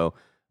garbo.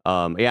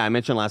 I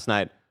mentioned last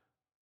night,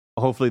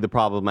 hopefully the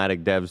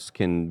problematic devs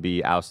can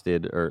be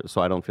ousted, or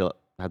so I don't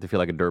have to feel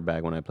like a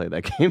dirtbag when I play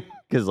that game,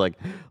 because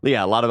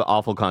a lot of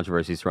awful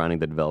controversy surrounding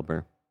the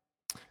developer.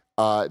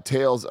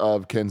 Tales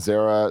of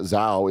Kenzera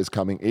Zhao is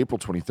coming April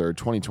 23rd,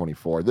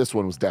 2024. This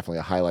one was definitely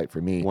a highlight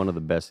for me. One of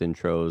the best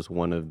intros,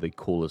 one of the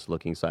coolest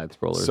looking side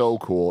scrollers. So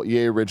cool.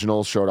 EA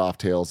Originals showed off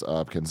Tales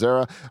of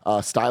Kenzera,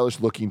 a stylish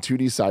looking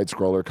 2D side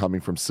scroller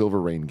coming from Silver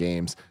Rain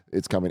Games.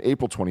 It's coming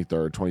April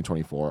 23rd,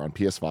 2024 on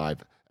PS5,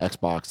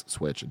 Xbox,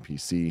 Switch, and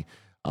PC.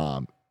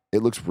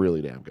 It looks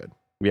really damn good.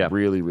 Yeah.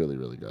 Really, really,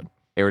 really good.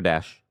 Air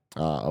Dash.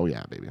 Oh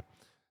yeah, baby.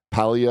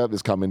 Palia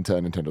is coming to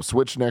Nintendo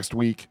Switch next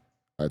week.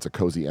 It's a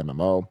cozy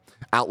MMO.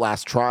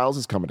 Outlast Trials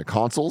is coming to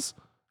consoles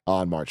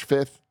on March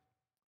 5th.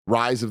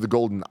 Rise of the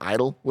Golden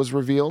Idol was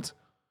revealed,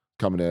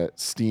 coming to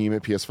Steam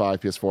at PS5,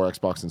 PS4,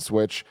 Xbox, and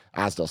Switch.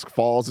 As Dusk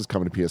Falls is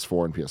coming to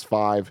PS4 and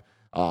PS5.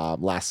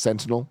 Last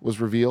Sentinel was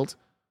revealed.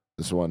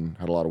 This one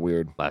had a lot of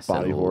weird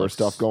body horror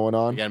stuff going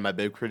on. Again, my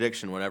big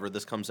prediction, whenever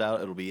this comes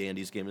out, it'll be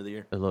Andy's Game of the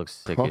Year. It looks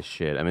sick as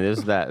shit. I mean, this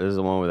is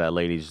the one where that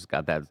lady just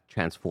got that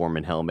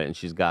transforming helmet, and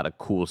she's got a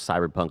cool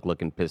cyberpunk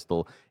looking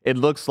pistol. It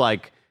looks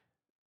like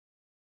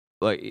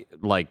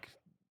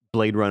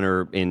Blade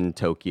Runner in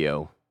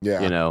Tokyo.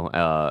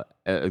 Yeah.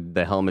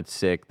 The helmet's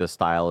sick. The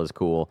style is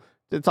cool.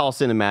 It's all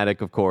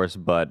cinematic, of course,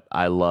 but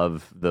I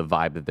love the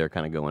vibe that they're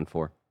kind of going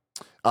for.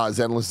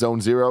 Zenless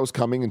Zone Zero is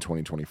coming in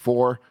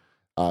 2024.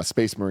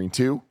 Space Marine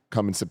 2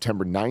 coming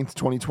September 9th,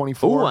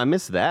 2024. Oh, I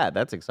missed that.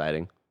 That's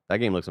exciting. That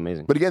game looks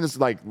amazing. But again, this is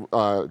like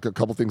a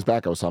couple things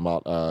back. I was talking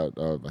about,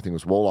 I think it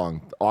was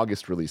Wolong,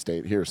 August release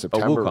date here,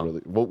 September.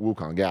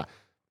 Wukong, yeah.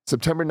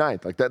 September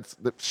 9th. Like that's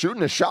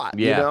shooting a shot.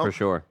 Yeah, for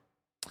sure.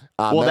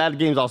 That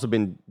game's also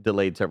been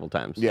delayed several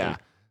times. Yeah.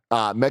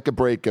 Mecha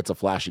Break gets a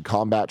flashy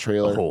combat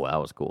trailer. Oh, that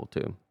was cool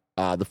too.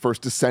 The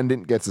First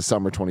Descendant gets a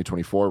summer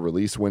 2024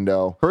 release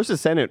window. First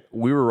Descendant,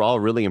 we were all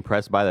really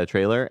impressed by that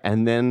trailer.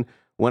 And then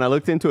when I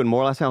looked into it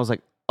more last time, I was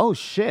like, oh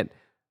shit.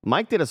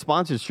 Mike did a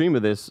sponsored stream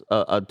of this,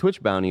 a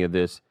Twitch bounty of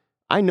this.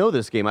 I know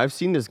this game. I've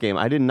seen this game.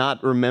 I did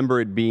not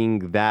remember it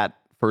being that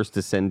First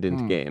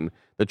Descendant game.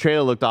 The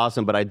trailer looked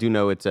awesome, but I do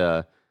know it's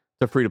a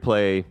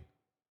free-to-play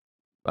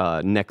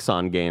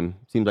Nexon game.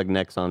 Seems like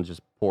Nexon's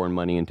just pouring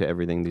money into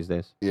everything these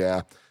days.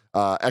 Yeah.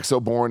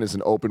 Exoborn is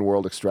an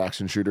open-world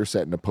extraction shooter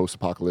set in a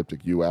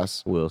post-apocalyptic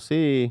U.S. We'll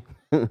see.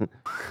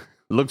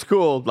 Looks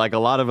cool, like a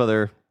lot of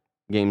other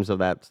games of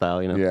that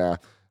style, Yeah.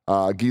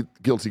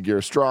 Guilty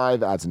Gear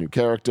Strive adds a new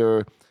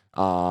character.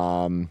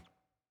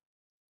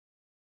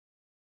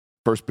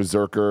 First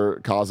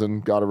Berserker,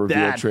 Kazan got a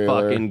reveal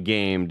trailer. That fucking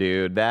game,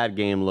 dude. That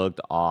game looked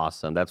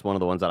awesome. That's one of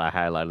the ones that I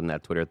highlighted in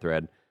that Twitter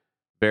thread.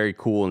 Very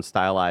cool and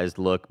stylized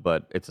look,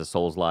 but it's a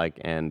Souls-like,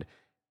 and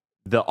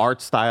the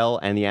art style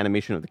and the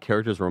animation of the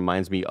characters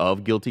reminds me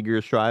of Guilty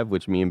Gear Strive,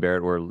 which me and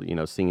Barrett were,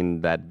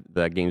 singing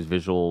that game's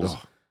visuals,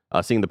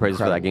 singing the praises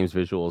for that game's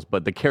visuals.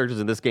 But the characters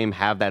in this game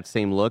have that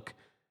same look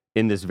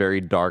in this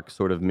very dark,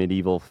 sort of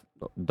medieval,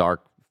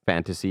 dark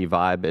fantasy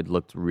vibe. It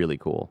looked really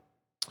cool.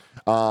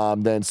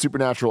 Then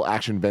Supernatural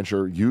Action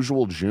Adventure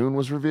Usual June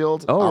was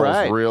revealed. Oh, I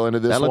right. was real into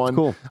this that one.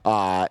 Cool.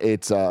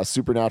 It's a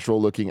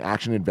supernatural-looking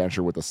action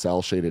adventure with a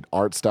cel-shaded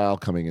art style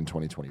coming in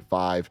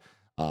 2025.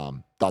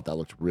 Thought that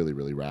looked really,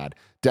 really rad.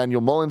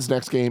 Daniel Mullen's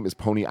next game is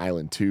Pony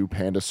Island 2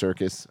 Panda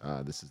Circus.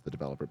 This is the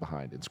developer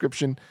behind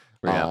Inscription.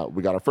 Yeah.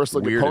 We got our first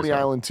look Weird at Pony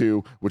Island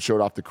 2, which showed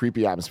off the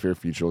creepy atmosphere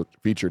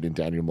featured in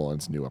Daniel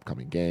Mullen's new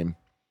upcoming game.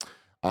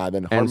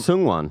 And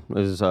Sungwon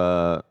is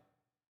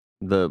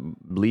the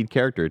lead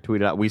character,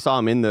 tweeted out. We saw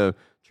him in the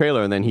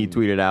trailer, and then he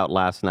tweeted out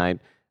last night,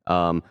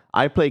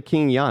 I play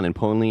King Yan in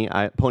Pony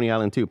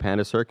Island 2,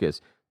 Panda Circus.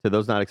 To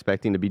those not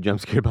expecting to be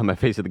jump scared by my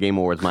face at the Game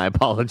Awards, my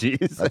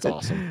apologies. That's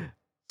awesome.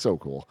 So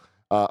cool.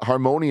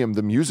 Harmonium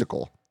the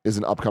Musical is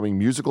an upcoming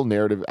musical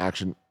narrative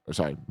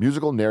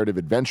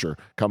adventure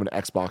coming to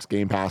Xbox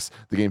Game Pass.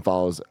 The game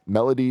follows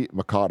Melody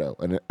Mercado,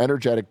 an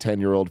energetic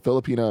 10-year-old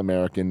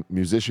Filipino-American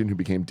musician who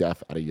became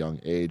deaf at a young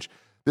age.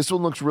 This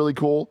one looks really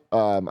cool.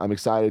 I'm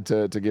excited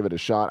to give it a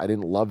shot. I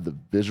didn't love the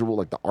visual,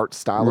 like the art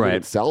style of it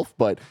itself,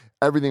 but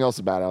everything else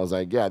about it, I was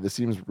like, yeah, this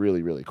seems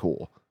really, really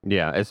cool.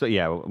 Yeah,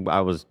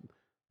 I was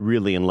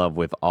really in love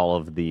with all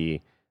of the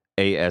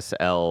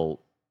ASL,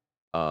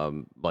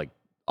 like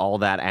all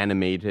that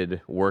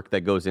animated work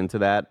that goes into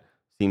that.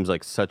 Seems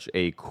like such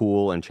a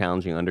cool and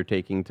challenging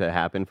undertaking to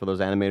happen for those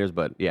animators,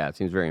 but yeah, it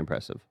seems very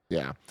impressive.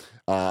 Yeah.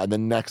 And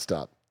then next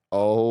up,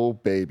 oh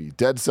baby,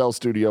 Dead Cell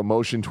Studio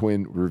Motion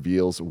Twin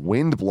reveals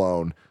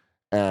Windblown,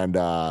 and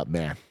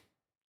man.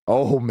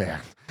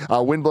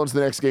 Windblown's the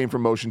next game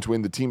from Motion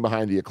Twin, the team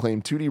behind the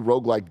acclaimed 2D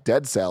roguelike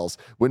Dead Cells.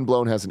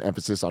 Windblown has an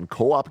emphasis on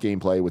co-op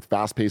gameplay with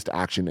fast-paced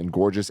action and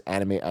gorgeous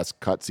anime-esque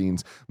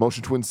cutscenes.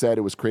 Motion Twin said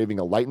it was craving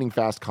a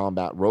lightning-fast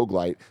combat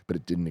roguelite, but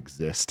it didn't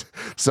exist.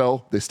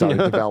 So they started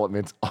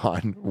development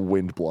on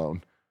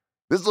Windblown.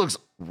 This looks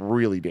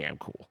really damn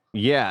cool.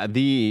 Yeah,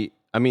 the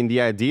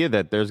idea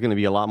that there's going to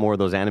be a lot more of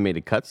those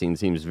animated cutscenes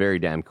seems very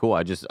damn cool.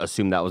 I just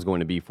assumed that was going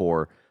to be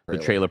for the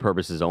trailer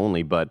purposes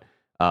only, but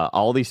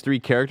all these three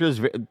characters,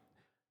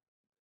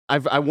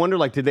 I wonder,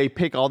 like, did they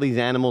pick all these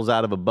animals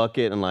out of a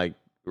bucket and, like,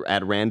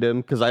 at random?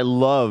 Because I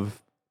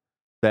love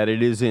that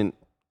it isn't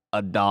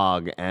a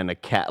dog and a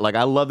cat. Like,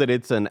 I love that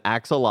it's an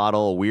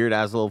axolotl, a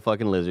weird-ass little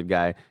fucking lizard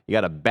guy. You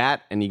got a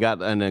bat, and you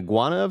got an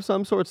iguana of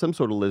some sort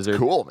of lizard.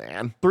 Cool,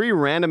 man. 3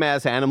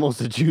 random-ass animals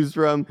to choose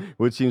from,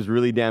 which seems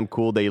really damn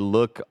cool. They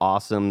look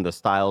awesome. The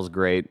style's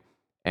great.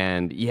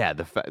 And yeah,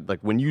 like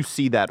when you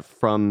see that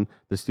from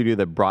the studio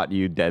that brought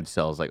you Dead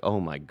Cells, like, oh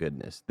my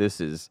goodness, this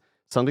is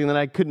something that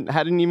I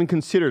hadn't even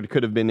considered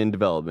could have been in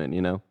development,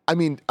 you know? I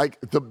mean, like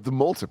the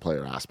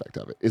multiplayer aspect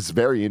of it is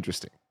very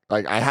interesting.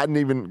 Like, I hadn't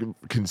even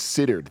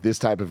considered this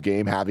type of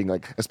game having,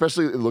 like,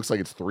 especially it looks like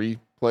it's 3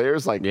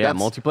 players. Like, yeah,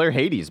 multiplayer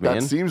Hades, man.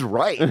 That seems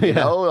right. You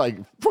know, like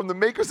from the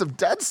makers of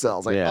Dead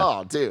Cells. Like,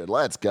 oh, dude,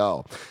 let's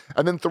go.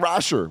 And then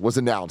Thrasher was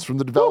announced from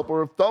the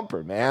developer of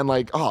Thumper, man.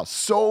 Like, oh,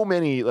 so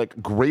many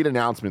like great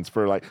announcements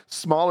for like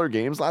smaller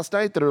games last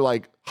night that are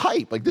like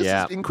hype. Like, this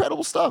is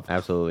incredible stuff.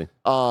 Absolutely.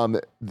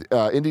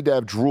 Indie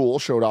dev Drool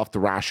showed off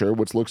Thrasher,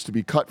 which looks to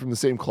be cut from the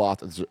same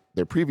cloth as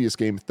their previous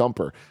game,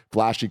 Thumper.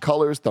 Flashy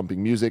colors,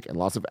 thumping music, and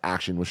lots of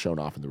action was shown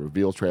off in the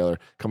reveal trailer,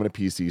 coming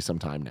to PC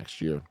sometime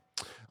next year.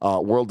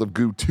 World of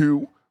Goo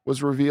 2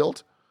 was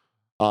revealed.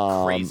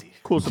 Crazy.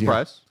 Cool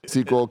surprise. Yeah.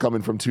 Sequel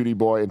coming from 2D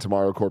Boy and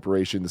Tomorrow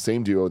Corporation, the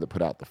same duo that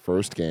put out the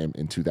first game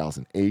in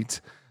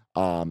 2008.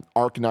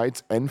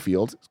 Arknights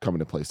Enfield is coming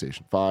to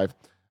PlayStation 5.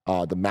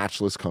 The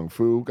Matchless Kung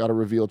Fu got a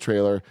reveal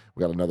trailer.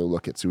 We got another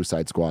look at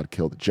Suicide Squad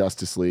Kill the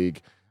Justice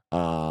League.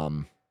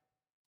 And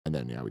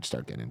then, we just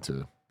start getting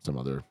into some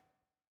other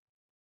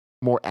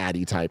more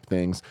addy type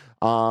things.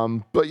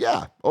 But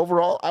yeah,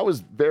 overall, I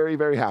was very,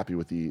 very happy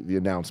with the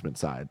announcement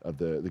side of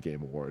the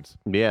Game Awards.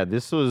 Yeah,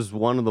 this was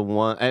one of the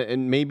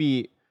and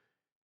maybe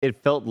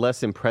it felt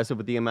less impressive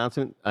with the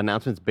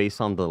announcements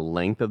based on the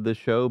length of the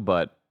show.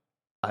 But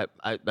I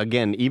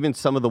again, even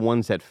some of the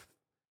ones that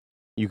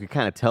you could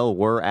kind of tell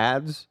were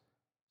ads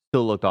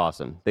still looked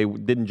awesome. They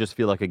didn't just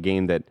feel like a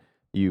game that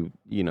you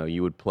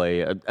would play.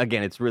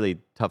 Again, it's really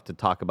tough to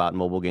talk about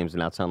mobile games and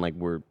not sound like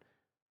we're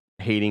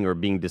hating or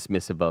being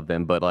dismissive of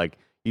them, but like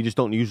you just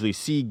don't usually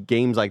see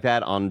games like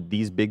that on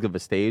these big of a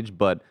stage.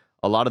 But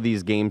a lot of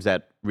these games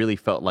that really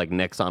felt like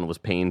Nexon was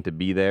paying to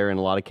be there in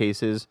a lot of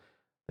cases,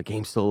 the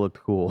game still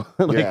looked cool.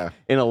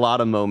 In a lot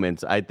of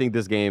moments. I think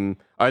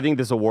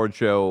this award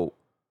show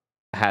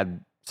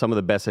had some of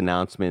the best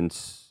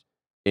announcements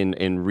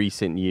in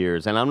recent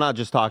years. And I'm not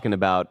just talking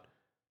about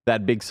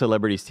that big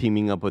celebrities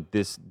teaming up with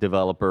this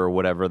developer or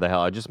whatever the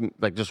hell. I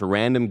just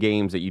random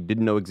games that you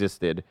didn't know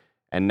existed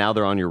and now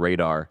they're on your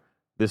radar.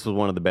 This was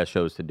one of the best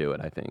shows to do it,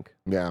 I think.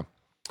 Yeah.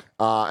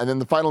 And then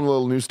the final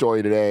little news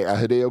story today,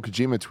 Hideo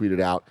Kojima tweeted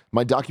out,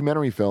 my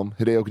documentary film,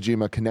 Hideo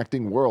Kojima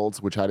Connecting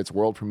Worlds, which had its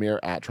world premiere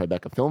at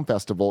Tribeca Film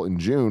Festival in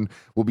June,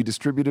 will be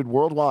distributed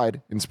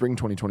worldwide in spring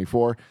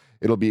 2024.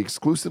 It'll be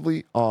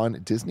exclusively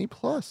on Disney+.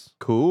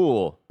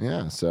 Cool.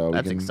 Yeah, so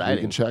that's exciting.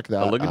 We can check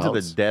that out. Look into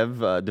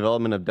the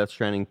development of Death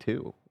Stranding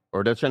 2.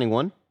 Or Death Stranding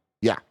 1?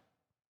 Yeah.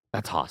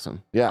 That's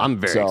awesome. Yeah. I'm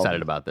very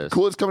excited about this.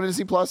 Cool, it's coming to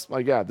Disney+.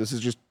 Like, yeah, this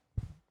is just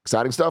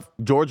exciting stuff.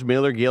 George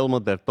Miller, Guillermo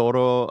del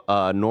Toro,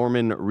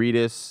 Norman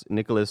Reedus,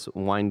 Nicholas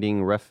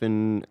Winding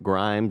Refn,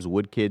 Grimes,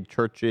 Woodkid,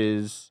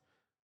 Churches,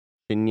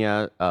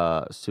 Shinya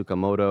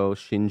Tsukamoto,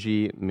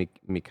 Shinji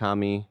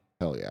Mikami.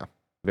 Hell yeah.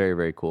 Very,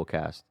 very cool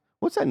cast.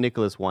 What's that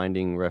Nicholas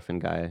Winding Refn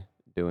guy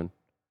doing?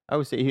 I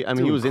would say, he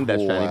was in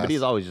Death Stranding, but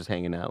he's always just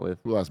hanging out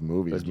with. Cool ass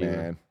movies,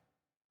 man.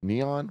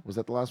 Neon? Was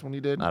that the last one he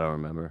did? I don't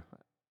remember.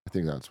 I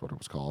think that's what it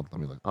was called. Let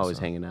me look. Always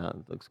hanging out.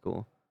 It looks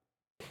cool.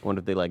 I wonder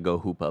if they like go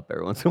hoop up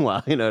every once in a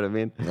while. You know what I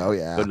mean? Oh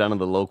yeah. Go down to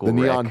the local. The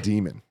rec. Neon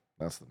Demon.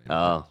 That's the name.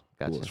 Oh,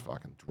 gotcha. Coolest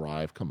fucking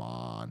drive. Come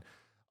on.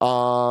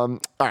 All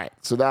right.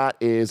 So that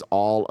is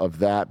all of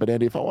that. But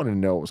Andy, if I wanted to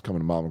know what was coming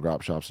to Mom and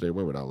Grop shops today,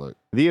 where would I look?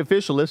 The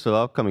official list of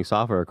upcoming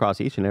software across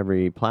each and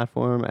every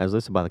platform, as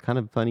listed by the Kind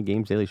of Funny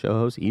Games Daily Show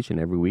host each and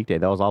every weekday.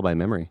 That was all by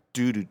memory.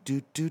 Yeah.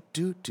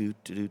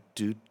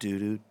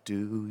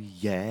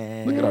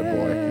 Look at our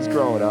boy. He's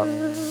growing up.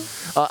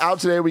 Out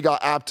today, we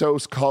got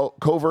Aptos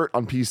Covert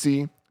on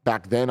PC.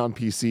 Back then on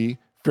PC.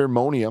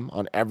 Pheromonium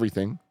on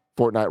everything.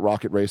 Fortnite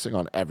Rocket Racing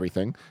on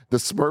everything. The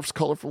Smurfs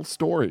Colorful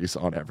Stories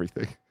on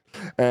everything.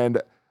 And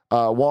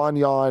Wan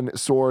Yan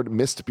Sword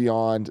Mist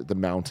Beyond the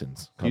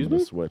Mountains coming to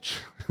Switch.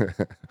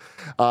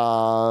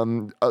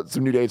 Some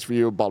new dates for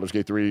you. Baldur's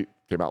Gate 3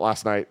 came out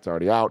last night. It's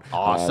already out.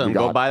 Awesome.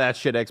 Go buy that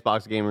shit,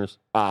 Xbox gamers.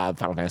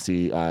 Final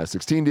Fantasy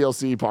 16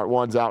 DLC Part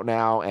 1's out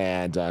now.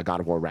 And God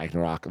of War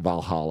Ragnarok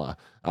Valhalla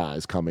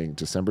is coming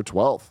December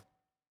 12th.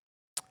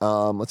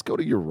 Let's go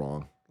to your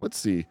wrong. Let's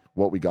see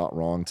what we got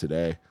wrong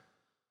today.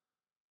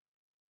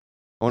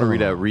 I want to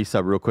read a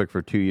resub real quick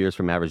for 2 years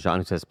from Average John,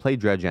 who says, play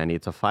Dredge, Andy.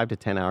 It's a 5 to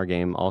 10 hour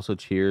game. Also,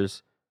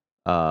 cheers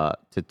to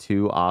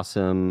 2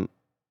 awesome.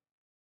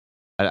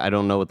 I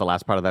don't know what the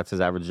last part of that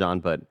says, Average John,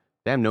 but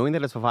damn, knowing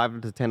that it's a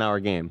 5 to 10 hour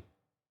game,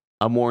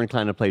 I'm more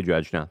inclined to play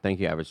Dredge now. Thank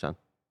you, Average John.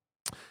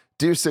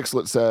 Dear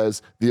Sixlet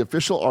says, the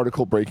official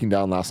article breaking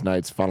down last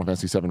night's Final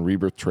Fantasy VII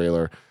Rebirth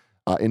trailer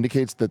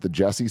indicates that the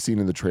Jessie scene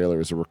in the trailer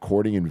is a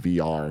recording in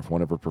VR of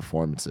one of her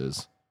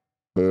performances.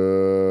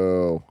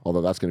 Boo.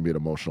 Although that's going to be an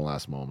emotional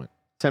last moment.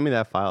 Send me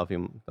that file if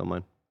you don't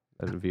mind.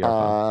 That VR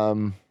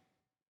file.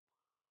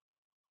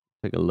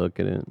 Take a look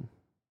at it.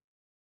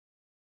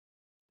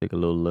 Take a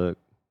little look.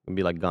 It'd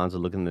be like Gonzo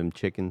looking at them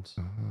chickens.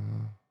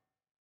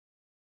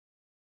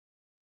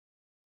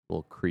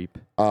 Little creep.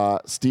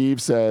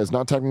 Steve says,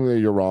 not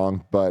technically you're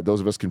wrong, but those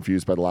of us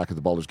confused by the lack of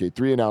the Baldur's Gate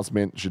 3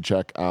 announcement should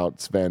check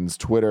out Sven's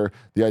Twitter.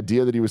 The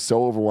idea that he was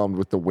so overwhelmed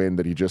with the win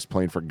that he just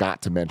plain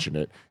forgot to mention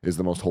it is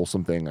the most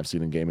wholesome thing I've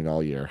seen in gaming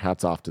all year.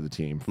 Hats off to the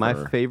team. My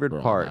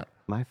favorite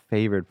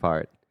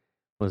part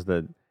was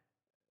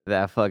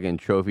that fucking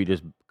trophy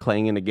just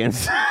clanging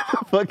against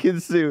the fucking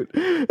suit.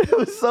 It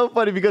was so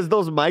funny because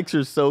those mics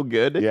are so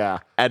good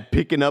at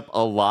picking up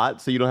a lot,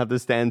 so you don't have to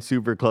stand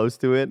super close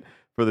to it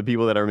for the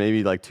people that are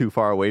maybe like too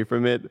far away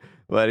from it.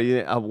 But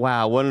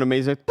wow, what an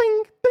amazing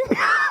ding, ding.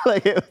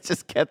 Like it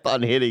just kept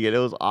on hitting it. It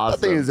was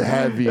awesome. That thing is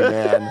heavy,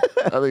 man.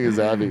 That thing is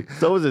heavy.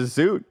 So was his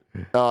suit.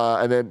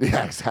 And then,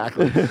 yeah,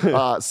 exactly.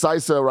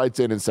 Sisa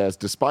writes in and says,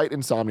 despite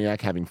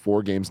Insomniac having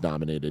 4 games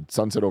nominated,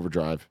 Sunset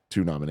Overdrive,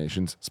 2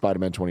 nominations,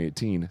 Spider-Man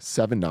 2018,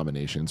 7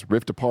 nominations,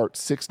 Rift Apart,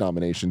 6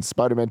 nominations,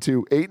 Spider-Man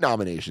 2, 8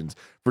 nominations,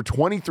 for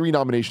 23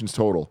 nominations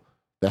total,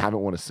 they haven't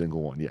won a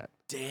single one yet.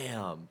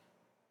 Damn.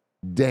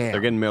 They're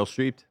getting Meryl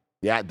Streep.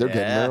 Yeah, they're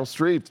getting Meryl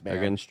Streep, man.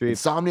 They're getting Streep.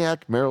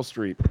 Insomniac, Meryl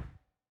Streep.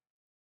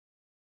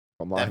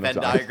 That Venn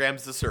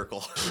diagram's the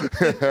circle.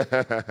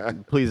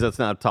 Please let's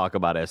not talk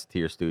about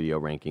S-tier studio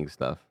ranking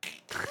stuff.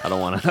 I don't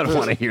want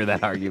to hear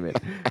that argument.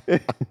 They're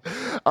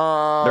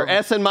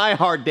S in my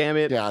heart, damn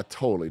it. Yeah,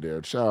 totally,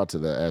 dude. Shout out to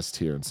the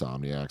S-tier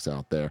Insomniacs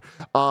out there.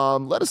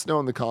 Let us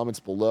know in the comments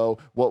below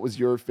what was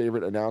your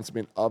favorite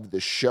announcement of the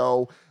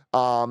show.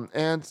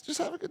 And just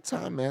have a good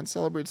time, man.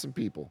 Celebrate some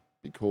people.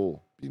 Be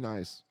cool. Be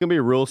nice. It's gonna be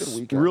a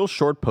real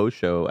short post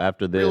show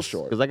after this. Real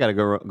short. Because I gotta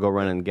go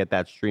run and get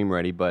that stream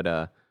ready. But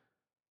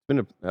it's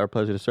been our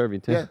pleasure to serve you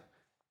too. Yeah.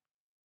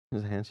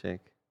 There's a handshake.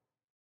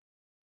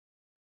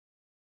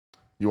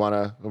 You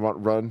wanna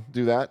run?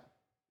 Do that?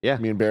 Yeah.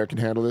 Me and Bear can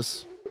handle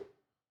this. That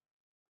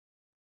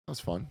was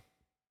fun.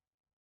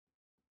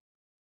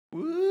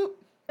 Whoop.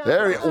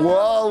 There.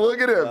 Whoa!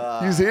 Look at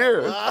him. He's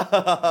here.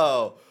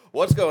 Wow.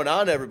 What's going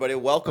on, everybody?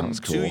 Welcome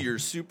cool. to your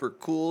super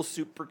cool,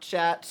 super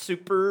chat,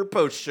 super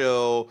post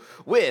show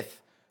with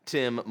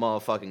Tim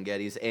motherfucking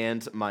Geddes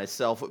and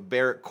myself,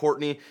 Barrett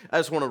Courtney. I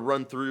just want to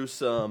run through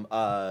some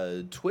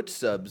Twitch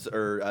subs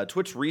or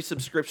Twitch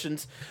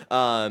resubscriptions.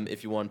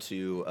 If you want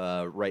to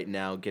right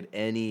now get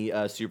any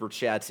super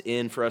chats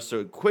in for us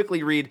to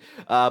quickly read.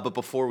 But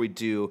before we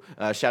do,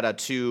 shout out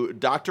to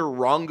Dr.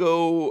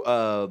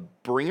 Rongo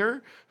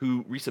Bringer,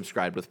 who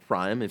resubscribed with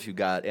Prime. If you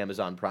got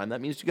Amazon Prime,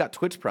 that means you got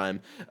Twitch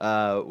Prime,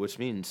 which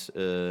means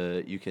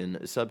you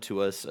can sub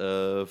to us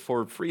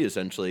for free,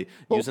 essentially,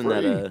 using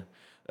that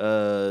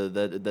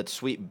that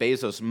sweet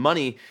Bezos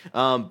money,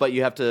 but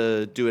you have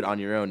to do it on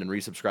your own and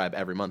resubscribe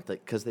every month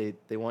because they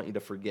want you to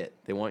forget.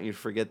 They want you to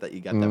forget that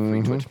you got that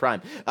free Twitch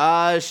Prime.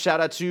 Shout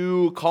out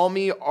to Call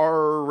Me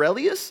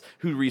Aurelius,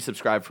 who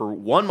resubscribed for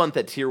 1 month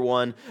at Tier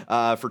 1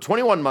 for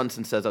 21 months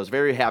and says, I was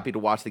very happy to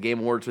watch the Game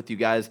Awards with you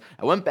guys.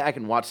 I went back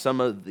and watched some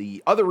of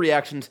the other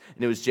reactions,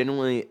 and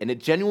it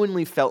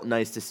genuinely felt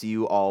nice to see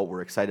you all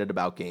were excited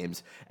about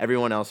games.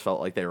 Everyone else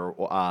felt like they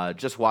were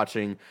just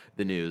watching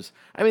the news.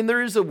 I mean,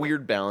 there is a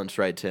weird balance,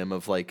 right, Tim,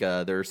 of like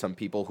there are some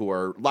people who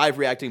are live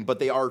reacting, but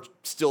they are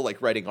still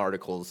like writing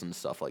articles and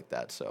stuff like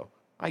that. So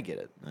I get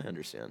it. I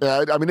understand.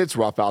 Yeah, I mean, it's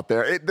rough out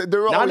there.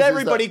 Not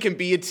everybody can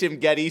be a Tim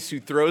Geddes who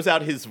throws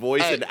out his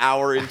voice an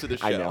hour into the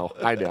show.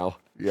 I know.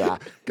 Yeah.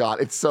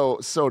 God, it's so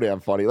damn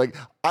funny. Like,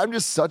 I'm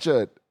such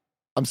a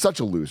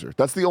loser.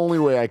 That's the only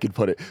way I could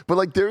put it. But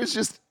like, there is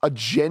just a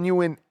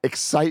genuine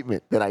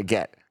excitement that I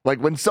get. Like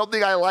when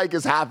something I like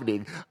is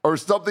happening or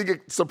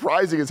something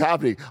surprising is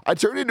happening, I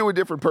turn into a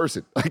different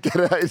person. Like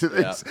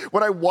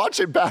when I watch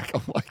it back,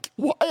 I'm like,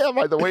 why am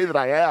I the way that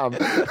I am?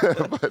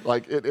 But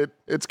like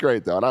it's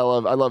great though. And I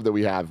love that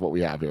we have what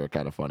we have here.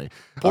 Kind of funny.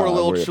 Poor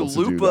little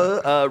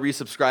Chalupa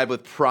resubscribed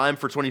with Prime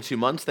for 22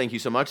 months. Thank you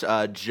so much.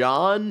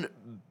 John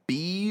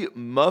B.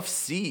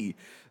 Muff-C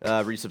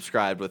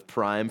resubscribed with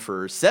Prime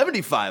for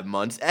 75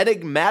 months.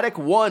 Enigmatic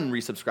One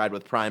resubscribed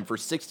with Prime for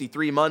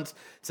 63 months.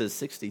 It says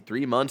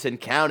 63 months and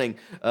counting.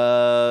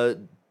 Domina.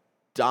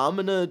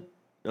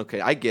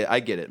 Okay, I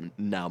get it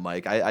now,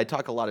 Mike. I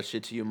talk a lot of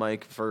shit to you,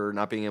 Mike, for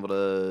not being able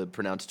to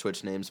pronounce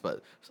Twitch names,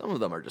 but some of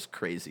them are just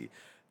crazy.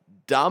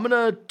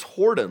 Domina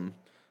Tordum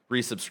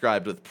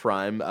resubscribed with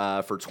Prime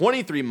for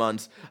 23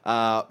 months.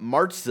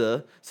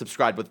 Marza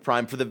subscribed with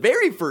Prime for the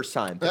very first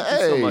time. Thank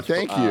you so much,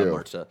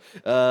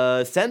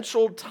 Marza.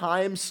 Central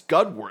Time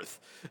Scudworth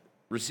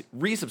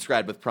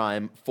resubscribed with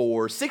Prime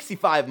for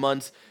 65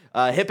 months.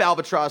 Hip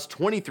Albatross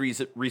 23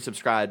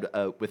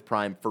 resubscribed with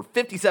Prime for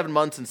 57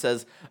 months and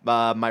says,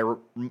 my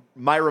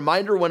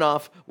reminder went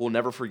off. We'll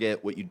never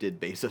forget what you did,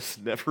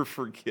 Bezos. Never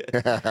forget.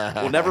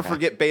 We'll never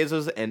forget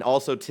Bezos. And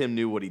also Tim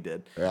knew what he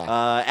did. Yeah.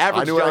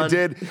 Average I knew John, what I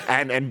did.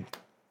 And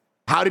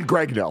how did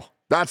Greg know?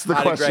 That's the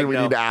question we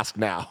need to ask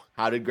now.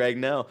 How did Greg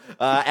know?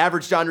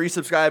 Average John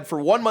resubscribed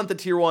for 1 month at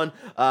Tier 1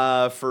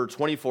 for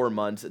 24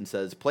 months and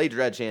says, play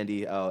Dredge,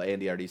 Andy. Oh,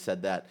 Andy already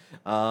said that.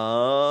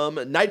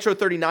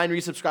 Nitro39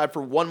 resubscribed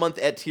for 1 month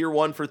at Tier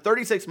 1 for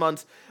 36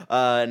 months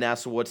and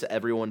asked what's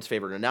everyone's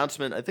favorite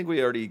announcement. I think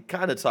we already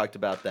kind of talked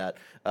about that.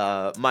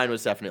 Mine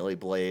was definitely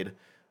Blade.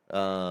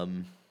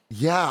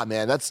 Yeah,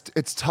 man,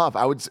 it's tough.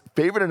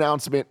 Favorite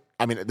announcement,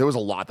 I mean, there was a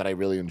lot that I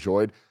really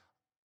enjoyed.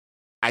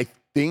 I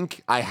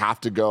think I have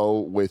to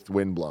go with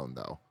Windblown,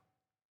 though.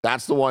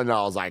 That's the one that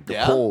I was like,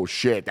 oh,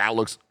 shit, that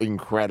looks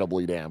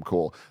incredibly damn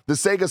cool. The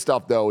Sega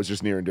stuff, though, is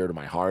just near and dear to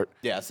my heart.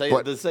 Yeah, the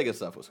Sega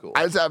stuff was cool.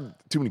 I just have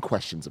too many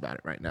questions about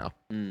it right now.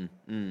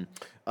 Mr.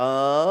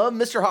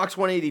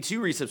 Hawks182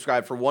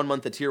 resubscribed for 1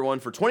 month at Tier 1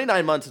 for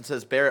 29 months and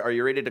says, Barrett, are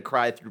you ready to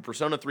cry through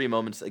Persona 3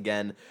 moments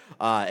again?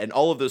 And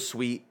all of those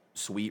sweet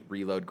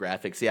reload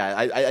graphics. Yeah,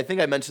 I think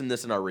I mentioned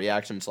this in our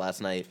reactions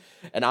last night.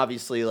 And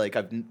obviously,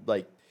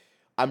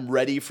 I'm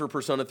ready for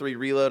Persona 3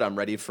 Reload. I'm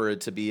ready for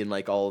it to be in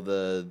like all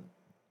the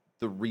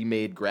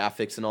remade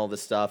graphics and all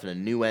this stuff and a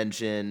new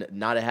engine,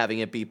 not having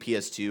it be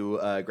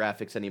PS2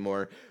 graphics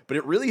anymore. But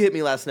it really hit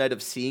me last night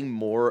of seeing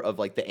more of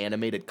like the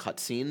animated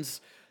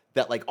cutscenes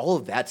that like all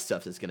of that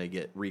stuff is going to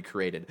get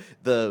recreated.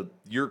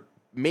 Your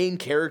main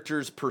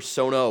character's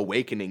persona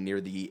awakening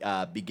near the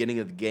beginning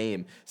of the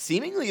game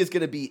seemingly is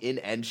going to be in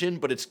engine,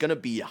 but it's going to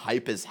be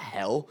hype as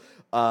hell.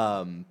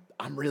 I'm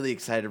really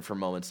excited for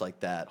moments like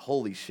that.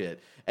 Holy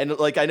shit. And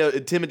like, I know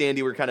Tim and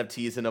Andy were kind of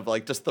teasing of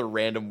like just the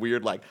random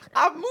weird, like,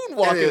 I'm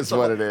moonwalking. It is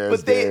what it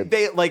is. But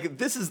they like,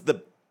 this is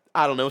the,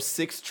 I don't know,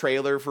 6th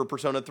trailer for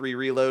Persona 3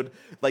 Reload.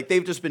 Like,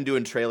 they've just been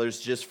doing trailers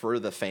just for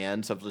the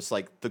fans of just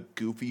like the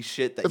goofy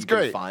shit that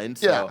can find.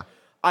 So yeah.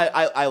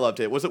 I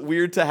loved it. Was it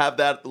weird to have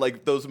that,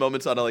 like those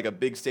moments on a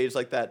big stage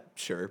like that?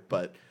 Sure.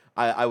 But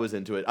I was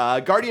into it.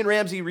 Guardian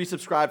Ramsey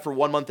resubscribed for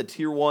 1 month at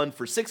Tier 1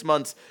 for 6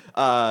 months.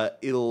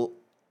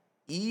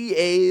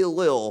 EA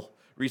Lil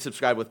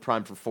resubscribed with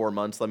Prime for 4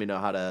 months. Let me know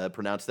how to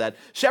pronounce that.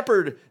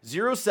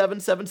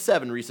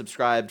 Shepard0777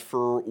 resubscribed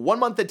for 1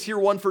 month at Tier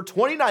 1 for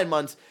 29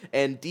 months.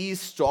 And D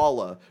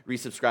Stala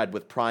resubscribed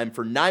with Prime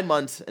for 9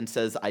 months and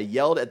says, I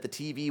yelled at the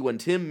TV when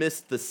Tim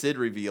missed the Sid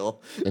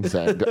reveal.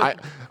 Insane.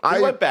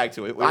 I went back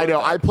to it. I know.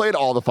 I played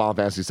all the Final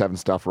Fantasy VII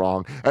stuff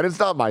wrong, and it's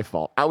not my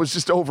fault. I was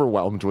just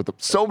overwhelmed with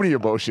so many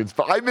emotions,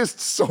 but I missed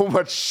so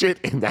much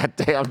shit in that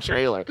damn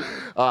trailer.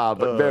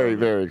 But very,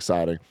 very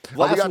exciting.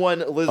 Last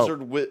one,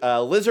 Lizard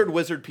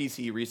Wizard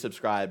PC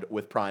resubscribed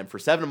with Prime for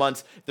 7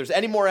 months. If there's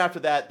any more after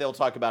that, they'll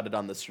talk about it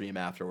on the stream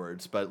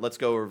afterwards. But let's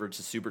go over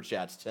to Super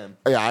Chats, Tim.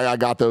 Yeah, I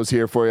got those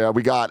here for you.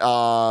 We got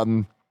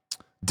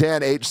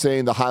Dan H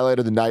saying the highlight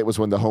of the night was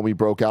when the homie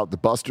broke out the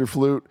Buster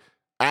flute.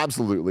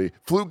 Absolutely.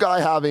 Flute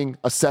guy having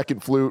a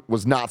second flute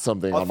was not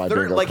something on my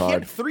bingo card. He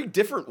had 3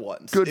 different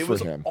ones. Good for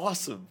him.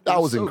 Awesome. That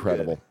was so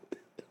incredible.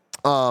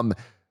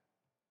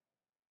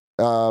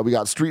 We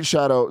got Street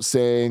Shadow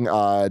saying,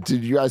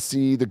 did you guys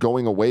see the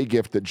going away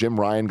gift that Jim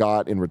Ryan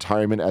got in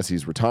retirement as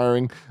he's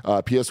retiring?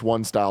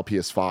 PS1 style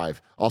PS5.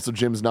 Also,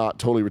 Jim's not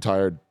totally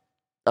retired.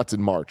 That's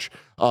in March.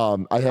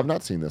 I have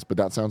not seen this, but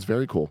that sounds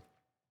very cool.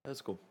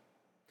 That's cool.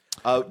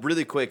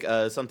 Really quick,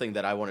 something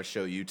that I want to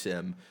show you,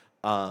 Tim.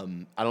 I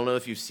don't know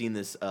if you've seen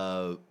this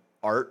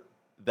art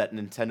that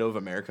Nintendo of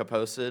America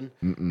posted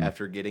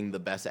after getting the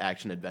best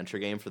action adventure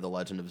game for The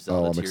Legend of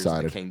Zelda Tears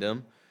of the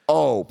Kingdom.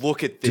 Oh,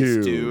 look at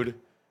this, dude.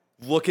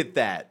 Look at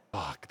that.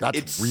 Fuck, that's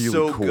it's really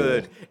so cool.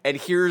 Good. And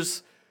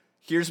here's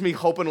me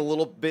hoping a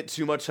little bit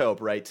too much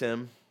hope, right,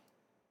 Tim?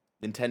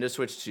 Nintendo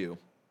Switch 2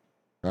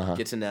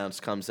 gets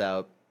announced, comes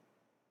out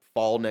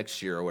fall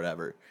next year or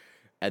whatever.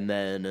 And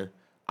then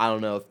I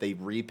don't know if they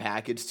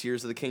repackaged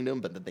Tears of the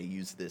Kingdom, but that they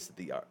use this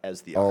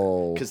as the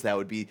Oh. art. Because that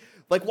would be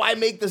like, why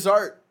make this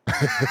art?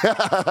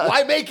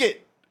 Why make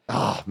it?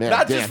 Oh, man.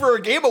 Not damn. just for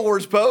a Game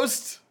Awards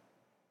post.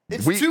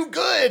 It's too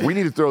good. We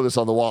need to throw this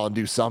on the wall and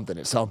do something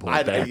at some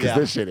point, because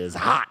this shit is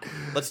hot.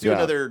 Let's do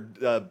another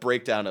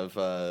breakdown of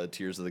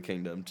Tears of the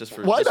Kingdom.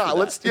 Why not?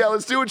 Let's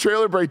do a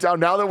trailer breakdown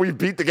now that we've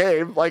beat the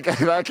game. Like,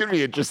 that could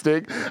be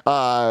interesting.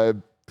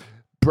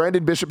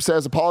 Brandon Bishop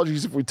says,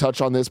 apologies if we touch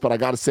on this, but I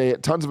got to say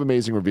it. Tons of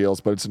amazing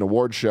reveals, but it's an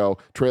award show.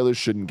 Trailers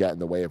shouldn't get in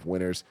the way of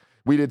winners.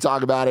 We did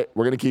talk about it.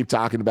 We're going to keep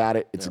talking about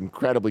it. It's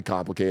incredibly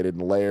complicated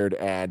and layered.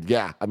 And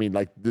yeah, I mean,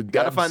 like, you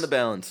got to find the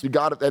balance. You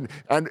got to,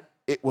 and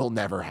it will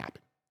never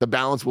happen. The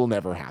balance will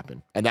never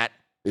happen. And that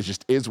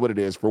is what it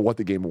is for what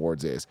the Game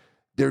Awards is.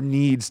 There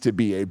needs to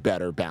be a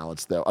better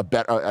balance, though,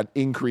 an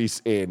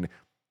increase in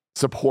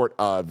support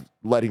of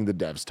letting the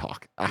devs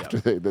talk after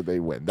they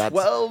win.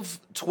 That's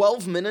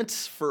 12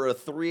 minutes for a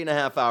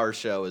 3.5-hour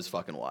show is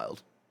fucking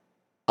wild.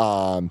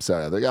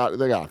 So they got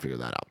to figure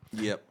that out.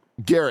 Yep.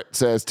 Garrett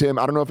says, Tim,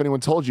 I don't know if anyone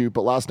told you,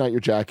 but last night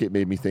your jacket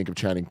made me think of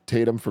Channing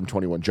Tatum from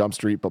 21 Jump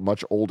Street, but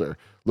much older,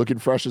 looking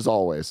fresh as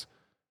always.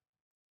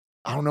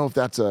 I don't know if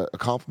that's a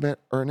compliment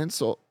or an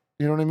insult.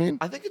 You know what I mean?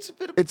 I think it's a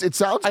bit of... It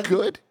sounds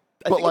good,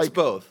 but think it's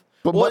both.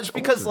 But well, much it's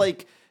because, older.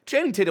 like,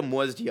 Channing Tatum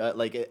was,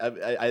 like,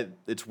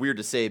 it's weird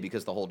to say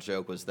because the whole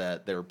joke was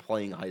that they were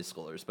playing high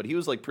schoolers, but he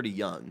was, like, pretty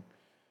young.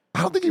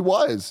 I don't think he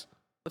was.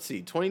 Let's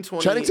see,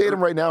 2020... Channing Tatum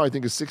right now, I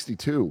think, is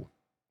 62.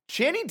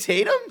 Channing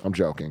Tatum? I'm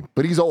joking,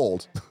 but he's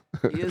old.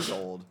 He is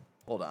old.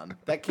 Hold on.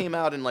 That came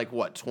out in, like,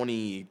 what,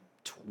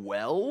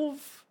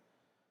 2012?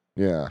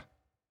 Yeah.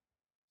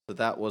 So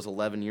that was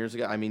 11 years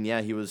ago. I mean,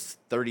 yeah, he was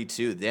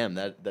 32. Damn,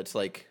 that's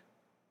like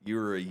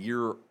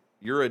you're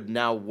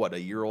now what, a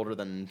year older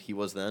than he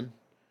was then?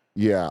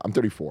 Yeah, I'm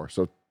 34.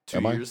 So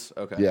 2 years?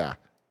 Okay. Yeah.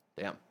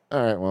 Damn.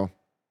 All right, well.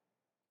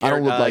 I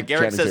don't look like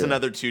Garrett Channing says Tatum.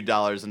 another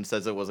 $2 and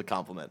says it was a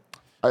compliment.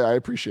 I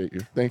appreciate you.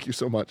 Thank you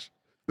so much.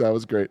 That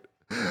was great.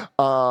 Cool.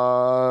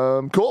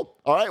 All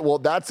right. Well,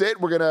 that's it.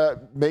 We're going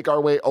to make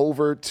our way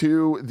over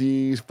to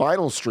the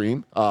final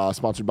stream,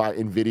 sponsored by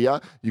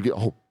NVIDIA. You get,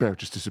 Bear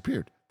just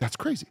disappeared. That's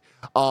crazy.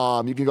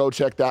 You can go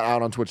check that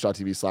out on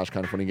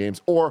twitch.tv/kindoffunnygames,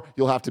 or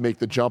you'll have to make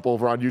the jump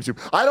over on YouTube.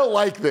 I don't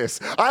like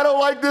this. I don't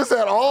like this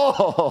at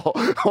all.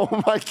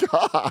 Oh my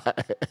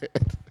God.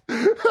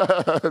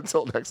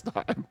 Until next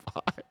time.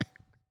 Bye.